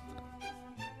Jawbreaker?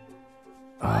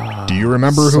 Do you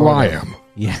remember who I am?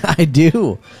 Yeah, I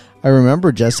do. I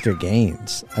remember Jessica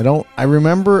Gaines.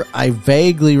 I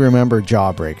vaguely remember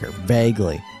Jawbreaker.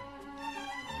 Vaguely.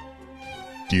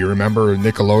 Do you remember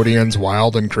Nickelodeon's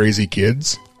Wild and Crazy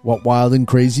Kids? What Wild and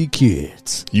Crazy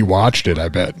Kids? You watched it, I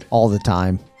bet. All the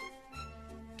time.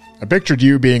 I pictured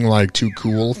you being like too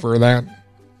cool for that.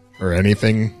 Or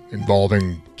anything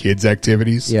involving kids'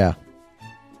 activities. Yeah.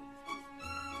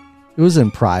 It was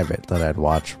in private that I'd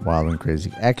watch Wild and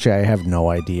Crazy. Actually, I have no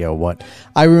idea what.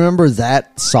 I remember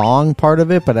that song part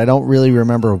of it, but I don't really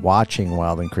remember watching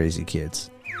Wild and Crazy Kids.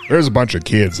 There's a bunch of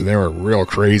kids, and they were real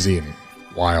crazy and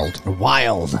wild.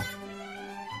 Wild.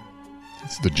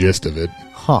 That's the gist of it.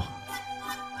 Huh.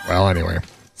 Well, anyway.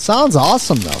 Sounds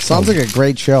awesome, though. Sounds like a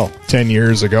great show. 10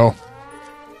 years ago.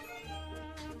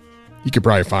 You could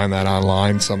probably find that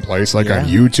online someplace, like on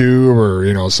YouTube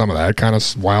or, some of that kind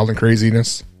of wild and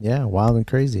craziness. Yeah, Wild and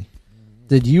Crazy.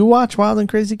 Did you watch Wild and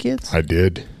Crazy Kids? I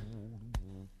did.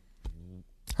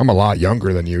 I'm a lot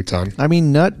younger than you, Ton. I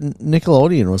mean,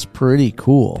 Nickelodeon was pretty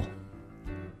cool,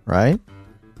 right?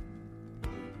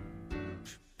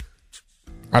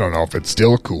 I don't know if it's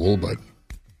still cool, but...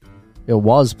 It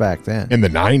was back then. In the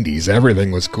 90s,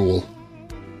 everything was cool.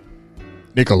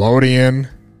 Nickelodeon...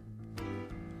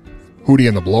 Hootie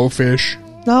and the Blowfish.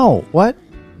 No, what?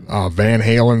 Van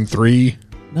Halen 3.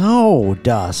 No,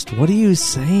 Dust. What are you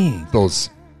saying? Those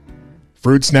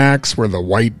fruit snacks where the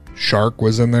white shark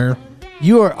was in there.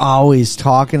 You are always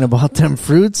talking about them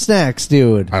fruit snacks,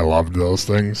 dude. I loved those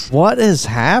things. What has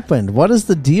happened? What is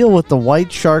the deal with the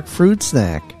white shark fruit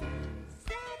snack?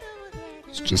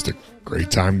 It's just a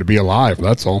great time to be alive,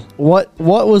 that's all. What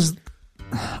was...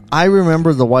 I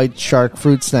remember the white shark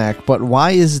fruit snack, but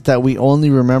why is it that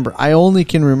I only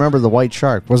can remember the white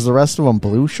shark? Was the rest of them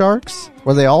blue sharks?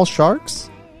 Were they all sharks?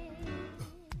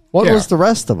 What was the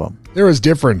rest of them? There was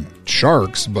different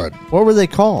sharks, but... What were they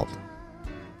called?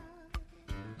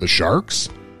 The sharks?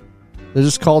 They're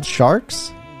just called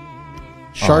sharks?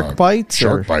 Shark bites?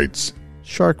 Shark bites.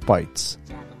 Shark bites.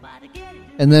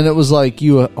 And then it was like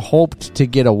you hoped to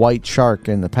get a white shark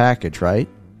in the package, right?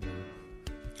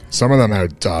 Some of them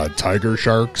had tiger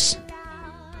sharks.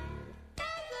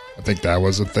 I think that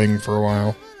was a thing for a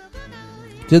while.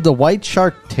 Did the white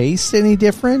shark taste any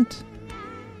different?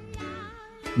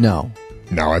 No.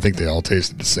 No, I think they all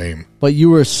tasted the same. But you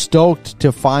were stoked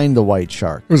to find the white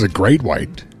shark. It was a great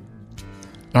white.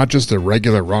 Not just a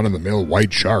regular run-of-the-mill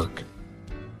white shark.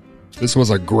 This was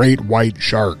a great white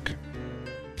shark.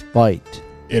 Bite.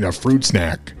 In a fruit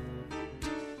snack.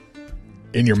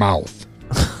 In your mouth.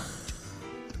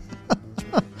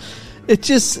 It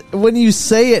just, when you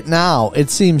say it now, it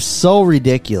seems so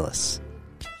ridiculous.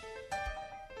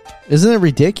 Isn't it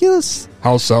ridiculous?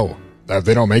 How so? That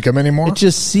they don't make them anymore? It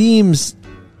just seems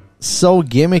so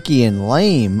gimmicky and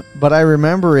lame, but I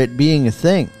remember it being a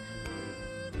thing.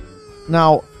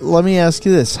 Now, let me ask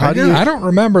you this. I don't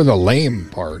remember the lame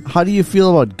part. How do you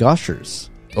feel about Gushers?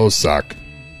 Those suck.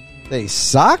 They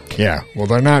suck? Yeah. Well,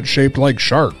 they're not shaped like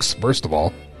sharks, first of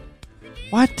all.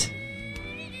 What?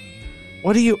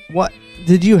 What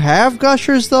did you have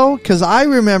Gushers though? Because I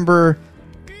remember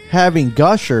having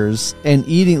Gushers and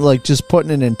eating, like, just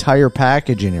putting an entire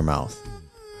package in your mouth.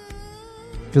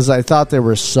 Because I thought they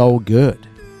were so good.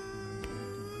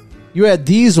 You had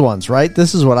these ones, right?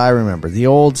 This is what I remember. The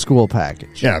old school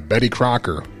package. Yeah, Betty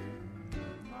Crocker.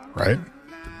 Right?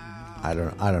 I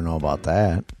don't know about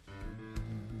that.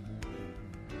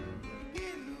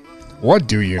 What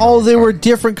do you know? Oh, they were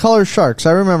different color sharks.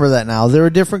 I remember that now. They were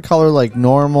different color, like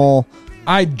normal.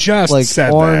 I just like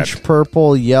said orange, that.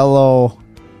 purple, yellow.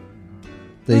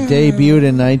 They debuted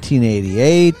in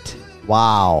 1988.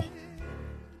 Wow.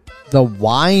 The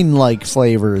wine-like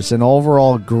flavors and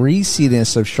overall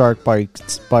greasiness of shark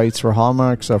bites were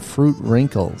hallmarks of fruit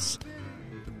wrinkles.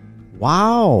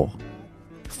 Wow.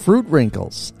 Fruit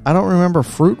wrinkles. I don't remember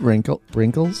fruit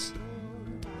wrinkles.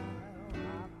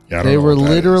 Yeah, I don't they know were what that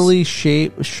literally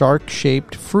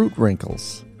shark-shaped fruit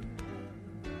wrinkles.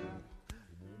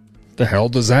 The hell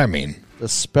does that mean? The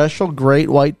special great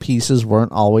white pieces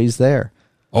weren't always there.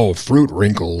 Oh, fruit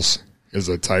wrinkles is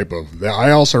a type of...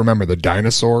 I also remember the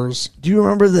dinosaurs. Do you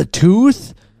remember the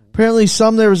tooth? Apparently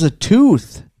there was a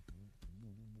tooth.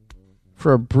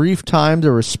 For a brief time,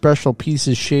 there were special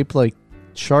pieces shaped like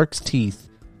shark's teeth.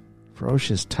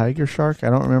 Ferocious tiger shark? I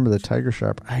don't remember the tiger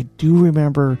shark. I do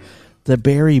remember the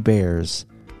berry bears.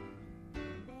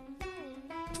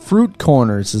 Fruit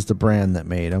Corners is the brand that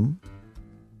made them.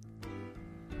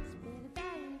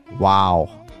 Wow.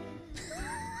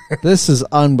 This is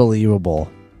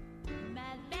unbelievable.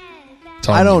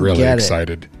 Tom's I don't really get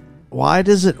excited. it. Why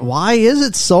is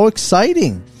it so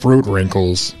exciting? Fruit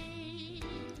wrinkles.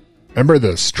 Remember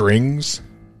the strings?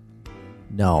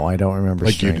 No, I don't remember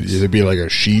like strings. it'd be like a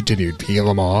sheet and you'd peel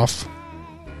them off.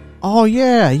 Oh,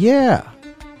 yeah.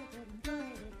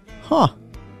 Huh.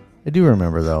 I do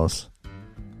remember those.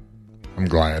 I'm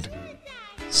glad.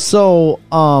 So,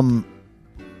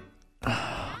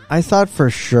 I thought for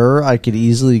sure I could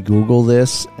easily Google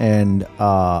this and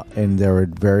there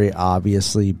would very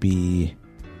obviously be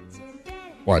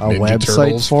what, a Ninja website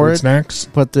Turtles for fruit it, snacks?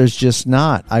 but there's just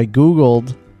not. I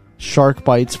Googled shark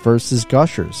bites versus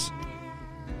Gushers,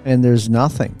 and there's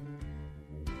nothing.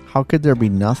 How could there be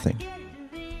nothing?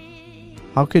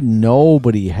 How could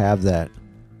nobody have that?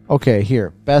 Okay,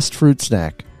 here, best fruit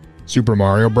snack. Super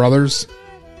Mario Brothers.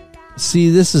 See,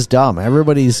 this is dumb.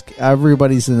 Everybody's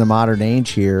in the modern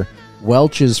age here.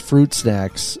 Welch's Fruit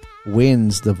Snacks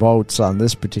wins the votes on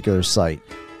this particular site.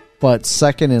 But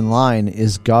second in line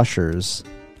is Gushers.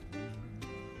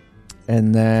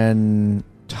 And then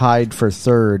tied for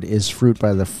third is Fruit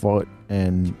by the Foot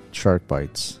and Shark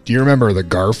Bites. Do you remember the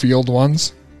Garfield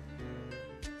ones?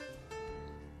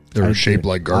 They were shaped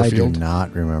like Garfield. I do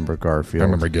not remember Garfield. I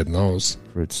remember getting those.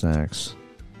 Fruit Snacks.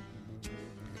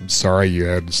 I'm sorry you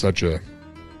had such a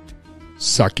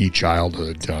sucky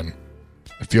childhood, John.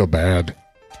 I feel bad.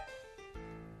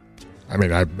 I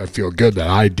mean, I feel good that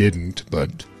I didn't,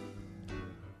 but...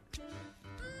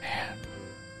 Man,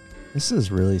 this is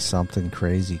really something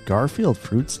crazy. Garfield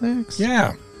Fruit Snacks?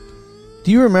 Yeah. Do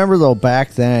you remember, though,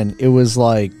 back then, it was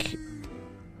like...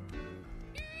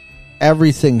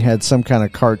 everything had some kind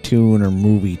of cartoon or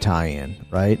movie tie-in,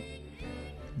 right?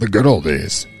 The good old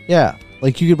days. Yeah.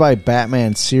 Like, you could buy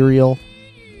Batman cereal,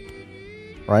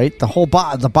 right? The whole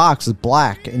the box is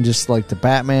black and just, like, the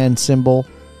Batman symbol.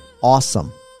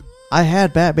 Awesome. I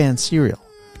had Batman cereal.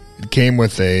 It came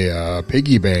with a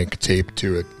piggy bank taped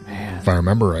to it, Man. if I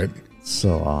remember right.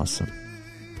 So awesome.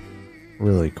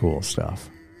 Really cool stuff.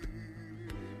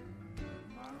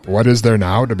 What is there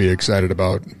now to be excited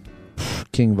about?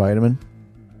 King Vitamin.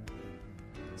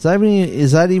 Is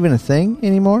that even a thing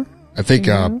anymore? I think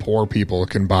poor people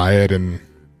can buy it in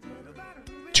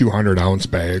 200-ounce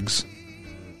bags.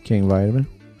 King Vitamin.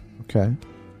 Okay.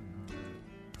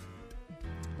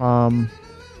 I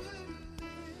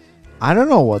don't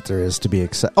know what there is to be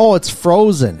excited. Oh, it's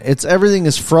frozen. Everything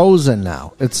is frozen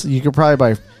now. You could probably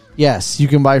buy. Yes, you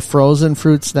can buy frozen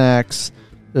fruit snacks.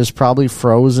 There's probably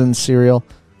frozen cereal.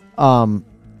 I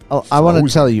want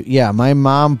to tell you. Yeah, my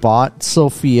mom bought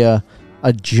Sophia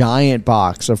a giant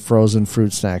box of frozen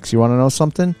fruit snacks. You want to know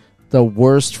something? The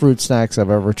worst fruit snacks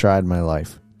I've ever tried in my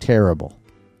life. Terrible.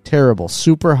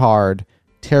 Super hard.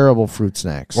 Terrible fruit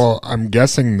snacks. Well, I'm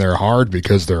guessing they're hard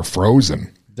because they're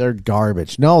frozen. They're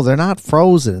garbage. No, they're not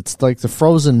frozen. It's like the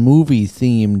Frozen movie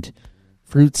themed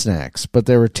fruit snacks, but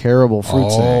they were terrible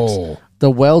fruit snacks. The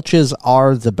Welch's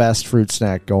are the best fruit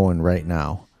snack going right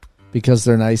now because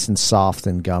they're nice and soft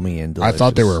and gummy and delicious. I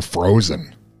thought they were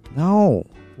frozen. No.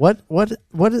 What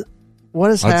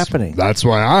is happening? That's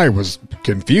why I was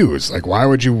confused. Like, why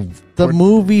would you... The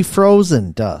movie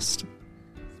Frozen, Dust.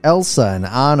 Elsa and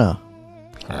Anna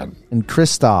and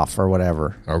Kristoff or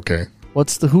whatever. Okay.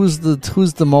 Who's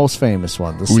the most famous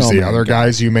one? Who's the other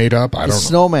guys you made up? I don't know. The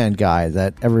snowman guy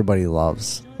that everybody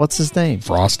loves. What's his name?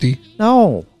 Frosty?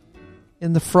 No.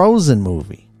 In the Frozen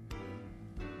movie.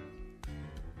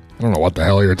 I don't know what the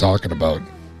hell you're talking about.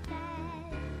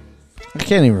 I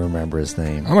can't even remember his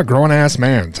name. I'm a grown-ass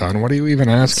man, Ton. What are you even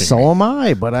asking So me? am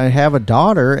I, but I have a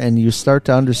daughter, and you start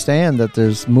to understand that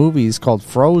there's movies called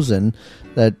Frozen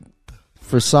that,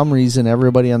 for some reason,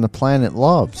 everybody on the planet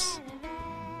loves.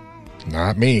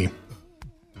 Not me.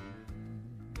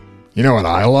 You know what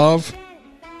I love?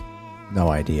 No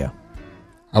idea.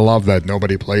 I love that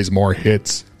nobody plays more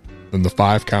hits than the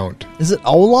 5 count. Is it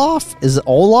Olaf? Is it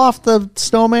Olaf the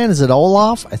snowman? Is it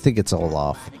Olaf? I think it's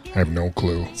Olaf. I have no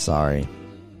clue. Sorry.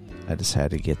 I just had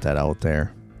to get that out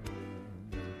there.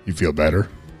 You feel better?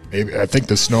 Maybe I think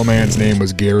the snowman's name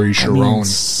was Gary Sharon.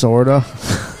 Sorta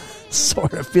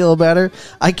feel better.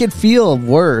 I could feel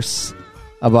worse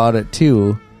about it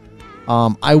too.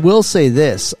 I will say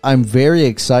this. I'm very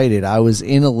excited. I was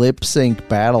in a lip sync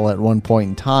battle at one point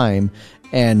in time,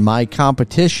 and my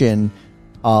competition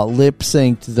lip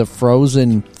synced the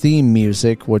Frozen theme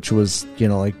music, which was,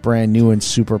 like brand new and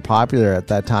super popular at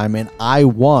that time, and I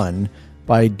won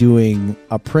by doing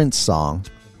a Prince song,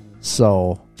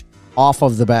 so off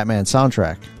of the Batman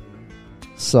soundtrack.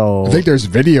 So I think there's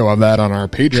video of that on our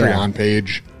Patreon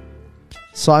page.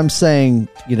 So I'm saying,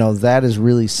 that is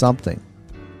really something.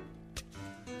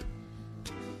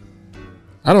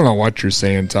 I don't know what you're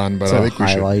saying, Ton, but It's I a think we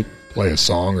should play a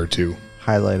song or two.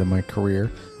 Highlight of my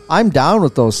career. I'm down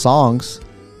with those songs.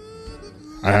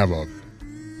 I have a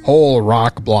whole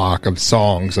rock block of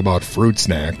songs about fruit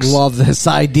snacks. Love this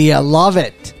idea. Love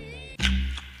it.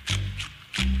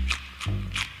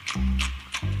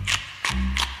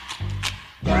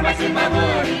 Kermit's in my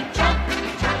woody chop,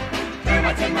 chop.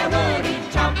 Kermit's in my woody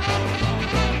chop.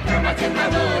 Kermit's in my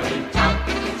woody chop,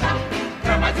 chop.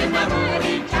 Kermit's in my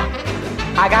woody chop.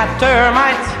 I got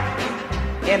termites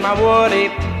in my woody,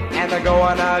 and they're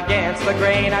going against the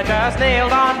grain. I just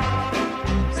nailed on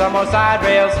some more side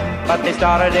rails, but they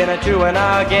started in a chewing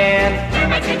again.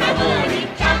 Kermit's in my woody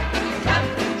chop, chop.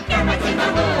 Kermit's in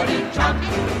my woody chop.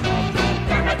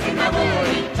 Kermit's in my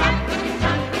woody chop,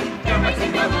 chop. Kermit's in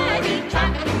my woody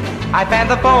chop. I panned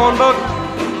the phone book,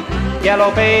 yellow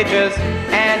pages,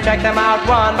 and checked them out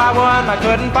one by one. I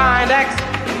couldn't find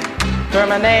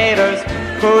exterminators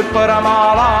who'd put them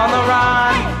all on the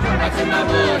run. Kermit's in my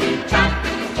woody chop,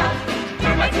 chop.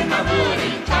 Kermit's in my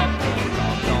woody chop.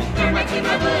 Kermit's in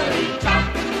my woody chop,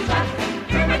 chop.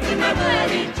 Kermit's in my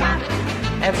woody chop.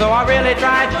 And so I really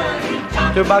tried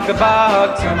to bug the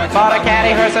bugs. Bought a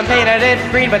caddy hearse and painted it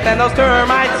green, but then those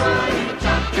termites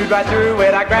chewed right through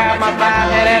it. I grabbed my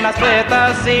flathead and I split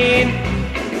the scene.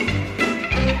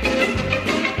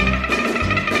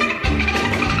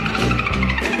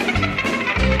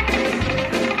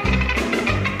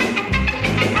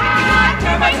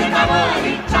 Kermit's in my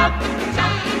woody chop,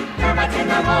 chop. Kermit's in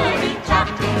my woody chop.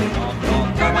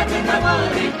 Kermit's in my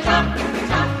woody chop,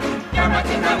 chop.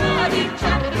 Kermit's in my woody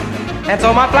chop. And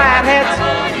so my flathead's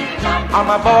on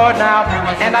my board now,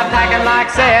 and I'm packing like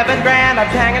 $7 grand. I'm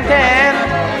hanging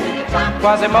 10,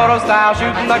 Quasimodo style,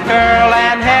 shooting the curl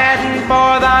and heading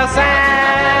for the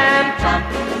sand.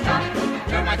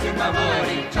 Kermit's in my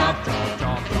woody chop,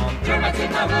 chop. Kermit's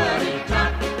in my woody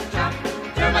chop, chop.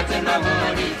 Kermit's in my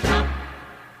woody chop.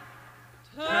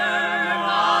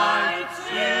 Termites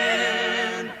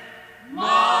in my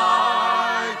woody.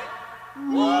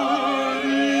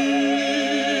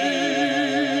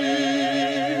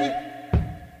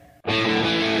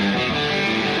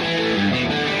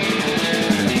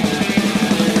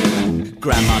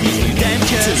 Grandma is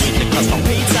redemption to eat the crust on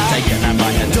pizza, taken out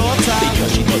by her daughter because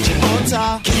she touched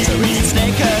butter. Kids are eating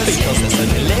Snickers because they're so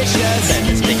delicious. Then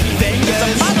the sticky fingers.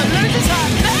 The mother loses her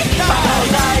finger. But all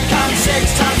I can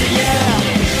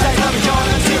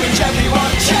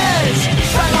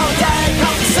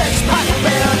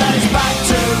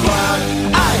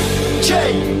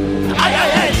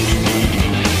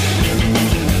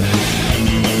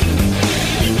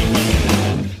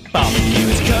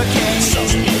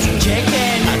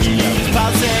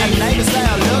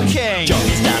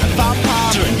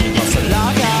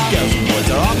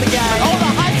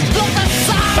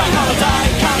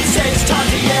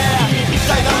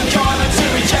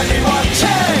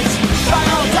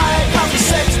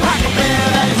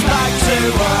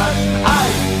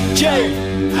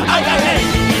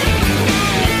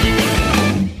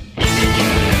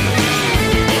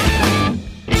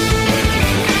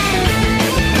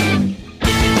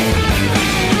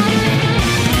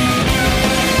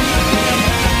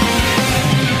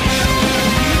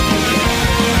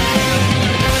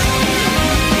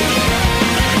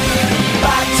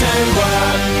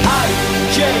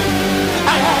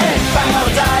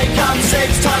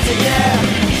crazy, yeah.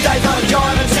 Days on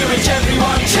enjoyment to which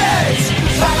everyone cheers.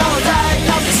 Back on the day,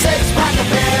 comes a six-pack of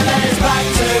beer, then it's back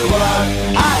to work.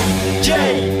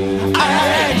 I-G-A-N.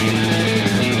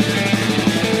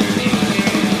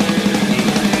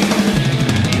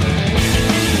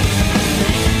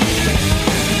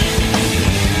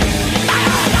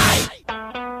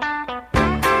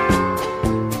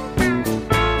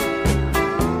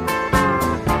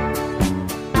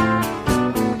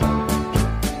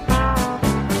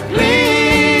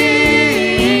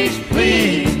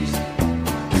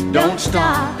 Don't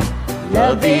stop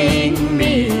loving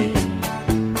me,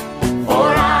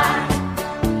 for I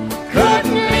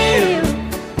couldn't live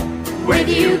with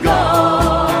you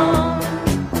gone.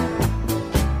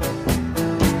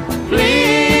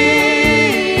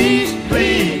 Please,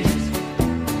 please,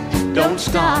 don't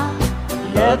stop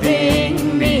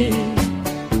loving me,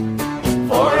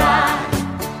 for I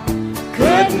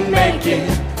couldn't make it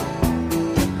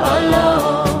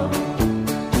alone.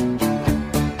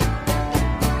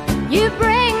 You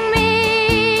bring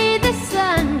me the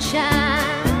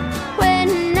sunshine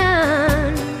when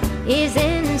none is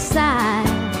inside,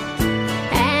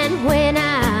 and when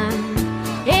I'm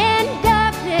in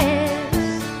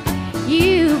darkness,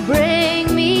 you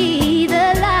bring me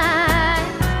the light.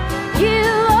 You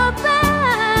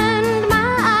opened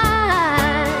my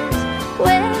eyes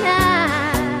when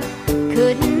I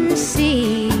couldn't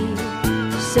see,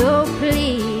 so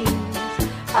please,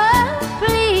 oh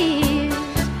please,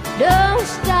 don't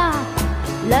stop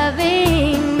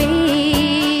loving me.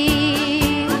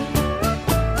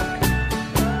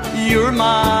 You're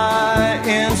my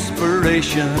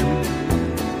inspiration,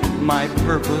 my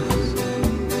purpose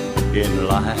in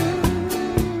life.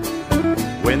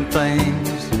 When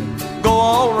things go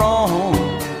all wrong,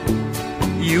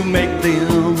 you make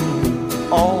them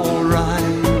all right.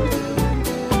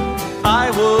 I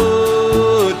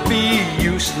would be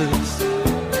useless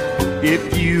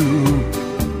if you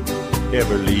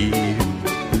ever leave.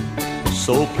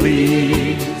 So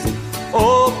please,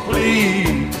 oh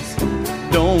please,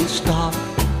 don't stop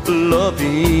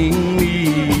loving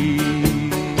me.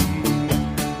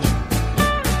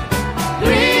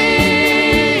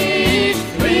 Please,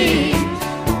 please,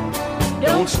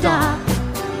 don't stop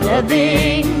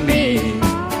loving me,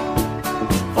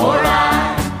 for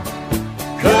I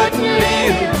couldn't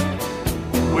live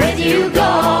with you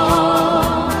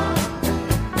gone.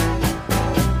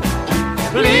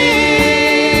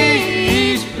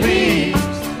 Please, please,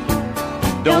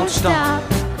 don't stop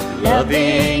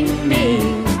loving me,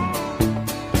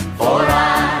 for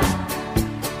I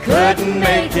couldn't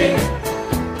make it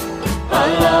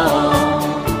alone.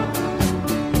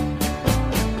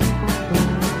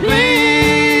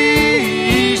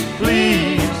 Please,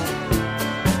 please,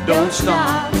 don't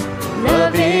stop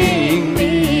loving me.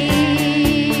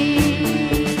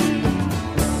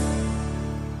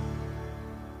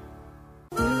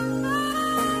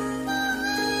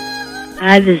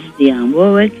 Hi, this is Dionne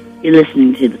Warwick. You're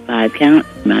listening to The 5 Count,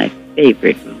 my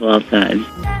favorite of all time.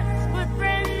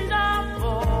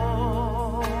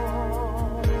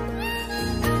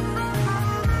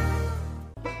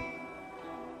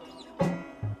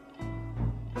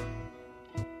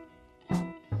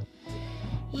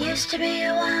 Used to be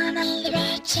one of the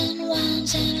rotten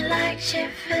ones, and I liked you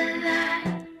for that.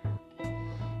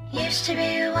 Used to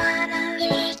be one of the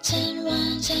rotten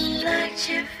ones, and I liked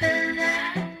you for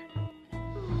that.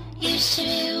 Used to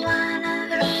be one of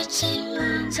the rotten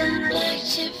ones, and I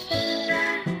liked you for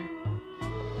that.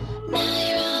 Now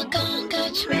you're all gone,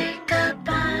 got your makeup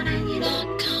on, and you're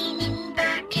not coming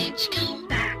back. Can't you come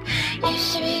back?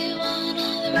 Used to be one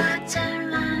of the rotten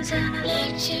ones, and I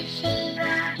liked you for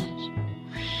that.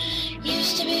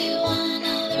 Used to be one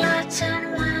of the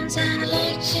rotten ones, and I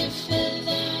liked you for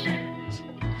that.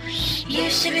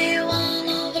 Used to be one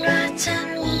of the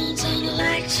rotten ones, and I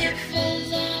liked you for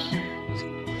that.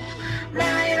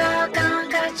 Now you're all gone,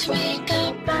 got your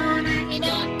makeup on, and you're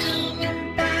not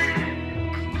coming back.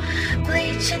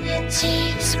 Bleaching your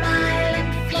teeth,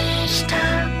 smiling, flash,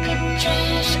 talking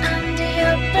trash under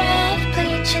your breath.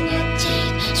 Bleaching your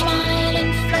teeth,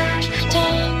 smiling, flash,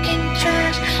 talking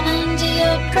trash under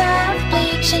your breath.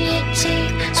 Bleaching your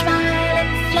teeth,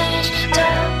 smiling, flash,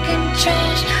 talking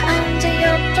trash under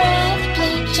your breath.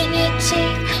 Bleaching your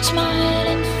teeth,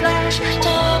 smiling, flash,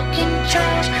 talking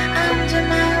trash under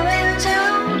my window.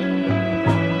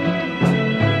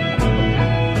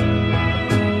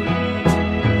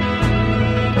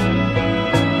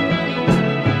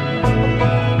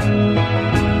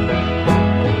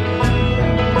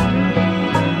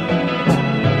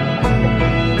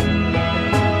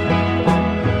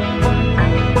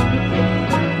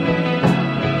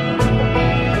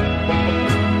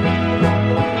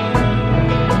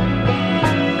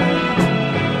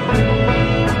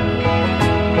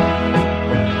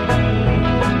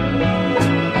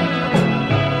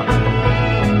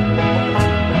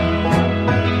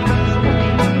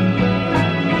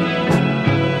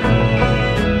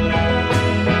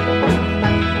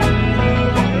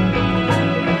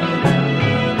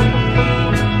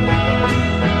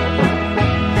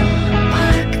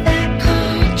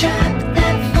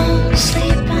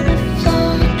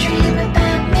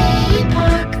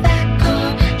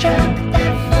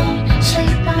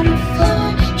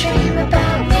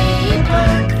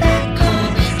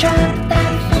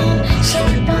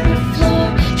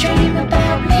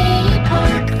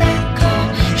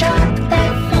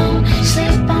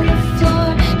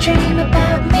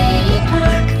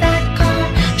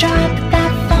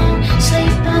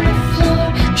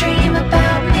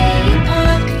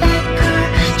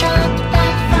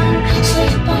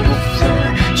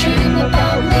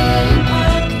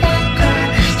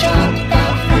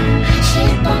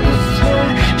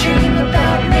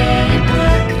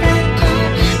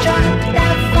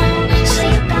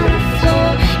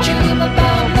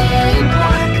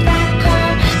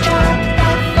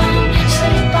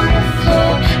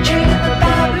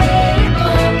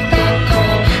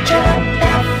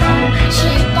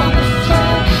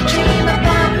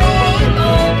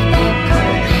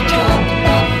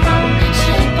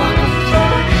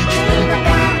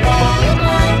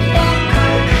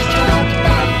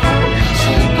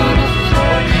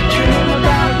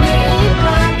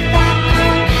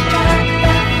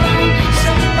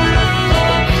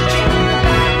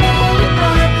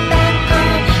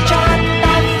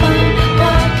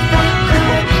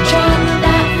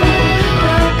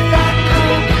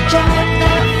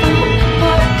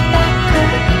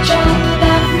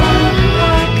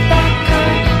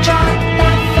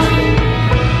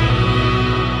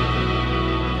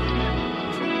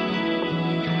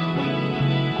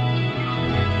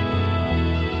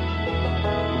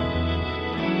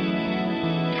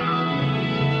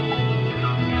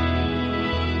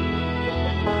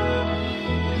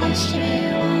 used to be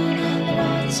one of the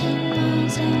rotting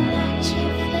bones and let you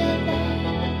feel that.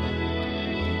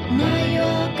 Now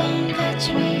you're gone, got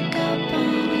your makeup on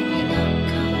and you're not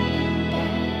coming back.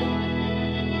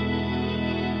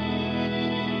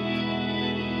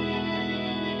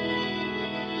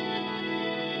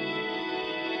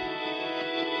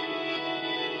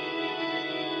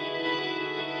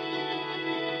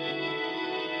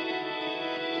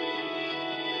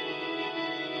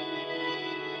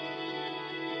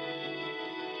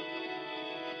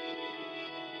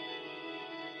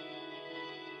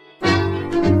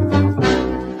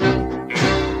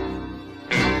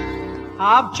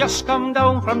 I've just come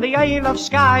down from the Isle of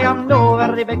Skye. I'm no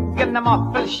very big and I'm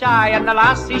awful shy, and the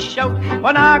lassies shout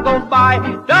when I go by,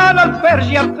 Donald, where's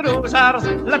your trousers?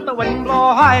 Let the wind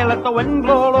blow high, let the wind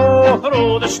blow low,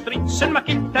 through the streets in my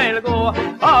kit I'll go.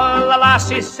 All the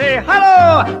lassies say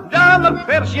hello, Donald,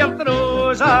 where's your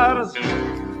trousers?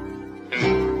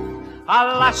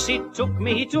 A lassie took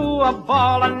me to a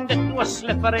ball, and it was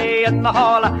slippery in the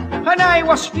hall, and I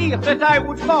was feared that I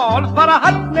would fall, for I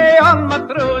had me on my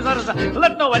trousers.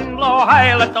 Let the wind blow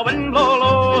high, let the wind blow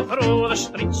low, through the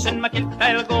streets in my kilt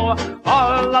I'll go.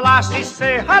 All the lassies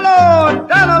say, hello,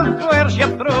 Donald, where's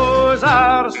your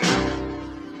trousers?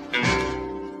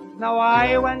 Now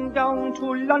I went down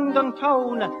to London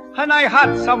town, and I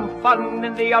had some fun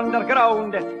in the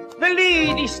underground. The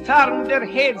ladies turned their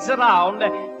heads around,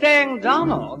 saying,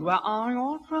 Donald, where are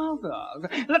your trousers?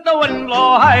 Let the wind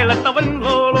blow high, let the wind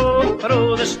blow low,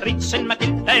 through the streets in my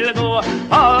kilt I'll go.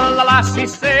 All the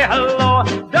lassies say hello,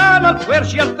 Donald,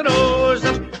 where's your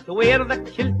trousers? To wear the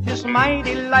kilt is my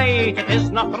delight, it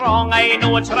is not wrong, I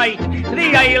know it's right.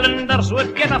 The islanders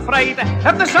would get a fright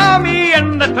if they saw me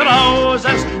in the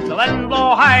trousers. The wind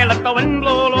blow high, let the wind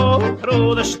blow low,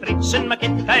 through the streets in my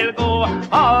kilt I'll go.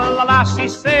 All the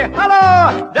lassies say,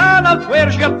 hello, Donald,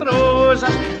 where's your trousers?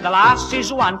 The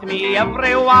lassies want me,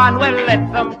 everyone, well,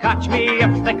 let them catch me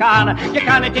if they can. You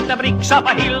can't take the breeks off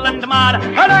a Highland man,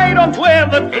 and I don't wear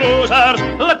the trousers.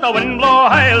 Let the wind blow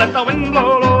high, let the wind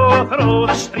blow low, through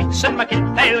the streets in my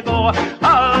kilt I'll go.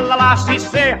 All the lassies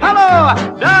say, hello,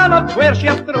 Donald, where's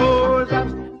your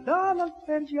trousers? Donald,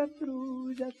 where's your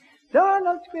trousers?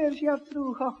 Donald, where's your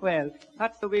trousers? Oh, well,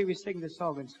 that's the way we sing the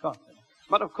song in Scotland.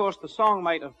 But, of course, the song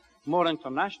might have more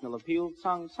international appeal,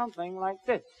 sung something like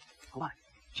this. 1,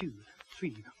 2,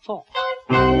 3, 4.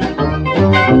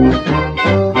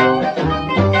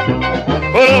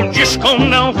 Well, I've just come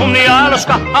down from the Isle of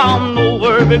Skye. I'm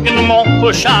nowhere big in the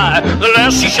Montfort. The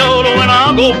lassie showed when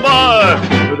I go by.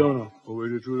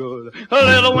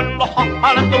 Let the wind blow,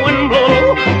 I let the wind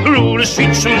blow through the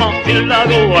streets of Montfield I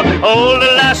go. All the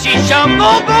lassies shall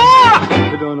go, go.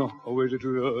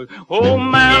 Oh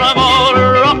man, I'm all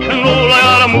rock and roll. I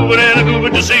gotta move it and a groove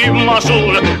it to save my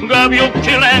soul. Grab your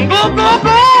kill and go, go,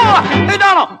 go. Hey,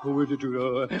 Donald. Let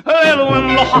the wind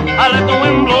blow, I let the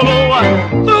wind blow low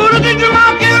through the streets of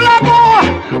Montfield I go.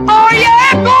 Oh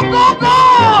yeah, go, go, go.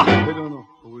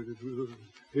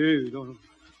 Hey, Donald.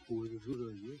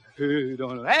 Hey,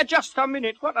 Donald. Hey, just a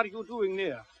minute. What are you doing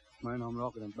there? Man, I'm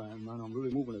rocking it, man. Man, I'm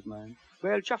really moving it, man.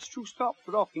 Well, just to stop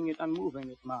rocking it and moving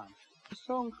it, man. The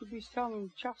song should be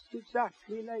sung just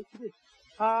exactly like this.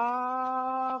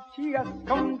 She has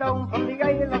come down from the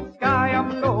Isle of Skye.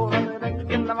 I'm lower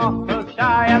in the Montfort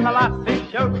shy, and the lasses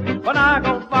shout when I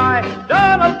go by,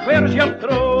 Donald, where's your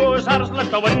trousers? Let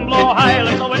the wind blow high,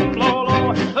 let the wind blow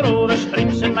low, through the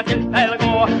streets in my kilt I'll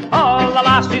go. All the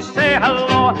lassies say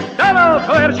hello, Donald,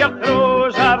 where's your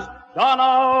trousers?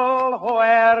 Donald,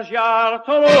 where's your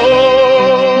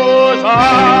trousers?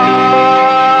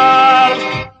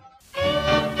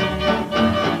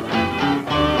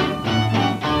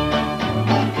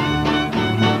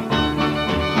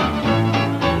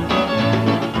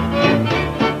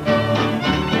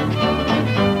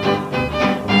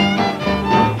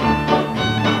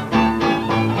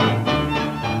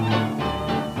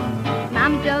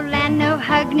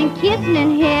 And kissing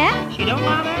in here. She don't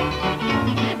want it?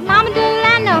 Mama don't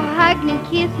like no hugging and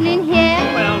kissing in here.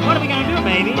 Well, what are we gonna do,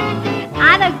 baby?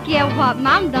 I don't care what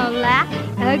Mama don't like.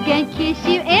 Hug and kiss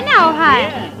you anyhow.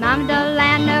 Yeah. Mama don't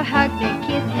like no hugging and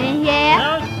kissing in here.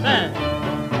 No, sir.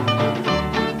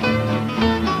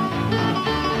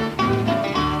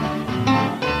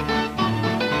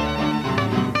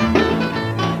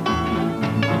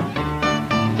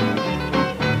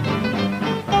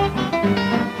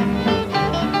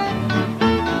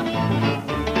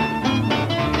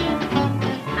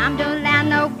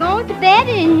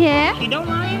 In here. She don't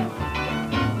like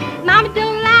it? Mama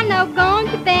don't like no going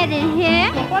to bed in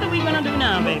here. Well, what are we gonna do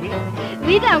now, baby?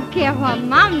 We don't care what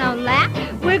Mama don't like.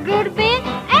 We'll go to bed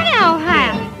anyhow.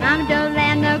 Mama don't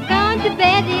like no going to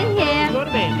bed in here.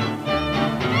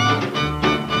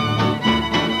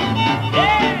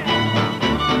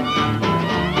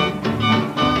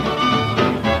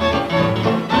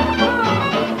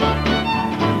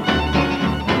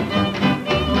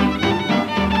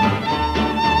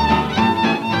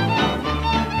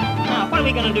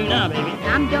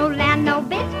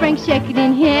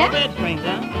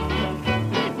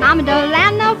 Mama don't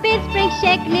allow no bed spring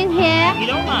shaking in here. You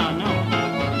don't mind, no.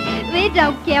 We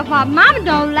don't care what Mama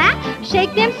don't allow.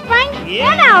 Shake them springs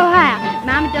anyhow.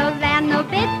 Mama don't allow no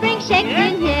bed spring shaking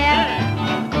in here.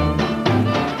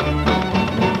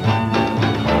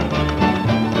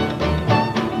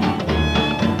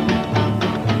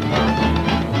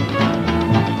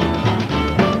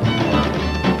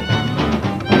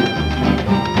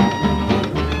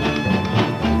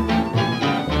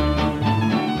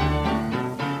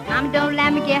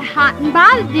 Get hot and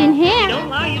bothered in here. Don't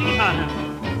allow you to get hot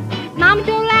now. Mama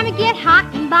don't let me get hot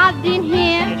and bothered in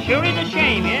here. It sure is a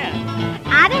shame, yeah.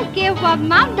 I don't care what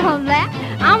Mama don't let.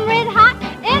 I'm red hot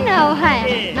in no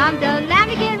hay. Mama don't let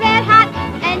me get red hot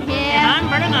in here. And I'm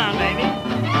burning on, baby.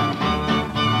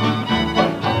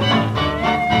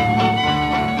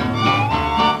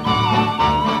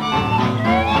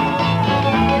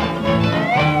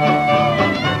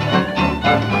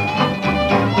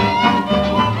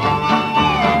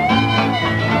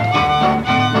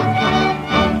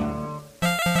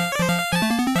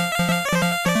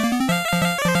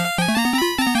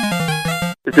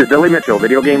 This is Billy Mitchell,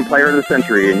 Video Game Player of the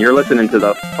Century, and you're listening to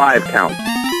the 5 Count.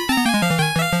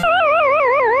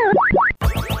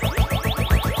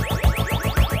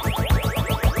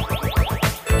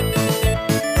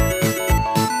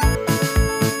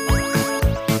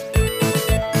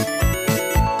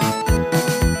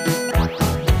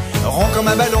 Rond comme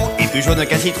un ballon et plus jaune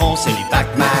qu'un citron, c'est du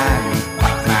Pac-Man.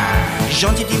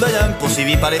 Gentil petit bonhomme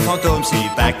poursuivi par les fantômes, c'est du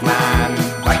Pac-Man.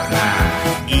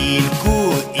 Il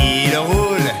court, il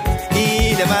roule,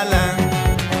 il est malin.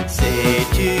 C'est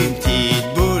une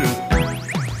petite boule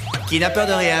qui n'a peur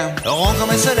de rien. Rond comme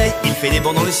un soleil, il fait des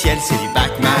bonds dans le ciel, c'est du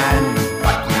Pac-Man.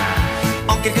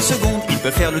 En quelques secondes, il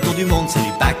peut faire le tour du monde, c'est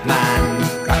du Pac-Man.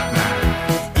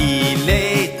 Il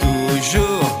est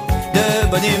toujours de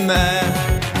bonne humeur.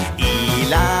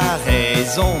 Il a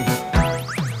raison,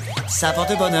 ça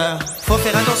porte bonheur. Faut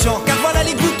faire attention, car voilà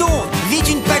les gloutons. Vite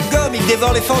une Pac-Gomme, il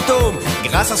dévore les fantômes.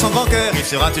 Grâce à son grand cœur, il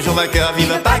sera toujours vainqueur.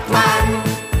 Vive Pac-Man.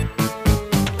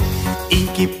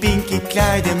 Inky, Pinky,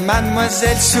 Clyde et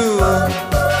Mademoiselle Sue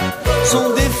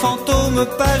sont des fantômes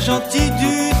pas gentils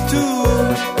du tout.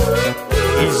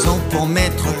 Ils ont pour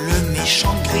maître le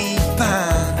méchant grippin.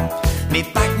 Mais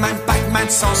Pac-Man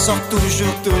s'en sort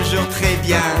toujours très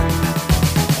bien.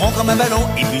 Rond comme un ballon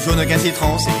et plus jaune qu'un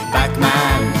citron, c'est du Pac-Man.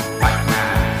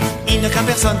 Il ne craint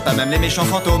personne, pas même les méchants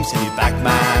fantômes, c'est du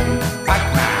Pac-Man.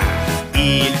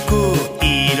 Il court,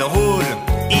 il roule,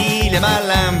 il est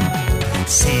malin.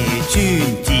 C'est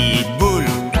une petite boule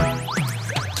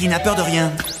qui n'a peur de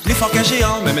rien. Plus fort qu'un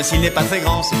géant, même s'il n'est pas très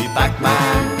grand, c'est du Pac-Man.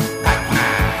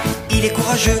 Il est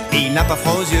courageux et il n'a pas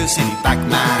froid aux yeux, c'est du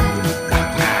Pac-Man.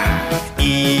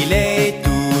 Il est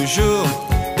toujours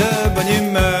de bonne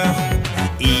humeur.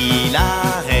 Il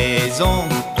a raison,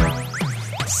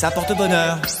 ça porte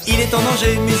bonheur. Il est en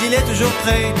danger, mais il est toujours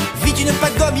prêt. Vite une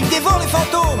Pac-Gomme, il dévore les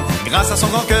fantômes. Grâce à son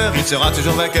grand cœur, il sera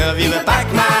toujours vainqueur. Vive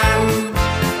Pac-Man.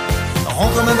 Rond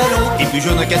comme un ballon et plus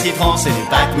jaune qu'un citron, c'est du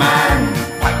Pac-Man.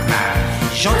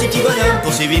 Gentil petit bonhomme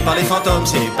poursuivi par les fantômes,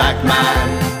 c'est du Pac-Man.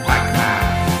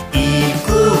 Il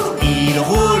court, il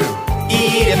roule,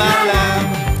 il est malin.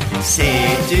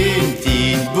 C'est une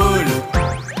petite boule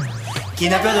qui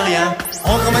n'a peur de rien.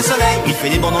 Rond comme un soleil, il fait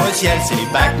des bonds dans le ciel, c'est du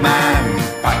Pac-Man.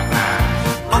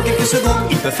 En quelques secondes,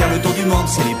 il peut faire le tour du monde,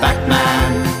 c'est du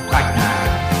Pac-Man.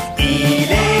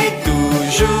 Il est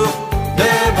toujours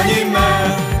de bonne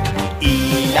humeur.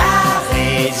 Il a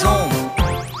raison,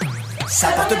 ça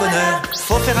porte bonheur.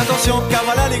 Faut faire attention, car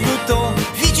voilà les gloutons.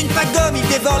 Vite une Pac-Gomme, il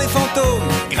dévore les fantômes.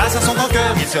 Grâce à son grand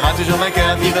cœur, il sera toujours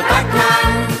vainqueur. Vive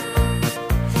Pac-Man.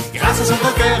 Grâce à son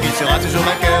grand cœur, il sera toujours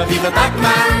vainqueur. Vive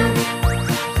Pac-Man.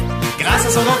 Grâce à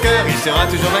son grand cœur, il sera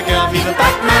toujours vainqueur. Vive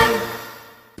Pac-Man.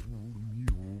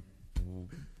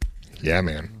 Yeah,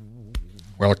 man.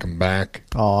 Welcome back.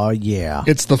 Oh, yeah.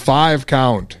 It's the 5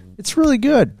 Count. It's really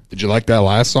good. Did you like that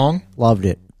last song? Loved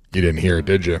it. You didn't hear it,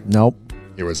 did you? Nope.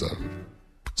 It was a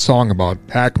song about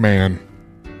Pac-Man,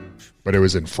 but it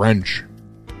was in French.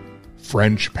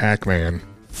 French Pac-Man.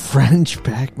 French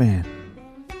Pac-Man.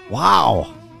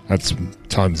 Wow. That's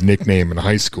Tun's nickname in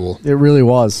high school. It really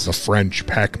was. The French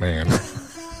Pac-Man.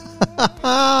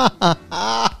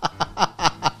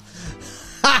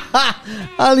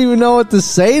 I don't even know what to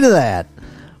say to that.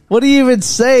 What do you even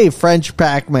say, French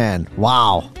Pac-Man?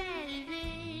 Wow.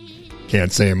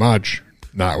 Can't say much.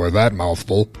 Not with that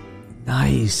mouthful.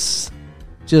 Nice.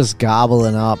 Just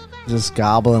gobbling up. Just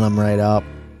gobbling them right up.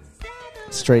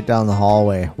 Straight down the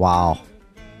hallway. Wow.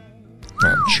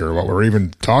 Not sure what we're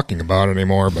even talking about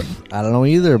anymore, but... I don't know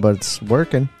either, but it's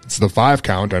working. It's the 5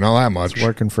 Count. I know that much. It's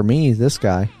working for me, this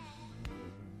guy.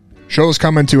 Show's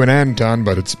coming to an end, Ton,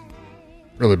 but it's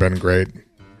really been great.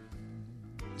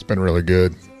 It's been really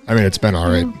good. I mean, it's been all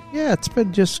right. Yeah, it's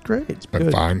been just great. It's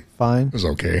been fine. Fine. It was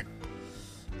okay.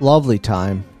 Lovely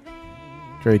time.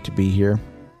 Great to be here.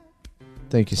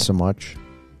 Thank you so much.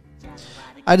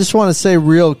 I just want to say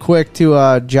real quick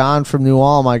to John from New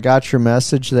Ulm, I got your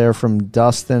message there from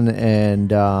Dustin,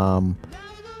 and I'm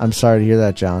sorry to hear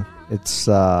that, John. It's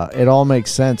it all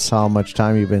makes sense how much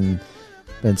time you've been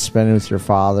spending with your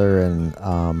father,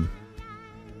 and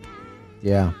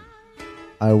yeah,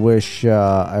 I wish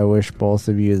both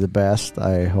of you the best.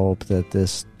 I hope that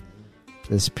this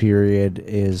period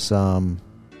is sort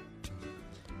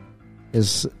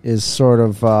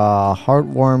of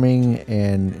heartwarming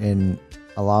and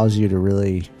allows you to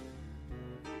really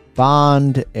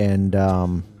bond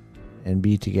and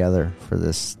be together for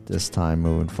this time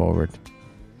moving forward.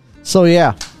 So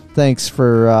yeah, thanks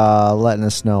for letting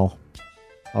us know.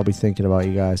 I'll be thinking about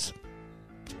you guys.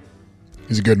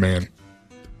 He's a good man.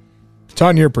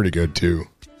 Ton, you're pretty good too.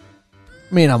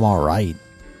 I mean, I'm all right.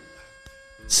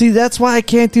 See, that's why I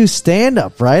can't do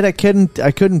stand-up, right? I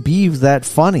couldn't be that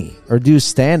funny or do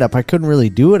stand-up. I couldn't really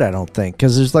do it, I don't think,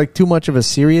 because there's like too much of a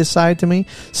serious side to me.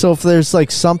 So if there's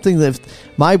like something that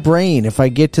my brain, if I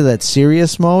get to that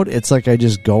serious mode, it's like I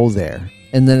just go there,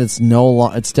 and then it's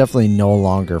definitely no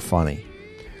longer funny.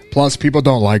 Plus, people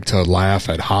don't like to laugh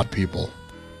at hot people.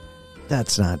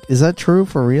 Is that true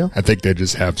for real? I think they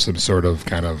just have some sort of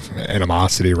kind of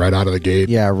animosity right out of the gate.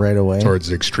 Yeah, right away.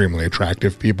 Towards extremely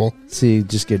attractive people. See,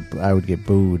 I would get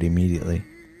booed immediately.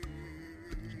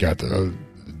 Got the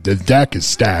deck is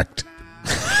stacked.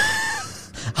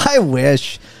 I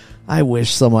wish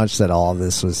so much that all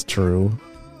this was true.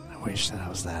 I wish that I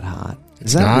was that hot.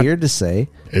 Is that weird to say?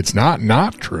 It's not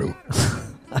true.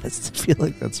 I just feel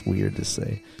like that's weird to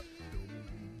say.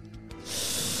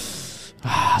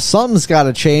 Something's got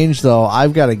to change, though.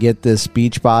 I've got to get this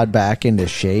beach bod back into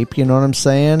shape. You know what I'm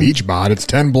saying? Beach bod, it's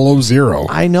 10 below zero.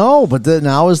 I know, but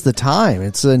now is the time.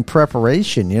 It's in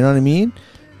preparation. You know what I mean?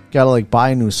 Got to like buy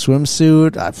a new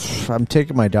swimsuit. I'm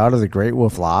taking my daughter to the Great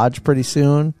Wolf Lodge pretty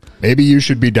soon. Maybe you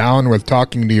should be down with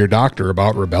talking to your doctor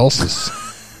about Rebelsis.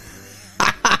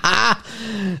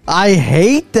 I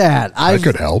hate that. That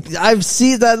could help. I've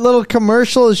seen that little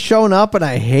commercial has shown up, and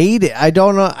I hate it. I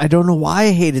don't know why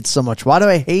I hate it so much. Why do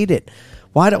I hate it?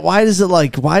 Why does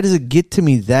it get to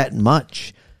me that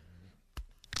much?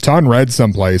 Ton read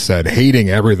someplace that hating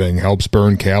everything helps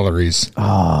burn calories.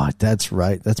 Oh, that's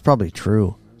right. That's probably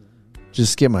true.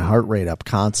 Just get my heart rate up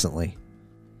constantly.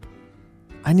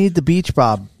 I need the beach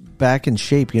bob back in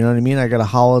shape. You know what I mean? I got to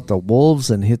howl at the wolves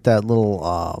and hit that little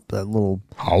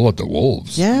howl at the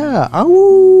wolves. Yeah.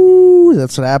 Oh,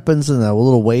 that's what happens. And the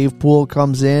little wave pool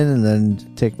comes in, and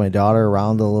then take my daughter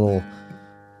around the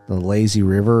lazy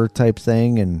river type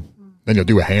thing. And then you'll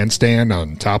do a handstand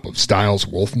on top of Styles'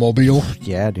 Wolfmobile.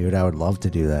 Yeah, dude, I would love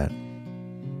to do that.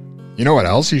 You know what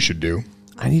else you should do?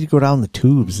 I need to go down the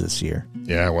tubes this year.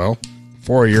 Yeah, well,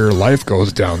 before your life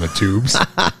goes down the tubes,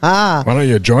 why don't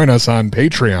you join us on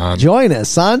Patreon? Join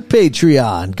us on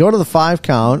Patreon. Go to the 5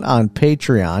 Count on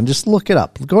Patreon. Just look it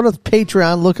up. Go to the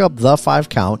Patreon, look up the 5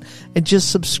 Count, and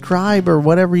just subscribe or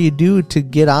whatever you do to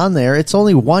get on there. It's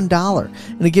only $1,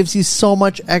 and it gives you so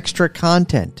much extra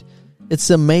content. It's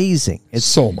amazing. It's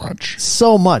so much.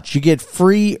 So much. You get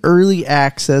free early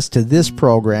access to this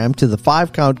program, to the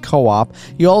 5 Count Co-op.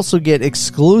 You also get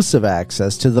exclusive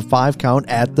access to the 5 Count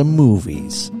at the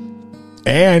movies.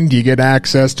 And you get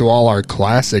access to all our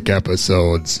classic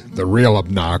episodes, the real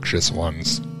obnoxious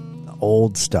ones. The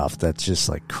old stuff that's just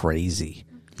like crazy.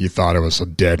 You thought it was so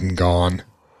dead and gone.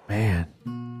 Man.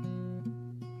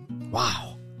 Wow.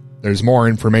 There's more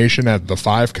information at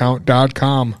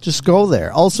the5count.com. Just go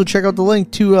there. Also, check out the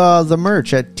link to the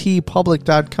merch at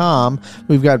tpublic.com.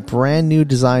 We've got brand new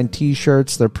design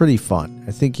t-shirts. They're pretty fun.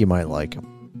 I think you might like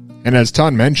them. And as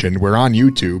Ton mentioned, we're on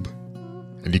YouTube.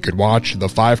 And you could watch the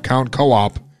 5 Count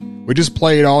Co-op. We just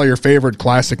played all your favorite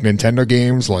classic Nintendo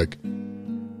games like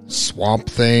Swamp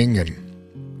Thing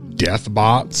and Death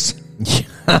Bots.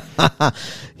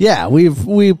 Yeah,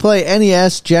 we play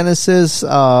NES, Genesis.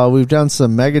 We've done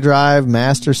some Mega Drive,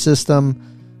 Master System,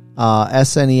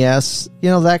 SNES. You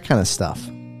know, that kind of stuff.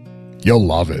 You'll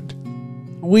love it.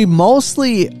 We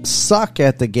mostly suck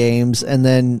at the games and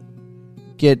then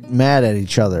get mad at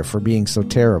each other for being so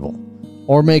terrible,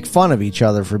 or make fun of each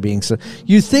other for being so.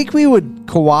 You think we would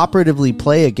cooperatively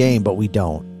play a game, but we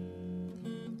don't.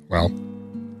 Well,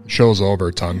 show's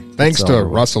over, Ton. Thanks to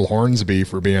Russell Hornsby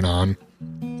for being on.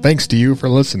 Thanks to you for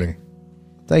listening.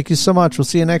 Thank you so much. We'll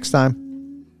see you next time.